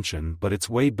a mansion, but it's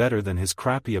way better than his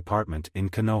crappy apartment in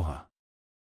Konoha.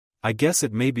 I guess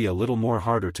it may be a little more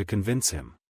harder to convince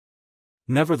him.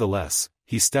 Nevertheless,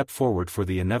 he stepped forward for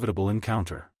the inevitable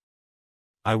encounter.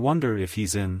 I wonder if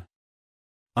he's in.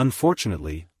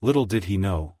 Unfortunately, little did he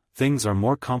know, things are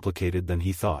more complicated than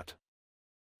he thought.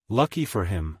 Lucky for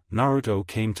him, Naruto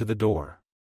came to the door.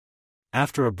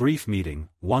 After a brief meeting,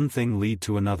 one thing led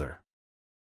to another.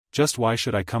 Just why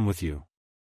should I come with you?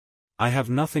 I have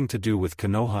nothing to do with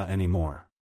Konoha anymore.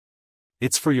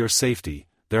 It's for your safety,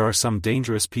 there are some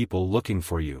dangerous people looking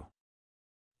for you.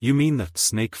 You mean the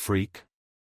snake freak?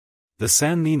 The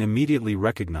Sannin immediately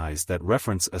recognized that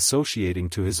reference, associating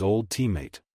to his old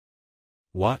teammate.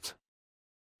 What?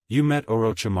 You met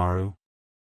Orochimaru?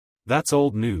 That's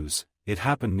old news, it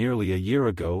happened nearly a year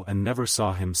ago and never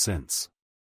saw him since.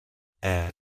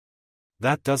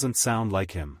 That doesn't sound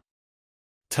like him.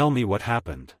 Tell me what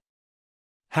happened.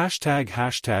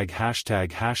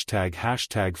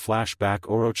 Flashback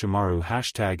Orochimaru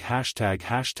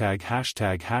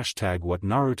What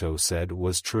Naruto said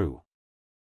was true.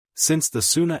 Since the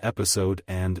Suna episode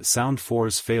and Sound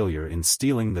 4's failure in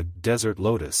stealing the Desert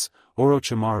Lotus,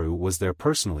 Orochimaru was there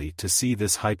personally to see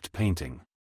this hyped painting.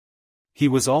 He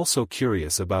was also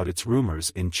curious about its rumors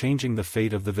in changing the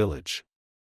fate of the village.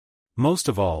 Most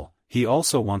of all, he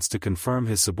also wants to confirm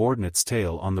his subordinates'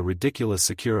 tale on the ridiculous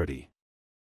security.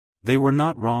 They were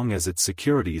not wrong, as its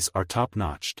securities are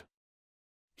top-notched.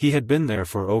 He had been there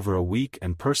for over a week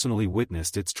and personally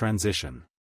witnessed its transition.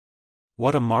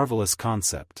 What a marvelous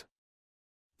concept.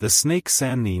 The Snake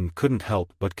Sannin couldn't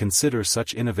help but consider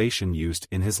such innovation used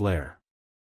in his lair.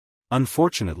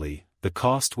 Unfortunately, the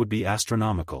cost would be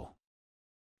astronomical.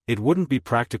 It wouldn't be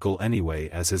practical anyway,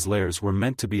 as his lairs were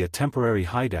meant to be a temporary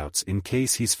hideouts in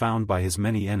case he's found by his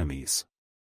many enemies.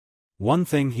 One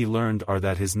thing he learned are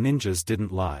that his ninjas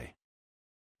didn't lie.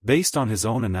 Based on his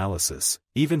own analysis,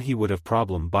 even he would have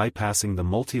problem bypassing the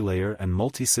multi-layer and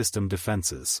multi-system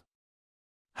defenses.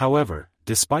 However,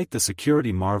 despite the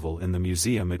security marvel in the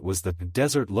museum, it was the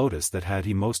Desert Lotus that had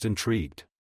him most intrigued.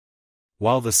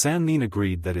 While the Sannin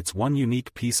agreed that it's one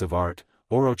unique piece of art,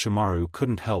 Orochimaru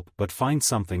couldn't help but find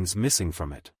something's missing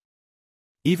from it.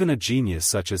 Even a genius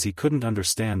such as he couldn't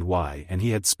understand why, and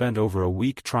he had spent over a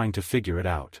week trying to figure it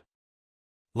out.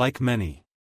 Like many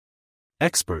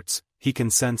experts, he can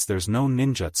sense there's no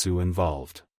ninjutsu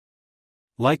involved.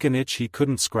 Like an itch he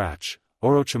couldn't scratch,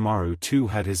 Orochimaru too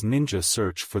had his ninja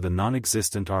search for the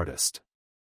non-existent artist.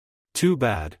 Too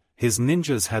bad, his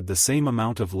ninjas had the same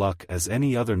amount of luck as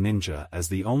any other ninja, as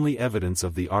the only evidence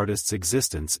of the artist's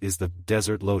existence is the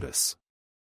Desert Lotus.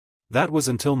 That was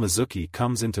until Mizuki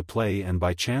comes into play and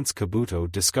by chance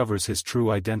Kabuto discovers his true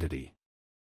identity.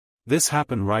 This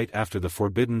happened right after the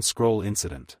Forbidden Scroll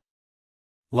incident.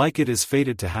 Like it is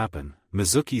fated to happen,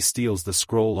 Mizuki steals the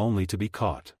scroll only to be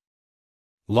caught.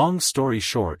 Long story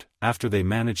short, after they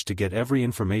managed to get every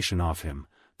information off him,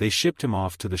 they shipped him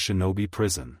off to the Shinobi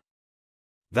prison.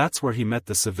 That's where he met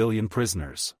the civilian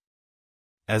prisoners.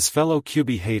 As fellow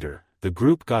Kyuubi hater, the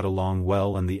group got along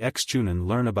well and the ex-Chunin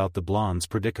learned about the blonde's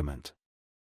predicament.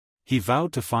 He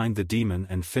vowed to find the demon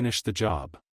and finish the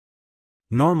job.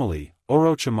 Normally,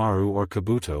 Orochimaru or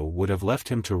Kabuto would have left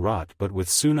him to rot, but with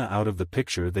Suna out of the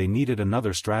picture they needed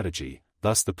another strategy,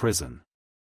 thus the prison.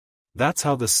 That's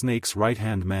how the snake's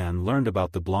right-hand man learned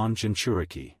about the blonde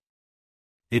Jinchuriki.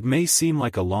 It may seem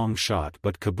like a long shot,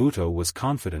 but Kabuto was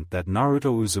confident that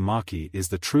Naruto Uzumaki is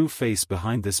the true face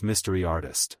behind this mystery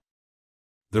artist.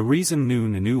 The reason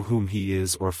Noon knew whom he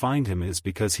is or find him is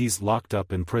because he's locked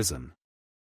up in prison.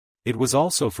 It was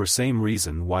also for same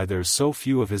reason why there's so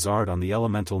few of his art on the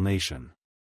Elemental Nation.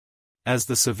 As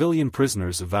the civilian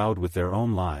prisoners avowed with their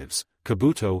own lives,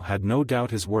 Kabuto had no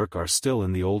doubt his work are still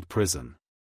in the old prison.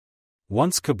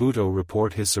 Once Kabuto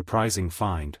report his surprising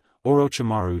find,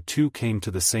 Orochimaru too came to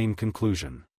the same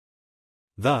conclusion.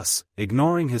 Thus,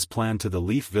 ignoring his plan to the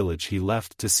Leaf Village, he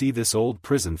left to see this old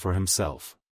prison for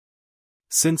himself.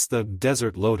 Since the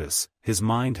Desert Lotus, his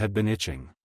mind had been itching.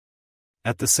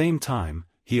 At the same time,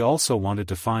 he also wanted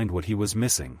to find what he was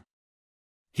missing.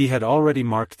 He had already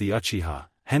marked the Uchiha,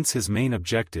 hence his main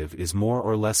objective is more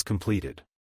or less completed.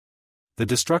 The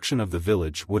destruction of the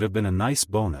village would have been a nice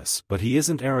bonus, but he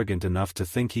isn't arrogant enough to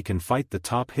think he can fight the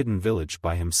top hidden village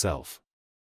by himself.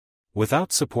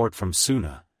 Without support from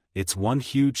Suna, it's one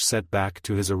huge setback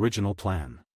to his original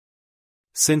plan.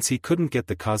 Since he couldn't get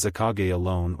the Kazekage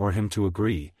alone or him to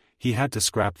agree, he had to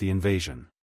scrap the invasion.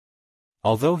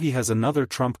 Although he has another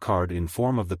trump card in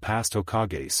form of the past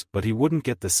Hokages, but he wouldn't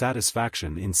get the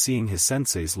satisfaction in seeing his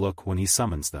sensei's look when he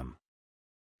summons them.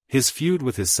 His feud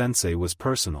with his sensei was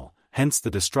personal, hence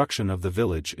the destruction of the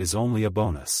village is only a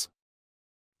bonus.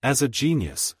 As a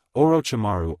genius,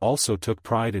 Orochimaru also took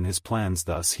pride in his plans,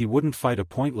 thus he wouldn't fight a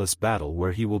pointless battle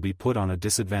where he will be put on a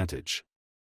disadvantage.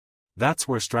 That's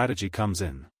where strategy comes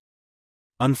in.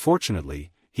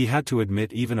 Unfortunately, he had to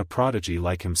admit even a prodigy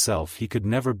like himself he could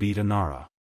never beat a Nara.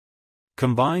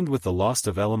 Combined with the loss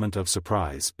of element of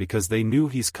surprise because they knew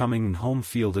he's coming in home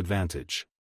field advantage.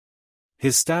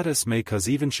 His status may cause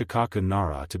even Shikaku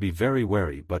Nara to be very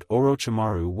wary, but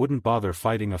Orochimaru wouldn't bother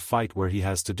fighting a fight where he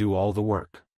has to do all the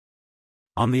work.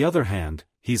 On the other hand,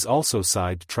 he's also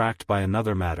side-tracked by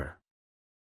another matter.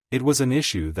 It was an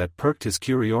issue that perked his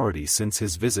curiosity since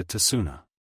his visit to Suna.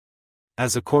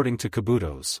 As according to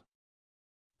Kabuto's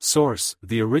source,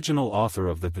 the original author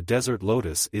of the Desert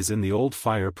Lotus is in the old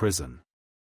fire prison.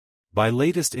 By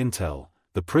latest intel,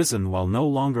 the prison, while no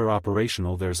longer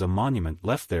operational, there's a monument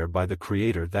left there by the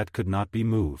creator that could not be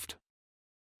moved.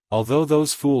 Although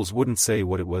those fools wouldn't say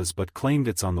what it was but claimed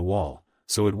it's on the wall,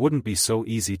 so it wouldn't be so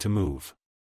easy to move.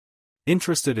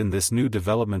 Interested in this new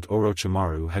development,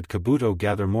 Orochimaru had Kabuto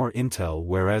gather more intel,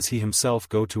 whereas he himself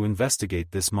go to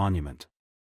investigate this monument.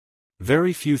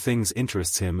 Very few things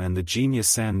interests him, and the genius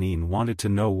Sannin wanted to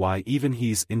know why even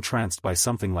he's entranced by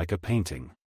something like a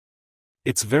painting.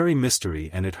 It's very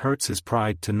mystery and it hurts his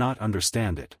pride to not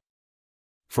understand it.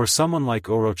 For someone like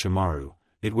Orochimaru,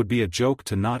 it would be a joke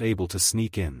to not able to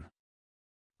sneak in.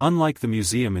 Unlike the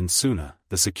museum in Suna,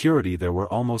 the security there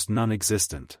were almost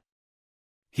non-existent.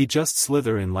 He just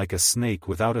slither in like a snake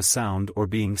without a sound or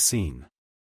being seen.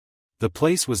 The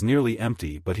place was nearly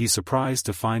empty, but he's surprised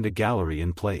to find a gallery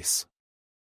in place.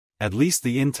 At least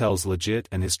the intel's legit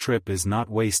and his trip is not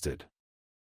wasted.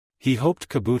 He hoped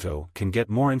Kabuto can get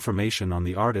more information on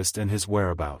the artist and his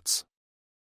whereabouts.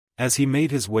 As he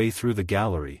made his way through the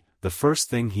gallery, the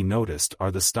first thing he noticed are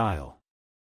the style.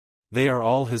 They are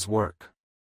all his work.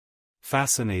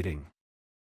 Fascinating.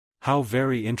 How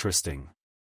very interesting.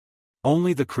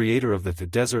 Only the creator of the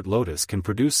Desert Lotus can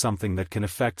produce something that can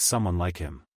affect someone like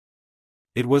him.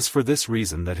 It was for this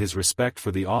reason that his respect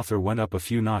for the author went up a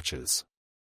few notches.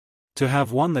 To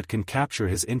have one that can capture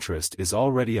his interest is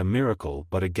already a miracle,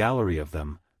 but a gallery of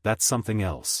them, that's something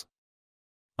else.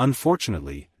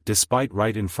 Unfortunately, despite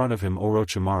right in front of him,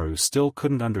 Orochimaru still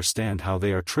couldn't understand how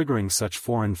they are triggering such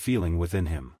foreign feeling within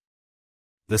him.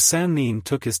 The Sannin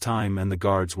took his time and the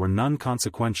guards were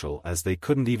non-consequential as they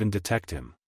couldn't even detect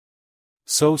him.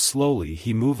 So slowly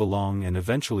he moved along and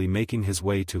eventually making his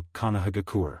way to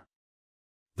Konohagakure.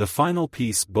 The final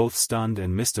piece both stunned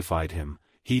and mystified him.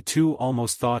 He too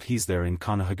almost thought he's there in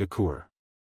Konohagakure.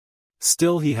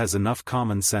 Still, he has enough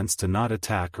common sense to not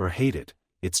attack or hate it,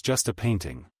 it's just a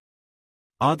painting.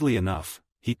 Oddly enough,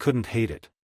 he couldn't hate it.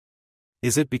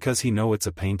 Is it because he know it's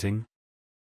a painting?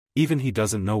 Even he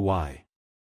doesn't know why.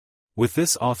 With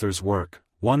this author's work,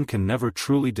 one can never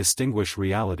truly distinguish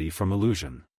reality from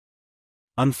illusion.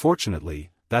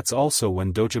 Unfortunately, that's also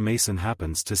when Doja Mason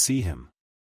happens to see him.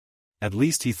 At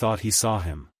least he thought he saw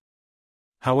him.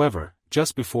 However,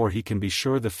 just before he can be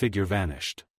sure, the figure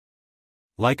vanished.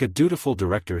 Like a dutiful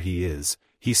director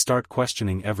he start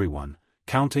questioning everyone,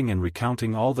 counting and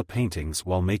recounting all the paintings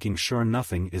while making sure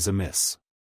nothing is amiss.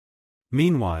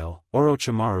 Meanwhile,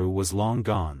 Orochimaru was long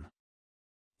gone.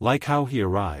 Like how he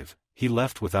arrived, he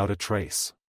left without a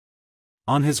trace.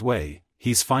 On his way,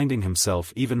 he's finding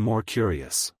himself even more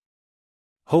curious.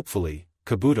 Hopefully,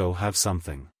 Kabuto have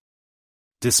something.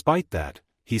 Despite that,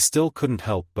 he still couldn't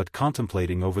help but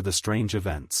contemplating over the strange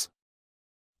events.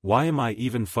 Why am I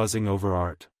even fuzzing over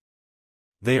art?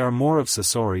 They are more of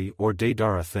Sasori or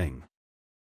Deidara thing.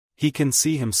 He can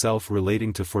see himself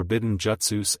relating to forbidden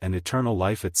jutsus and eternal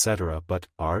life etc., but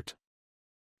art?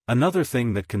 Another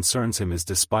thing that concerns him is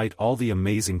despite all the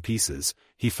amazing pieces,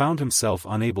 he found himself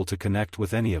unable to connect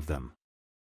with any of them.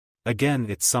 Again,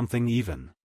 it's something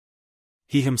even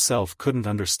he himself couldn't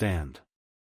understand.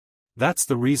 That's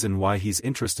the reason why he's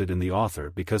interested in the author,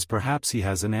 because perhaps he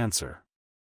has an answer.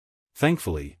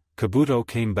 Thankfully, Kabuto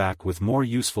came back with more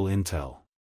useful intel.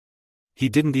 He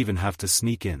didn't even have to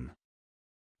sneak in.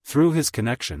 Through his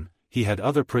connection, he had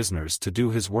other prisoners to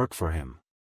do his work for him.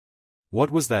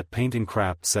 What was that painting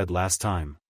crap said last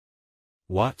time?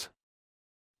 What?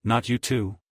 Not you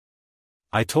too?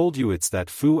 I told you it's that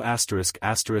foo *******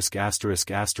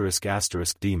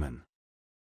 demon.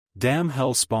 Damn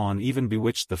hell spawn even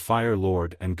bewitched the Fire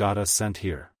Lord and got us sent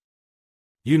here.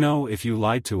 You know, if you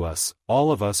lied to us, all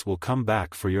of us will come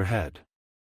back for your head.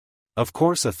 Of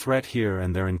course a threat here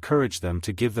and there encouraged them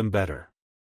to give them better.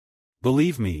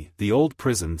 Believe me, the old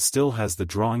prison still has the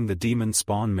drawing the demon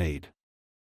spawn made.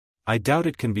 I doubt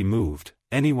it can be moved,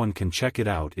 anyone can check it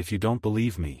out if you don't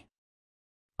believe me.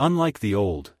 Unlike the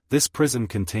old, this prison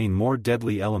contained more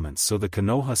deadly elements, so the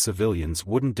Konoha civilians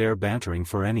wouldn't dare bantering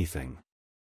for anything.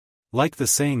 Like the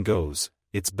saying goes,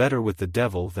 it's better with the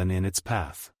devil than in its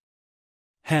path.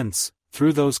 Hence,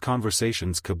 through those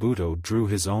conversations Kabuto drew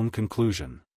his own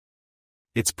conclusion.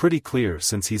 It's pretty clear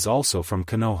since he's also from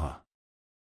Konoha.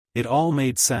 It all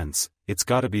made sense, it's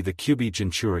gotta be the Kyubi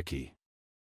Jinchuriki.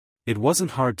 It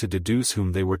wasn't hard to deduce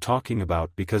whom they were talking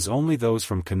about because only those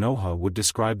from Konoha would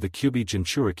describe the Kyubi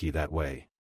Jinchuriki that way.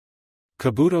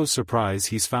 Kabuto's surprise,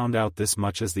 he's found out this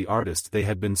much, as the artist they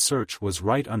had been searching was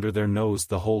right under their nose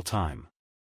the whole time.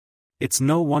 It's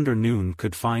no wonder Noon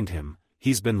could find him,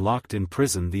 he's been locked in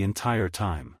prison the entire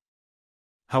time.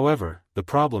 However, the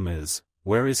problem is,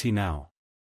 where is he now?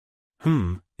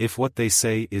 If what they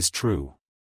say is true,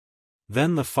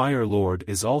 then the Fire Lord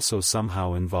is also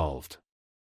somehow involved.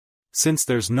 Since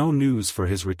there's no news for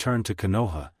his return to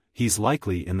Konoha, he's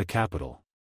likely in the capital.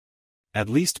 At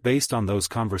least based on those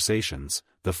conversations,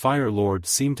 the Fire Lord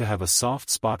seemed to have a soft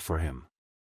spot for him.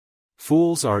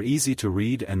 Fools are easy to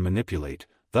read and manipulate,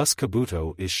 thus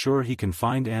Kabuto is sure he can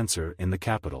find answer in the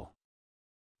capital.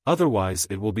 Otherwise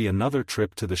it will be another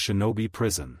trip to the Shinobi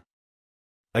prison.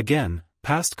 Again,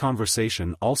 past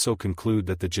conversation also conclude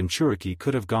that the Jinchuriki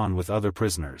could have gone with other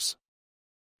prisoners.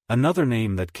 Another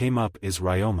name that came up is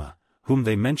Ryoma, whom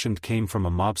they mentioned came from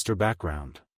a mobster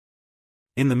background.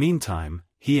 In the meantime,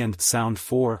 he and Sound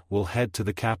 4 will head to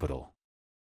the capital.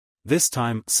 This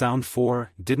time, Sound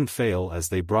 4 didn't fail as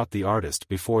they brought the artist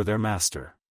before their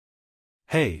master.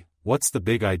 Hey, what's the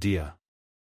big idea?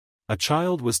 A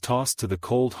child was tossed to the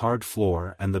cold hard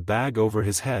floor and the bag over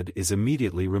his head is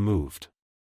immediately removed.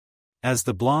 As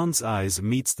the blonde's eyes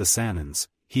meets the Sanin's,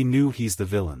 he knew he's the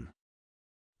villain.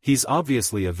 He's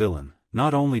obviously a villain,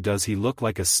 not only does he look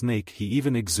like a snake, he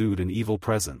even exudes an evil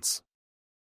presence.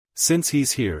 Since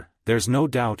he's here, there's no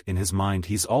doubt in his mind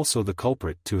he's also the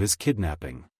culprit to his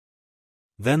kidnapping.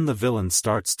 Then the villain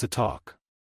starts to talk.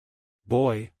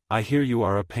 Boy, I hear you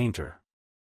are a painter.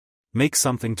 Make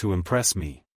something to impress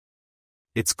me.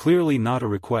 It's clearly not a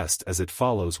request as it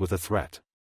follows with a threat.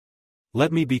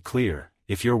 Let me be clear.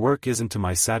 If your work isn't to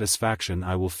my satisfaction,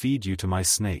 I will feed you to my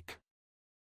snake.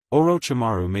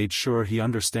 Orochimaru made sure he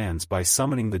understands by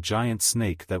summoning the giant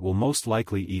snake that will most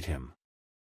likely eat him.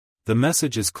 The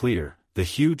message is clear, the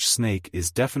huge snake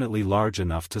is definitely large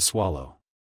enough to swallow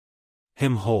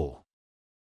him whole.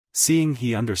 Seeing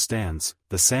he understands,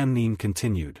 the Sannin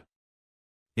continued.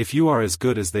 If you are as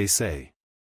good as they say,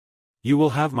 you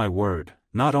will have my word,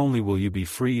 not only will you be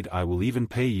freed, I will even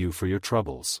pay you for your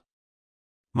troubles.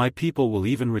 My people will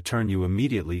even return you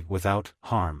immediately without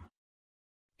harm.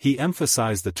 He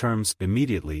emphasized the terms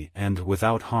immediately and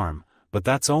without harm, but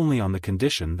that's only on the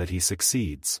condition that he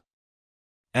succeeds.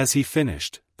 As he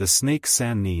finished, the snake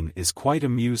Sannin is quite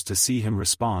amused to see him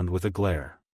respond with a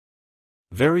glare.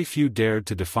 Very few dared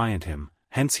to defiant him,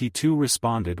 hence he too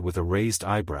responded with a raised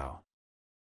eyebrow.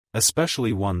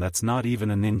 Especially one that's not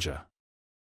even a ninja.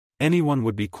 Anyone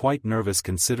would be quite nervous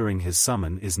considering his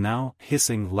summon is now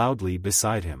hissing loudly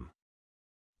beside him.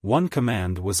 One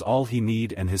command was all he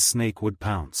need and his snake would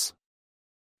pounce.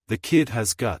 The kid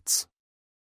has guts.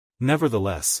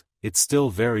 Nevertheless, it's still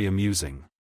very amusing.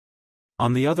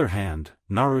 On the other hand,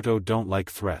 Naruto don't like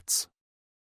threats.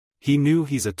 He knew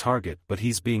he's a target but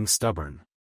he's being stubborn.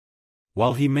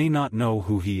 While he may not know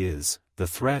who he is, the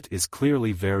threat is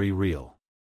clearly very real.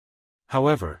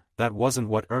 However, that wasn't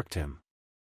what irked him.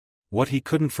 What he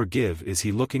couldn't forgive is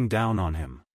he looking down on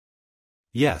him.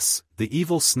 Yes, the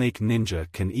evil snake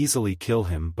ninja can easily kill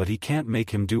him but he can't make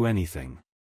him do anything.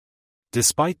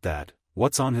 Despite that,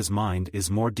 what's on his mind is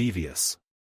more devious.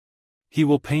 He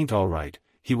will paint alright,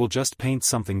 he will just paint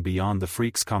something beyond the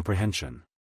freak's comprehension.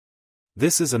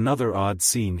 This is another odd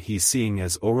scene he's seeing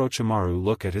as Orochimaru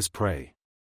look at his prey.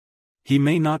 He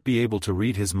may not be able to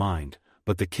read his mind,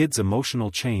 but the kid's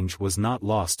emotional change was not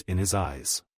lost in his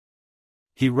eyes.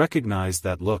 He recognized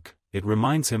that look, it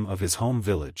reminds him of his home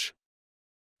village.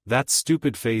 That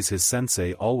stupid phase his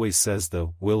sensei always says,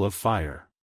 the will of fire.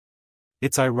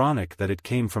 It's ironic that it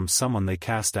came from someone they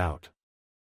cast out.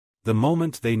 The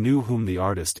moment they knew whom the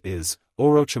artist is,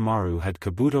 Orochimaru had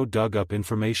Kabuto dug up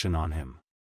information on him.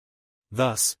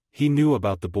 Thus, he knew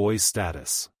about the boy's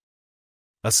status.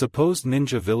 A supposed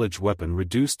ninja village weapon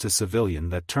reduced to civilian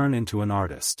that turned into an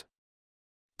artist.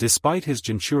 Despite his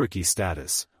Jinchuriki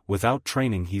status, without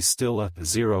training he's still a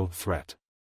zero threat.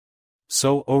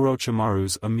 So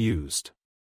Orochimaru's amused.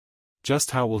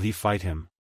 Just how will he fight him?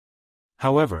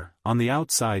 However, on the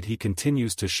outside he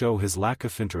continues to show his lack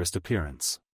of interest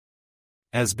appearance.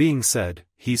 As being said,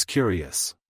 he's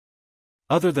curious.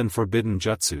 Other than forbidden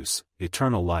jutsus,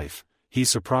 eternal life, he's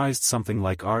surprised something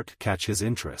like art catch his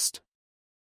interest.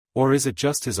 Or is it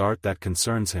just his art that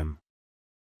concerns him?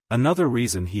 Another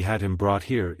reason he had him brought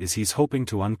here is he's hoping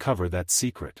to uncover that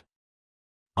secret.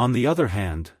 On the other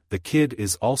hand, the kid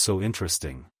is also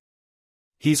interesting.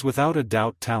 He's without a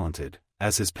doubt talented,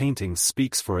 as his painting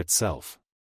speaks for itself.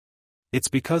 It's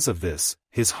because of this,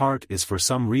 his heart is for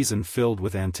some reason filled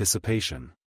with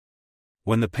anticipation.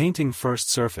 When the painting first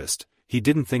surfaced, he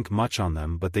didn't think much on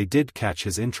them but they did catch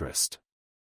his interest.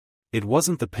 It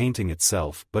wasn't the painting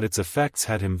itself but its effects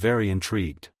had him very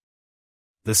intrigued.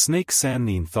 The snake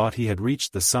Sannin thought he had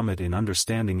reached the summit in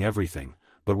understanding everything,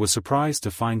 but was surprised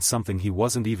to find something he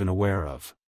wasn't even aware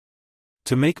of.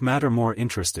 To make matter more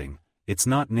interesting, it's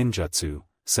not ninjutsu,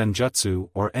 senjutsu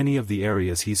or any of the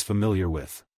areas he's familiar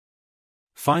with.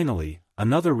 Finally,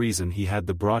 another reason he had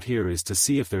the brought here is to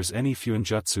see if there's any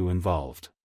fuinjutsu involved.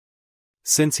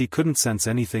 Since he couldn't sense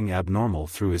anything abnormal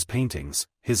through his paintings,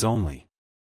 his only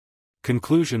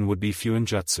conclusion would be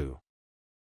fuinjutsu.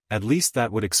 At least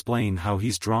that would explain how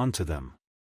he's drawn to them.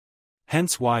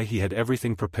 Hence why he had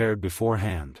everything prepared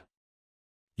beforehand.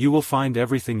 You will find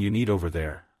everything you need over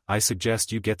there, I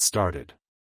suggest you get started.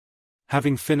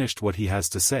 Having finished what he has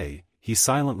to say, he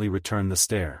silently returned the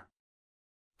stare.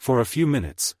 For a few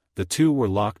minutes, the two were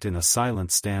locked in a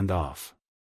silent standoff.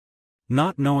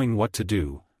 Not knowing what to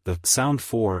do, the Sound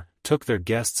Four took their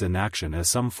guests in action as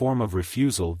some form of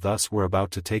refusal, thus were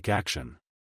about to take action.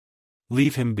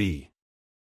 Leave him be.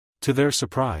 To their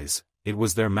surprise, it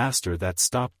was their master that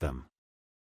stopped them.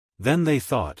 Then they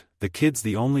thought, the kid's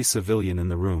the only civilian in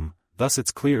the room, thus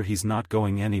it's clear he's not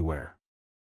going anywhere.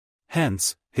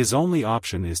 Hence, his only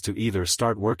option is to either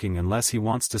start working unless he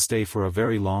wants to stay for a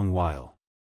very long while.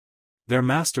 Their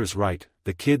master's right,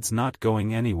 the kid's not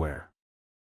going anywhere.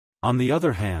 On the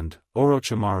other hand,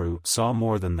 Orochimaru saw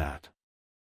more than that.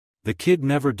 The kid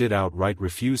never did outright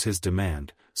refuse his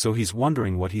demand, so he's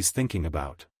wondering what he's thinking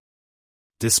about.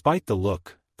 Despite the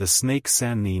look, the snake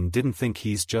Sannin didn't think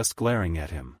he's just glaring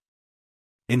at him.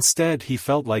 Instead he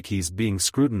felt like he's being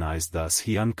scrutinized, thus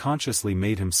he unconsciously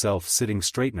made himself sitting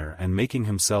straightener and making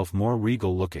himself more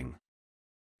regal looking.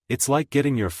 It's like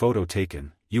getting your photo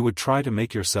taken, you would try to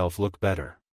make yourself look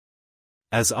better.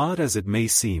 As odd as it may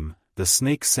seem, the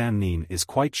snake Sannin is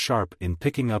quite sharp in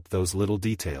picking up those little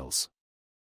details.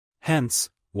 Hence,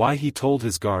 why he told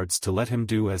his guards to let him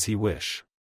do as he wish.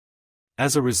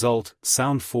 As a result,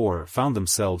 Sound 4 found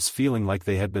themselves feeling like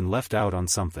they had been left out on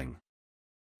something.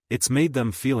 It's made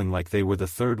them feeling like they were the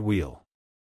third wheel.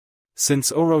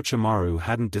 Since Orochimaru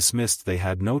hadn't dismissed, they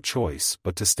had no choice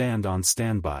but to stand on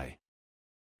standby.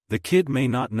 The kid may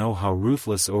not know how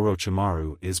ruthless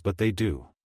Orochimaru is, but they do.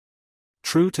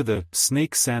 True to the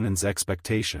snake Sannin's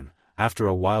expectation, after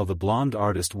a while the blonde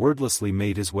artist wordlessly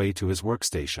made his way to his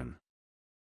workstation.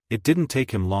 It didn't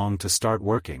take him long to start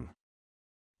working.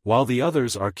 While the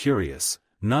others are curious,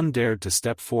 none dared to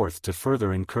step forth to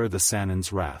further incur the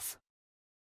Sanin's wrath.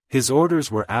 His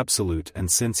orders were absolute,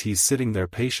 and since he's sitting there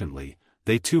patiently,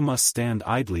 they too must stand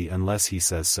idly unless he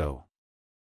says so.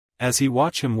 As he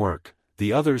watched him work,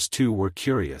 the others too were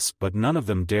curious, but none of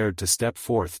them dared to step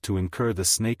forth to incur the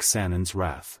snake Sanin's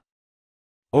wrath.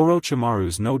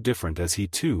 Orochimaru's no different, as he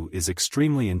too is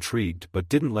extremely intrigued but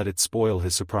didn't let it spoil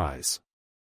his surprise.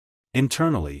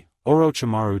 Internally,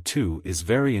 Orochimaru too is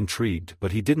very intrigued,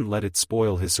 but he didn't let it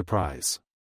spoil his surprise.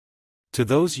 To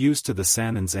those used to the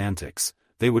Sanin's antics,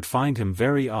 they would find him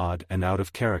very odd and out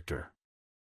of character.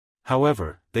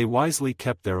 However, they wisely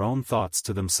kept their own thoughts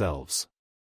to themselves.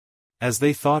 As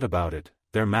they thought about it,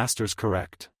 their master's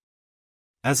correct.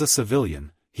 As a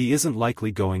civilian, he isn't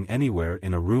likely going anywhere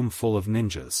in a room full of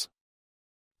ninjas.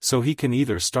 So he can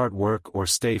either start work or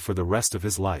stay for the rest of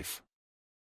his life.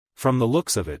 From the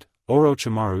looks of it,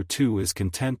 Orochimaru too is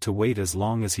content to wait as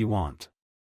long as he wants.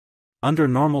 Under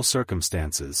normal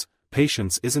circumstances,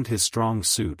 patience isn't his strong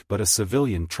suit, but a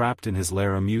civilian trapped in his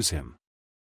lair amuse him.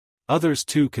 Others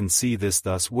too can see this,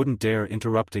 thus wouldn't dare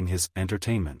interrupting his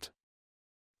entertainment.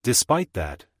 Despite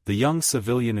that, the young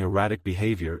civilian erratic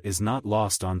behavior is not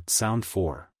lost on Sound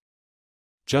 4.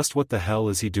 Just what the hell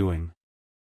is he doing?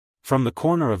 From the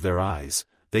corner of their eyes,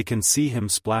 they can see him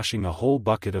splashing a whole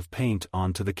bucket of paint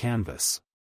onto the canvas.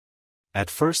 At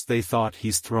first they thought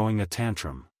he's throwing a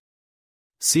tantrum.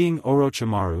 Seeing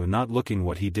Orochimaru not looking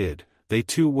what he did, they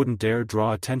too wouldn't dare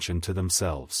draw attention to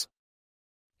themselves.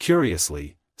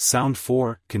 Curiously, Sound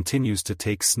 4 continues to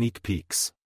take sneak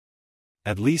peeks.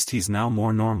 At least he's now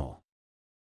more normal.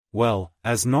 Well,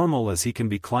 as normal as he can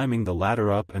be, climbing the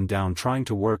ladder up and down trying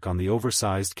to work on the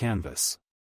oversized canvas.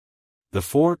 The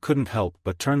four couldn't help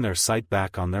but turn their sight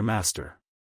back on their master.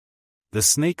 The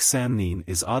snake Sannin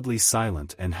is oddly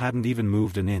silent and hadn't even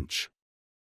moved an inch.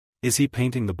 Is he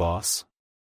painting the boss?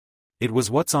 It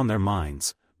was what's on their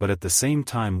minds, but at the same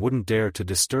time wouldn't dare to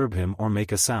disturb him or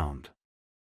make a sound.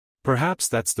 Perhaps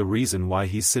that's the reason why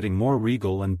he's sitting more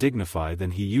regal and dignified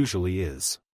than he usually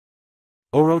is.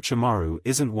 Orochimaru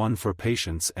isn't one for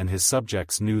patience, and his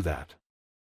subjects knew that.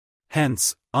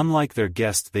 Hence, unlike their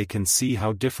guest, they can see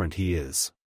how different he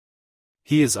is.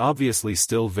 He is obviously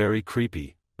still very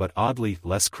creepy, but oddly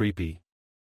less creepy.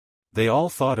 They all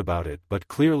thought about it but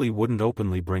clearly wouldn't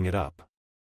openly bring it up.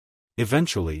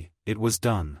 Eventually, it was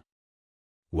done.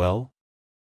 Well?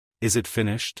 Is it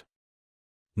finished?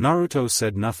 Naruto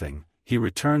said nothing. He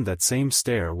returned that same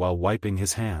stare while wiping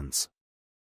his hands.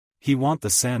 He want the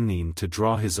Sannin to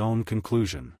draw his own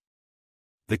conclusion.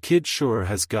 The kid sure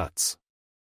has guts.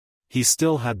 He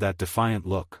still had that defiant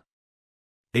look.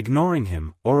 Ignoring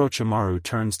him, Orochimaru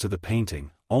turns to the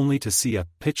painting, only to see a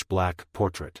pitch-black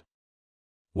portrait.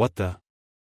 What the?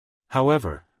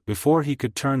 However, before he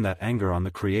could turn that anger on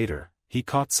the creator, he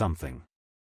caught something.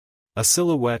 A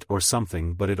silhouette or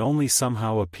something, but it only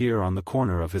somehow appeared on the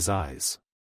corner of his eyes.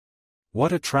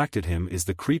 What attracted him is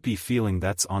the creepy feeling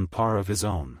that's on par of his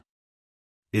own.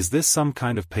 Is this some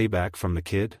kind of payback from the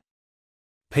kid?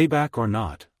 Payback or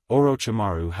not,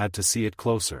 Orochimaru had to see it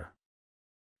closer.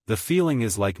 The feeling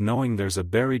is like knowing there's a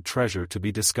buried treasure to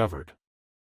be discovered.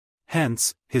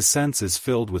 Hence, his sense is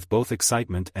filled with both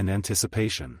excitement and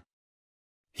anticipation.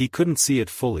 He couldn't see it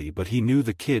fully, but he knew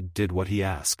the kid did what he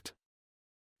asked.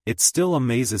 It still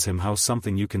amazes him how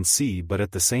something you can see but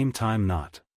at the same time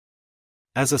not.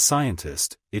 As a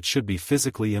scientist, it should be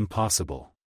physically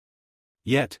impossible.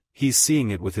 Yet, he's seeing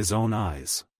it with his own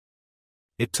eyes.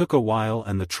 It took a while,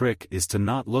 and the trick is to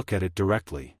not look at it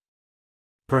directly.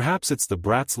 Perhaps it's the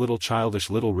brat's little childish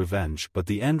little revenge, but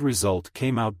the end result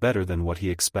came out better than what he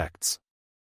expects.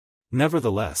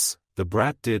 Nevertheless, the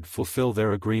brat did fulfill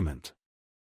their agreement.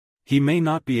 He may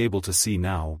not be able to see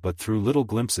now, but through little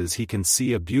glimpses he can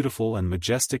see a beautiful and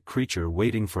majestic creature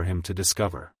waiting for him to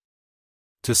discover.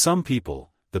 To some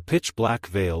people, the pitch-black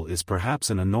veil is perhaps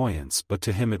an annoyance, but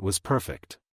to him it was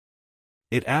perfect.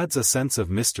 It adds a sense of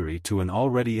mystery to an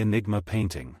already enigma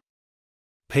painting.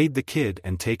 Paid the kid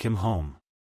and take him home.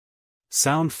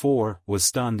 Sound 4 was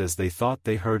stunned as they thought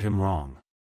they heard him wrong.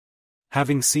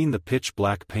 Having seen the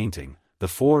pitch-black painting, the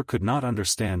four could not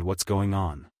understand what's going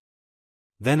on.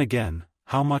 Then again,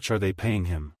 how much are they paying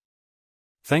him?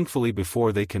 Thankfully,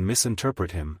 before they can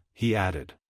misinterpret him, he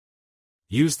added.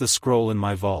 Use the scroll in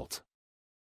my vault.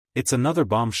 It's another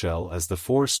bombshell as the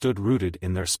four stood rooted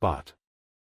in their spot.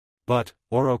 But,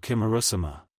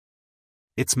 Orochimaru-sama.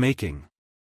 It's making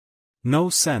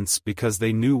no sense because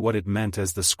they knew what it meant,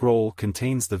 as the scroll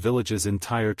contains the village's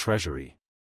entire treasury.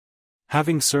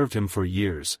 Having served him for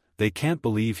years, they can't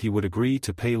believe he would agree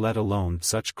to pay, let alone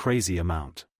such crazy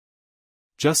amount.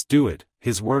 Just do it,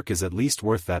 his work is at least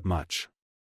worth that much.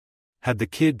 Had the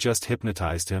kid just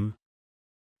hypnotized him?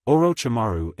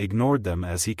 Orochimaru ignored them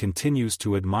as he continues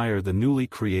to admire the newly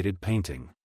created painting.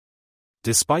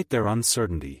 Despite their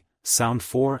uncertainty, Sound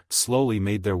 4 slowly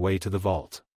made their way to the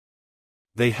vault.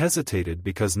 They hesitated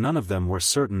because none of them were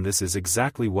certain this is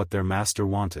exactly what their master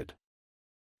wanted.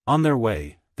 On their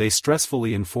way, they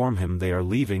stressfully inform him they are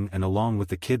leaving and along with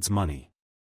the kid's money.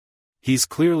 He's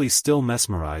clearly still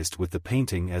mesmerized with the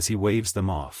painting as he waves them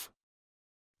off.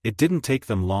 It didn't take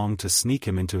them long to sneak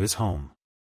him into his home.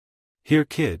 Here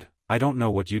kid, I don't know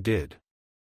what you did.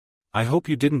 I hope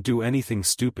you didn't do anything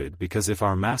stupid because if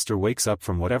our master wakes up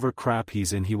from whatever crap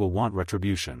he's in he will want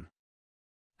retribution.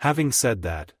 Having said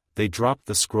that, they dropped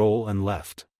the scroll and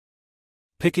left.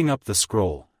 Picking up the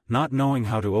scroll, not knowing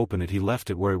how to open it, he left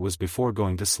it where it was before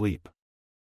going to sleep.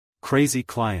 Crazy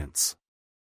clients.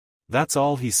 That's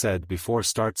all he said before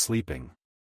start sleeping.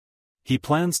 He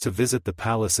plans to visit the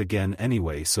palace again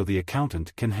anyway so the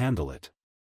accountant can handle it.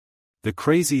 The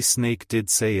crazy snake did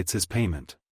say it's his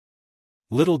payment.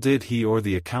 Little did he or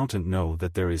the accountant know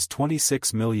that there is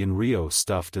 26 million ryo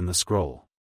stuffed in the scroll.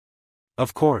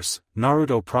 Of course,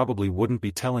 Naruto probably wouldn't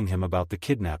be telling him about the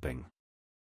kidnapping.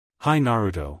 Hi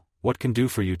Naruto, what can do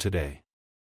for you today?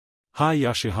 Hi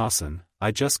Yashihasan,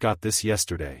 I just got this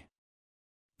yesterday.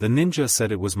 The ninja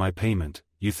said it was my payment,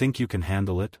 you think you can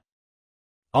handle it?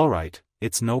 Alright,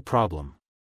 it's no problem.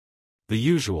 The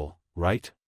usual,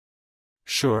 right?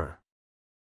 Sure.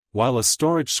 While a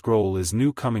storage scroll is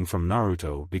new coming from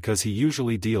Naruto because he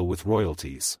usually deal with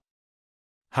royalties.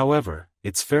 However,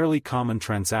 it's fairly common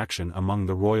transaction among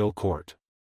the royal court.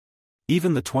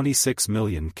 Even the 26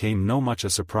 million came no much a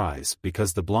surprise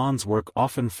because the blonde's work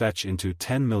often fetch into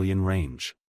 10 million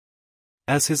range.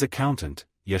 As his accountant,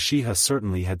 Yashiha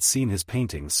certainly had seen his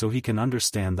paintings so he can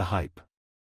understand the hype.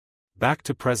 Back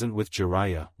to present with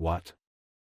Jiraiya, what?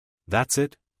 That's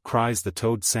it, cries the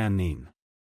toad Sannin.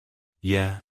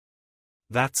 Yeah.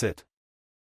 That's it.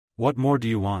 What more do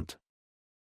you want?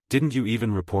 Didn't you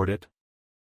even report it?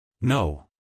 No.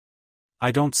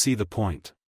 I don't see the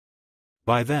point.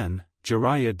 By then,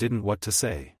 Jiraiya didn't know what to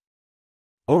say.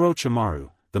 Orochimaru,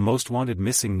 the most wanted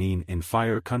missing nin in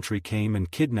Fire Country came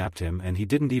and kidnapped him and he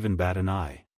didn't even bat an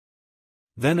eye.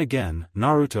 Then again,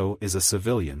 Naruto is a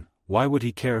civilian, why would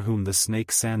he care whom the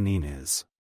snake Sannin is?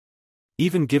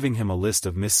 Even giving him a list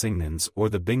of missing nins or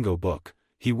the bingo book,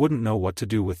 he wouldn't know what to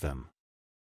do with them.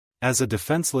 As a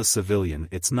defenseless civilian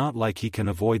it's not like he can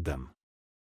avoid them.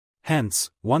 Hence,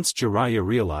 once Jiraiya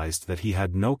realized that he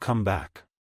had no comeback.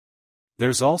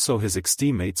 There's also his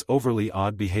ex-teammate's overly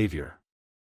odd behavior.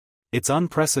 It's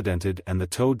unprecedented and the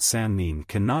toad Sannin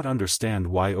cannot understand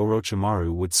why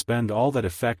Orochimaru would spend all that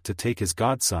effect to take his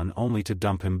godson only to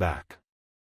dump him back.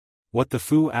 What the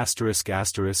foo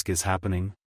 *** is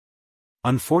happening?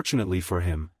 Unfortunately for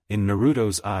him, in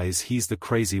Naruto's eyes he's the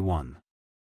crazy one.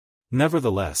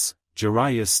 Nevertheless,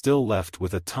 Jiraiya is still left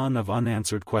with a ton of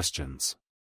unanswered questions.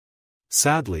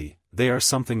 Sadly, they are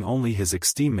something only his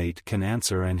ex-teammate can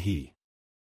answer and he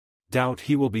doubt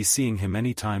he will be seeing him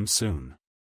anytime soon.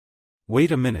 Wait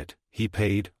a minute, he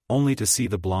paid, only to see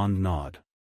the blonde nod.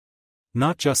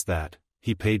 Not just that,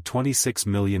 he paid 26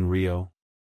 million ryo.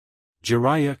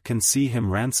 Jiraiya can see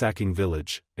him ransacking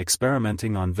village,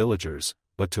 experimenting on villagers,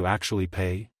 but to actually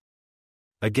pay?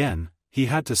 Again, he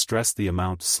had to stress the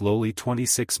amount slowly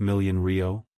 26 million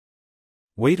ryo.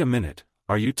 Wait a minute,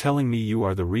 are you telling me you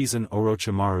are the reason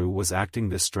Orochimaru was acting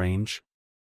this strange?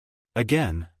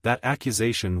 Again, that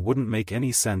accusation wouldn't make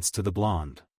any sense to the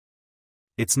blonde.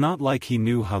 It's not like he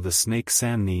knew how the snake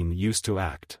Sannin used to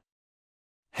act.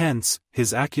 Hence,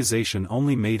 his accusation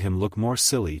only made him look more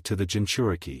silly to the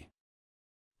Jinchuriki.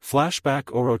 Flashback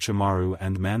Orochimaru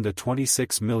and Manda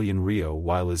 26 million ryo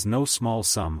while is no small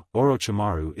sum,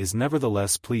 Orochimaru is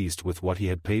nevertheless pleased with what he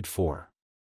had paid for.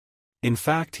 In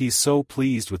fact he's so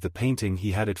pleased with the painting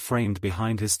he had it framed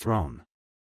behind his throne.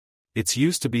 It's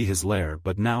used to be his lair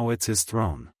but now it's his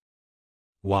throne.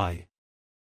 Why?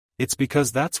 It's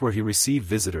because that's where he received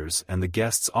visitors and the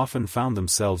guests often found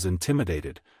themselves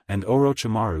intimidated, and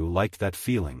Orochimaru liked that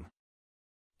feeling.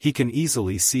 He can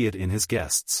easily see it in his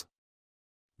guests.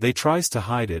 They tries to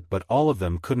hide it but all of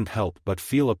them couldn't help but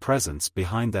feel a presence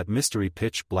behind that mystery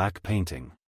pitch black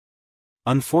painting.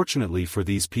 Unfortunately for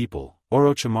these people,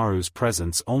 Orochimaru's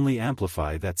presence only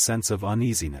amplified that sense of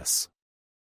uneasiness.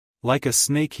 Like a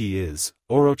snake he is,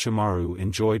 Orochimaru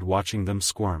enjoyed watching them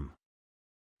squirm.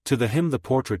 To him the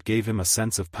portrait gave him a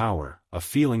sense of power, a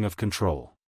feeling of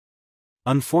control.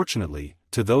 Unfortunately,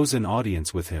 to those in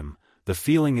audience with him, the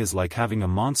feeling is like having a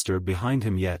monster behind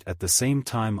him yet at the same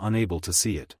time unable to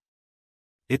see it.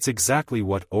 It's exactly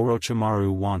what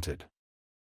Orochimaru wanted.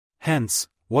 Hence,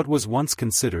 what was once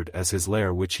considered as his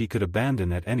lair which he could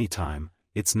abandon at any time,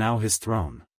 it's now his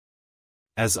throne.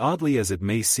 As oddly as it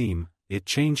may seem, it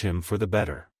changed him for the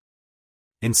better.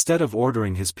 Instead of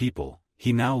ordering his people,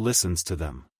 he now listens to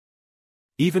them.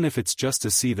 Even if it's just to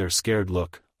see their scared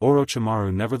look,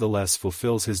 Orochimaru nevertheless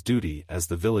fulfills his duty as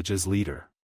the village's leader.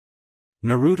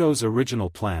 Naruto's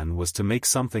original plan was to make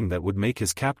something that would make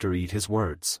his captor eat his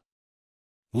words.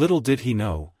 Little did he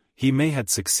know, he may had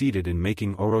succeeded in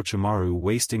making Orochimaru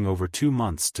wasting over 2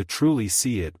 months to truly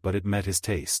see it, but it met his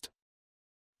taste.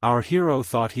 Our hero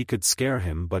thought he could scare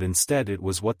him, but instead it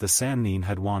was what the Sannin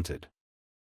had wanted.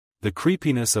 The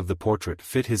creepiness of the portrait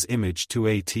fit his image to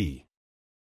a T.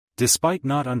 Despite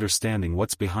not understanding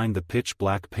what's behind the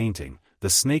pitch-black painting, the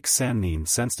snake Sannin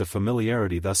sensed a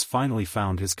familiarity, thus finally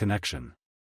found his connection.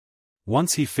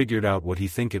 Once he figured out what he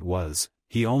think it was,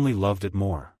 he only loved it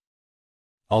more.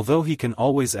 Although he can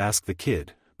always ask the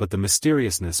kid, but the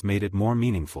mysteriousness made it more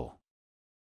meaningful.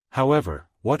 However,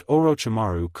 what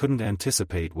Orochimaru couldn't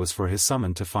anticipate was for his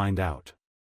summon to find out.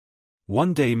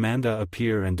 One day Manda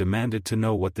appeared and demanded to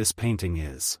know what this painting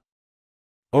is.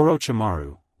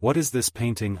 Orochimaru, what is this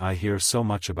painting I hear so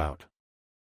much about?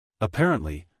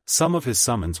 Apparently, some of his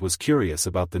summons was curious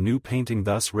about the new painting,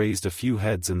 thus raised a few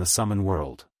heads in the summon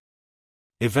world.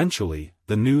 Eventually,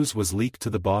 the news was leaked to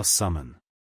the boss summon.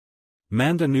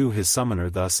 Manda knew his summoner,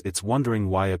 thus it's wondering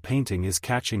why a painting is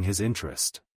catching his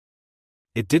interest.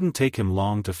 It didn't take him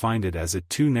long to find it, as it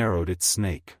too narrowed its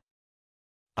snake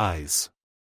eyes.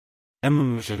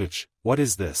 What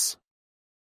is this?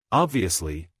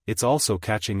 Obviously, it's also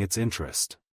catching its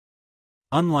interest.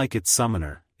 Unlike its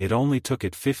summoner, it only took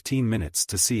it 15 minutes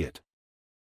to see it.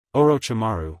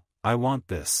 Orochimaru, I want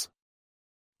this.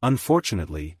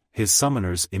 Unfortunately, his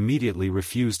summoners immediately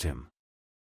refused him.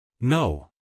 No!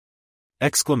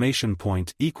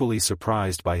 Equally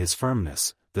surprised by his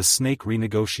firmness, the snake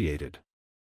renegotiated.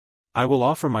 I will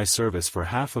offer my service for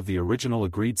half of the original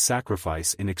agreed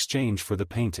sacrifice in exchange for the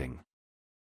painting.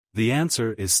 The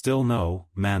answer is still no,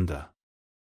 Manda.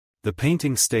 The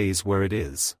painting stays where it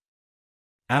is.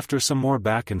 After some more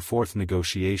back and forth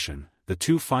negotiation, the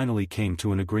two finally came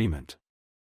to an agreement.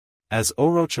 As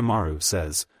Orochimaru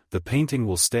says, the painting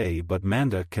will stay, but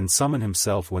Manda can summon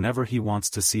himself whenever he wants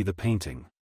to see the painting.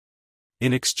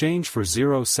 In exchange for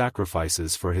 0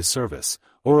 sacrifices for his service,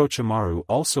 Orochimaru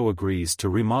also agrees to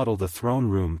remodel the throne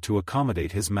room to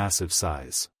accommodate his massive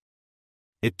size.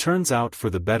 It turns out for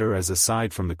the better, as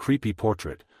aside from the creepy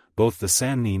portrait, both the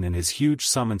Sannin and his huge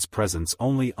summon's presence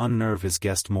only unnerve his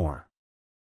guest more.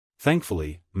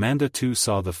 Thankfully, Manda too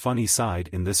saw the funny side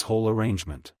in this whole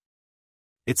arrangement.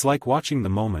 It's like watching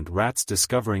the moment rats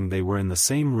discovering they were in the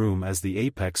same room as the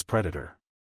apex predator.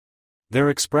 Their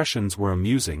expressions were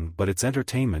amusing, but its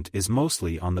entertainment is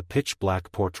mostly on the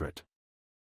pitch-black portrait.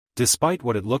 Despite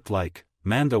what it looked like,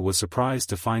 Manda was surprised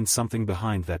to find something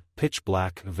behind that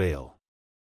pitch-black veil.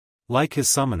 Like his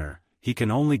summoner, he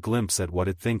can only glimpse at what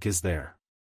it think is there.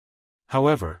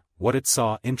 However, what it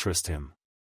saw interested him.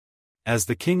 As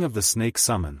the king of the snake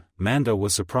summon, Manda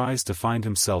was surprised to find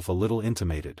himself a little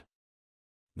intimidated.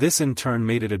 This in turn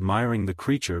made it admiring the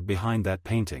creature behind that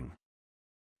painting.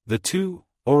 The two,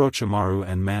 Orochimaru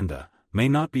and Manda, may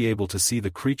not be able to see the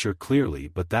creature clearly,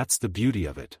 but that's the beauty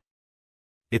of it.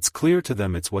 It's clear to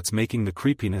them, it's what's making the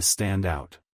creepiness stand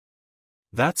out.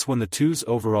 That's when the two's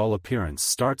overall appearance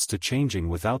starts to changing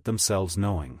without themselves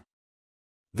knowing.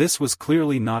 This was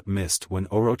clearly not missed when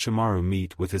Orochimaru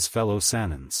meet with his fellow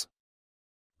Sannins.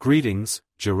 Greetings,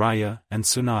 Jiraiya and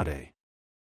Tsunade.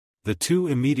 The two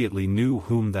immediately knew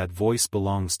whom that voice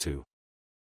belongs to.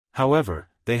 However,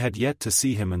 they had yet to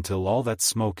see him until all that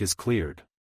smoke is cleared.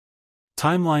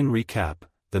 Timeline recap: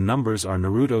 the numbers are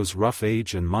Naruto's rough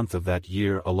age and month of that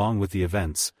year along with the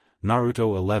events.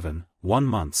 Naruto 11, 1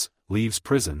 months, leaves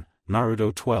prison.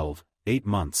 Naruto 12, 8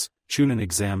 months, Chunin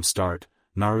exam start.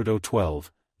 Naruto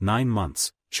 12, 9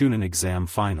 months, Chunin exam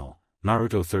final.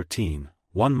 Naruto 13,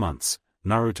 1 months,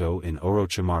 Naruto in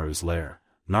Orochimaru's lair.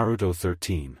 Naruto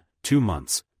 13, 2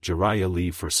 months, Jiraiya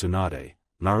leave for Tsunade.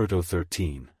 Naruto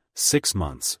 13, 6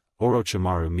 months,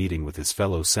 Orochimaru meeting with his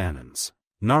fellow Sannins.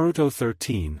 Naruto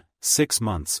 13, 6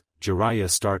 months, Jiraiya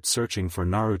start searching for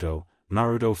Naruto.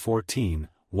 Naruto 14,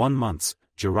 1 months,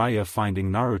 Jiraiya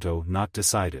finding Naruto not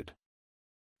decided.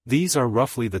 These are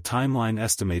roughly the timeline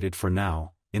estimated for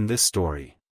now, in this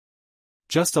story.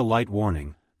 Just a light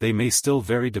warning, they may still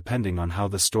vary depending on how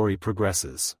the story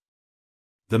progresses.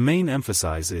 The main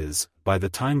emphasis is, by the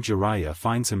time Jiraiya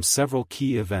finds him several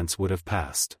key events would have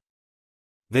passed.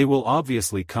 They will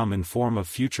obviously come in form of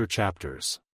future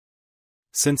chapters.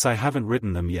 Since I haven't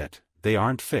written them yet, they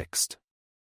aren't fixed.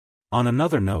 On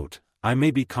another note, I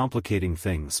may be complicating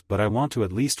things, but I want to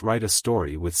at least write a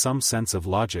story with some sense of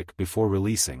logic before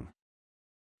releasing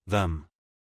them.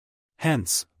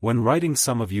 Hence, when writing,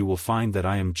 some of you will find that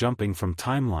I am jumping from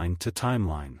timeline to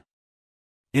timeline.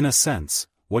 In a sense,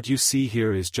 what you see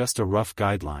here is just a rough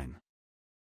guideline.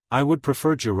 I would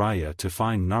prefer Jiraiya to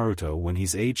find Naruto when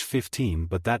he's age 15,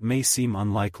 but that may seem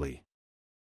unlikely.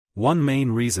 One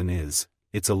main reason is,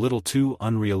 it's a little too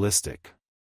unrealistic.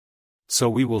 So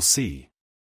we will see.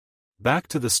 Back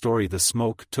to the story. The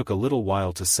smoke took a little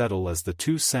while to settle as the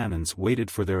two Sanins waited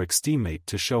for their ex-teammate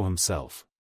to show himself.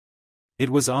 It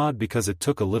was odd because it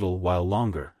took a little while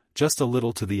longer, just a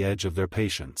little to the edge of their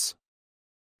patience.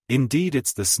 Indeed,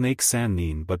 it's the snake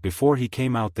Sannin, but before he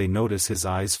came out they notice his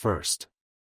eyes first.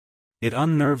 It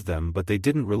unnerved them, but they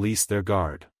didn't release their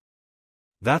guard.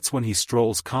 That's when he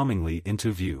strolls calmingly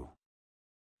into view.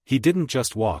 He didn't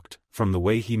just walked, from the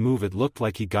way he moved it looked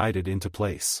like he guided into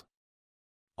place.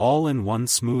 All in one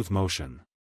smooth motion.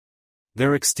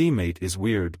 Their ex-teammate is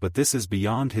weird, but this is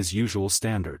beyond his usual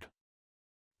standard.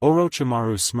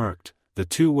 Orochimaru smirked. The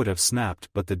two would have snapped,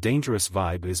 but the dangerous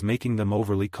vibe is making them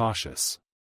overly cautious.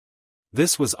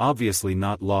 This was obviously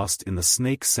not lost in the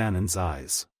snake Sanin's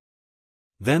eyes.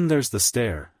 Then there's the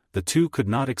stare. The two could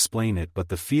not explain it, but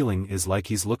the feeling is like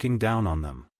he's looking down on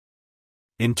them.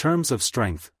 In terms of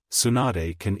strength,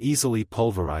 Tsunade can easily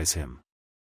pulverize him.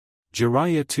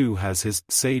 Jiraiya too has his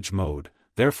sage mode,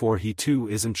 therefore he too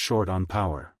isn't short on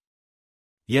power.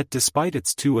 Yet despite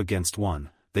its 2 against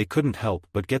 1, they couldn't help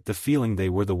but get the feeling they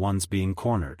were the ones being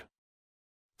cornered.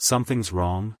 Something's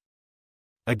wrong?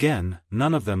 Again,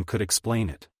 none of them could explain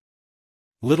it.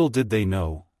 Little did they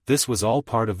know, this was all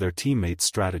part of their teammate's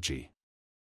strategy.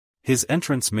 His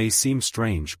entrance may seem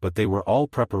strange, but they were all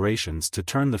preparations to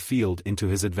turn the field into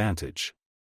his advantage.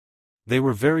 They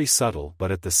were very subtle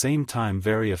but at the same time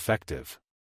very effective.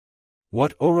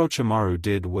 What Orochimaru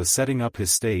did was setting up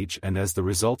his stage, and as the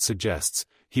result suggests,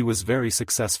 he was very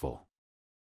successful.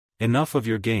 Enough of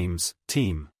your games,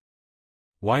 team.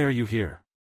 Why are you here?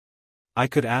 I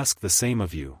could ask the same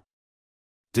of you.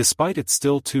 Despite it's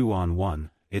still 2-on-1,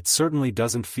 it certainly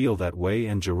doesn't feel that way,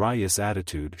 and Jiraiya's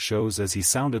attitude shows as he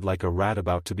sounded like a rat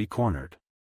about to be cornered.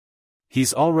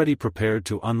 He's already prepared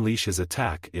to unleash his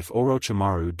attack if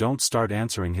Orochimaru don't start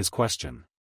answering his question.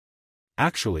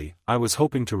 Actually, I was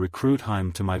hoping to recruit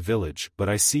Haim to my village, but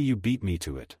I see you beat me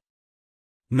to it.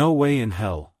 No way in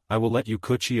hell, I will let you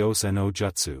Kuchi-ose no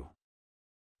Jutsu.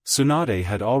 Tsunade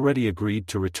had already agreed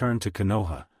to return to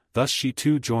Konoha, thus she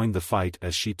too joined the fight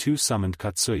as she too summoned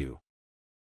Katsuyu.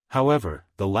 However,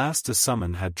 the last to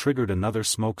summon had triggered another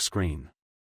smoke screen.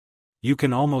 You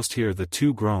can almost hear the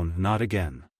two groan, not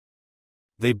again.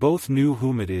 They both knew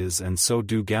whom it is, and so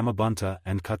do Gamabunta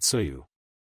and Katsuyu.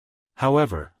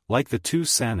 However, like the two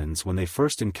Sanins when they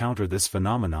first encounter this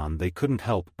phenomenon, they couldn't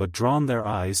help but drawn their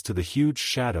eyes to the huge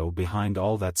shadow behind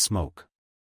all that smoke.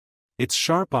 Its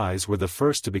sharp eyes were the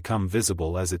first to become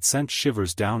visible as it sent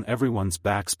shivers down everyone's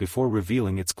backs before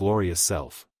revealing its glorious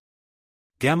self.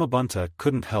 Gamabunta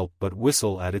couldn't help but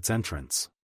whistle at its entrance.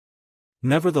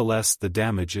 Nevertheless, the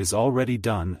damage is already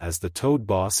done as the Toad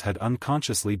boss had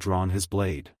unconsciously drawn his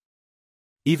blade.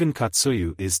 Even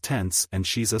Katsuyu is tense, and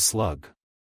she's a slug.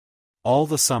 All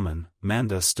the summon,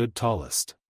 Manda stood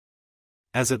tallest.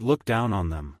 As it looked down on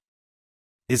them.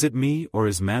 Is it me, or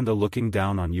is Manda looking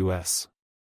down on us?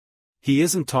 He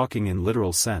isn't talking in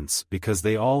literal sense, because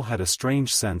they all had a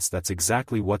strange sense that's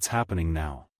exactly what's happening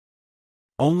now.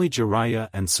 Only Jiraiya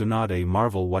and Tsunade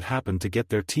marvel what happened to get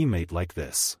their teammate like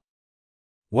this.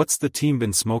 What's the team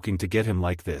been smoking to get him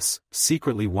like this,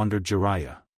 secretly wondered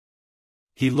Jiraiya.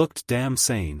 He looked damn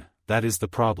sane, that is the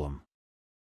problem.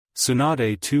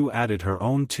 Tsunade too added her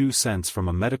own 2 cents from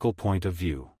a medical point of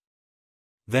view.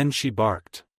 Then she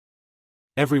barked.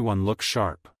 Everyone looked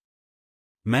sharp.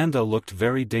 Manda looked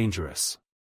very dangerous.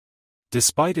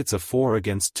 Despite it's a 4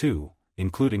 against 2,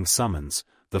 including summons,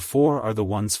 the 4 are the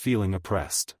ones feeling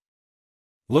oppressed.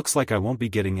 Looks like I won't be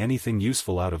getting anything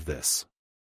useful out of this.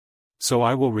 So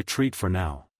I will retreat for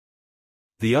now.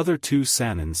 The other 2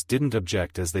 Sanins didn't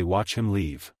object as they watch him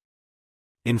leave.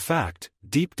 In fact,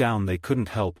 deep down they couldn't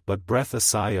help but breathe a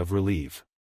sigh of relief.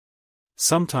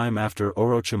 Sometime after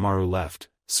Orochimaru left,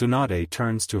 Tsunade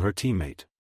turns to her teammate.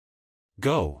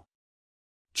 Go.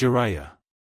 Jiraiya.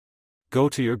 Go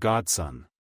to your godson.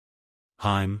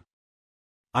 Haim.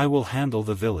 I will handle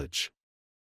the village.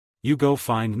 You go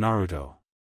find Naruto.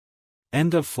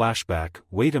 End of flashback.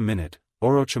 Wait a minute,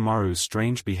 Orochimaru's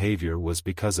strange behavior was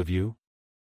because of you?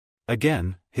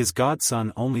 Again, his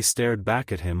godson only stared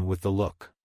back at him with the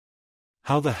look.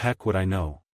 How the heck would I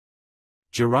know?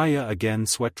 Jiraiya again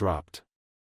sweat dropped.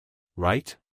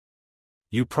 Right?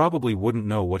 You probably wouldn't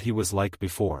know what he was like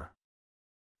before.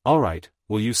 Alright,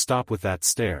 will you stop with that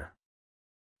stare?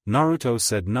 Naruto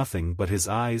said nothing but his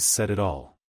eyes said it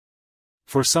all.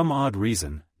 For some odd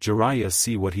reason, Jiraiya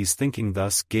see what he's thinking,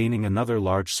 thus gaining another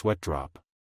large sweat drop.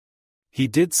 He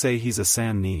did say he's a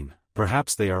Sannin,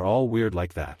 perhaps they are all weird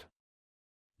like that.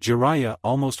 Jiraiya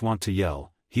almost want to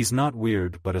yell, he's not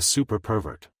weird but a super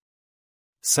pervert.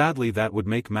 Sadly that would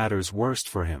make matters worse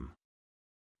for him.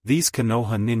 These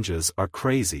Konoha ninjas are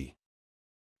crazy.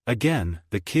 Again,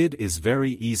 the kid is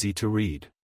very easy to read.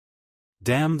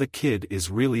 Damn, the kid is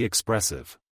really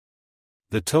expressive.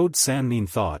 The Toad Sannin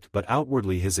thought, but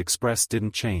outwardly his express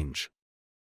didn't change.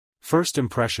 First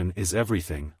impression is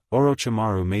everything,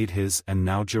 Orochimaru made his and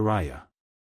now Jiraiya.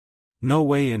 No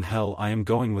way in hell I am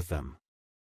going with them.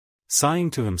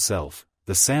 Sighing to himself,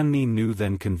 the Sannin knew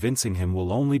then convincing him will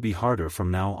only be harder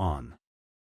from now on.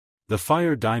 The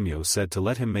Fire Daimyo said to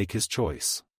let him make his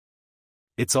choice.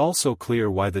 It's also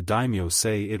clear why the Daimyo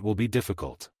say it will be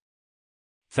difficult.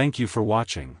 Thank you for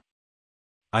watching.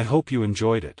 I hope you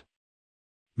enjoyed it.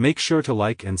 Make sure to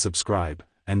like and subscribe,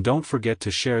 and don't forget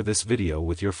to share this video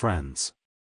with your friends.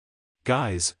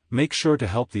 Guys, make sure to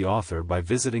help the author by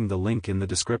visiting the link in the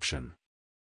description.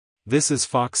 This is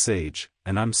Fox Sage,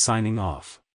 and I'm signing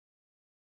off.